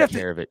 Nature will You have take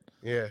to- care of it.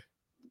 Yeah.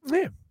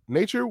 Yeah.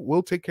 Nature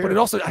will take care But of it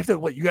also I have to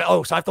what you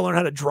got so I have to learn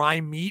how to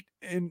dry meat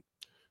and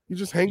You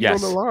just hang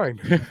Yes. it on the line.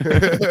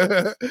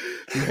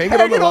 You hang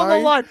it on the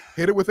line,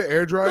 hit it with an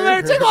air dryer.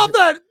 Lemaire, take off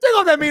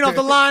that meat off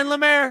the line,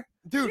 Lemaire.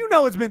 Dude, You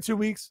know it's been 2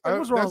 weeks. Like, I-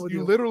 what's wrong that's- with you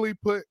you? literally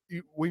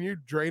when you're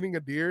draining a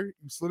deer,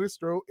 you slit its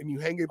throat and you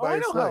hang it Oh, by I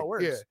its know how leg. it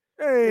works. Yeah.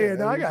 Yeah, no,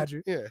 and I you got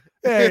just- you.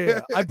 Yeah.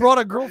 Yeah. I brought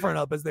a girlfriend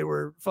up as they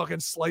were fucking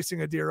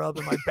slicing a deer up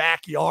in my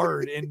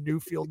backyard in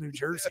Newfield, New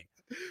Jersey.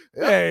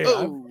 Yeah.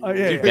 Oh.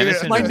 Yeah. Dude,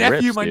 venison My is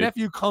nephew, rips, my dude.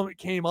 nephew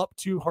came up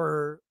to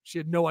her. She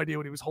had no idea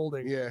what he was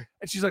holding. Yeah.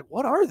 And she's like,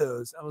 "What are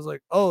those?" I was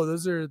like, "Oh,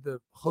 those are the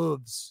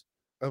hooves."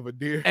 Of a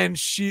deer. And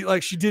she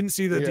didn't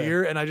see the Yeah.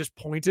 deer, and I just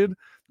pointed to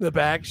the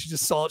back. She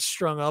just saw it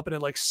strung up, and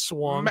it like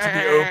swung to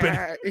the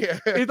open. Yeah.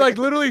 It like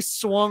literally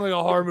swung like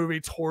a horror movie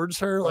towards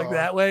her, like Oh.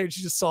 that way, and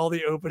she just saw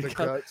the open the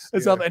cut cuts.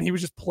 and stuff. And he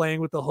was just playing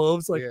with the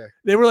hooves, like yeah.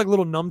 they were like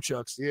little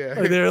nunchucks. Yeah.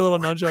 Like they were little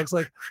nunchucks.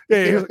 Like,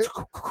 yeah, he was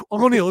like,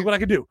 Uncle Neil, look what I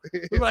can do.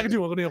 Look what I can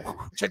do, Uncle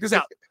Neil. Check this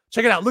out.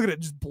 Check it out. Look at it,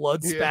 just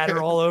blood Yeah.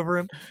 spatter all over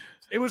him.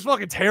 It was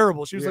fucking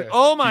terrible. She was like, Yeah.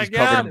 "Oh my He's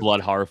covered in god!" blood,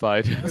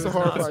 horrified. That's was a not so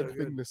horrifying good.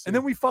 thing to see. And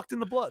then we fucked in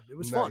the blood. It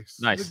was fun.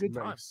 Nice. It was a good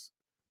time. Nice.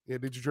 Yeah.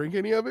 Did you drink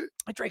any of it?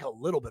 I drank a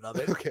little bit of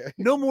it. Okay.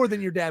 No more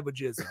than your dad would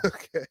jizz. in.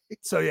 Okay.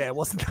 So yeah, it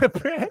wasn't that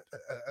bad.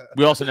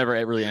 We also never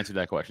really answered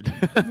that question.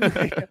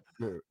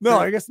 No,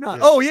 I guess not.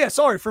 Yeah. Oh yeah,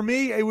 sorry. For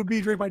me, it would be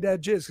drink my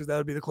dad jizz because that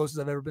would be the closest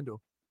I've ever been to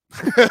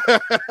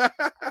him.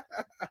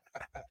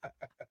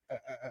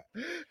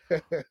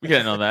 We can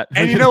end on that.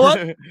 And you know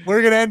what?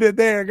 We're gonna end it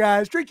there,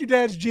 guys. Drink your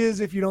dad's jizz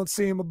if you don't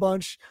see him a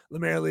bunch.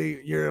 Lemaire Lee,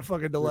 you're a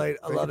fucking delight.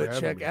 I Thank love you it. for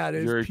having Check me. out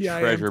his You're a PIMT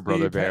treasure,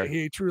 Brother Bear.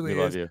 He truly we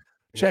love is. you.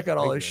 Check out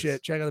all Thank his you, guys.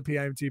 shit. Check out the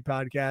PIMT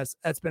podcast.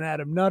 That's been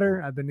Adam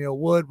Nutter. I've been Neil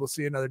Wood. We'll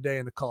see you another day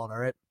in the call. All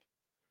right.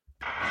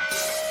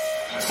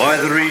 By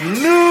the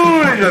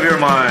renewing of your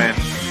mind.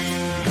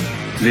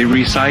 The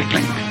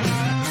recycling.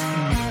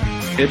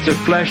 It's a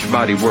flesh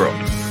body world.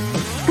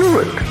 Do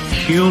it.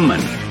 Human.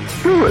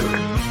 Do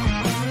it.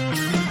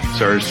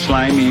 Sir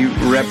slimy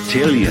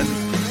reptilian.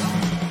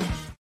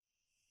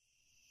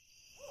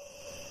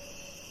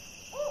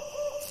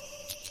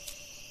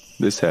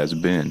 This has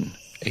been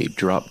a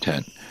Drop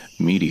Tent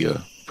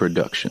Media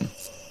production.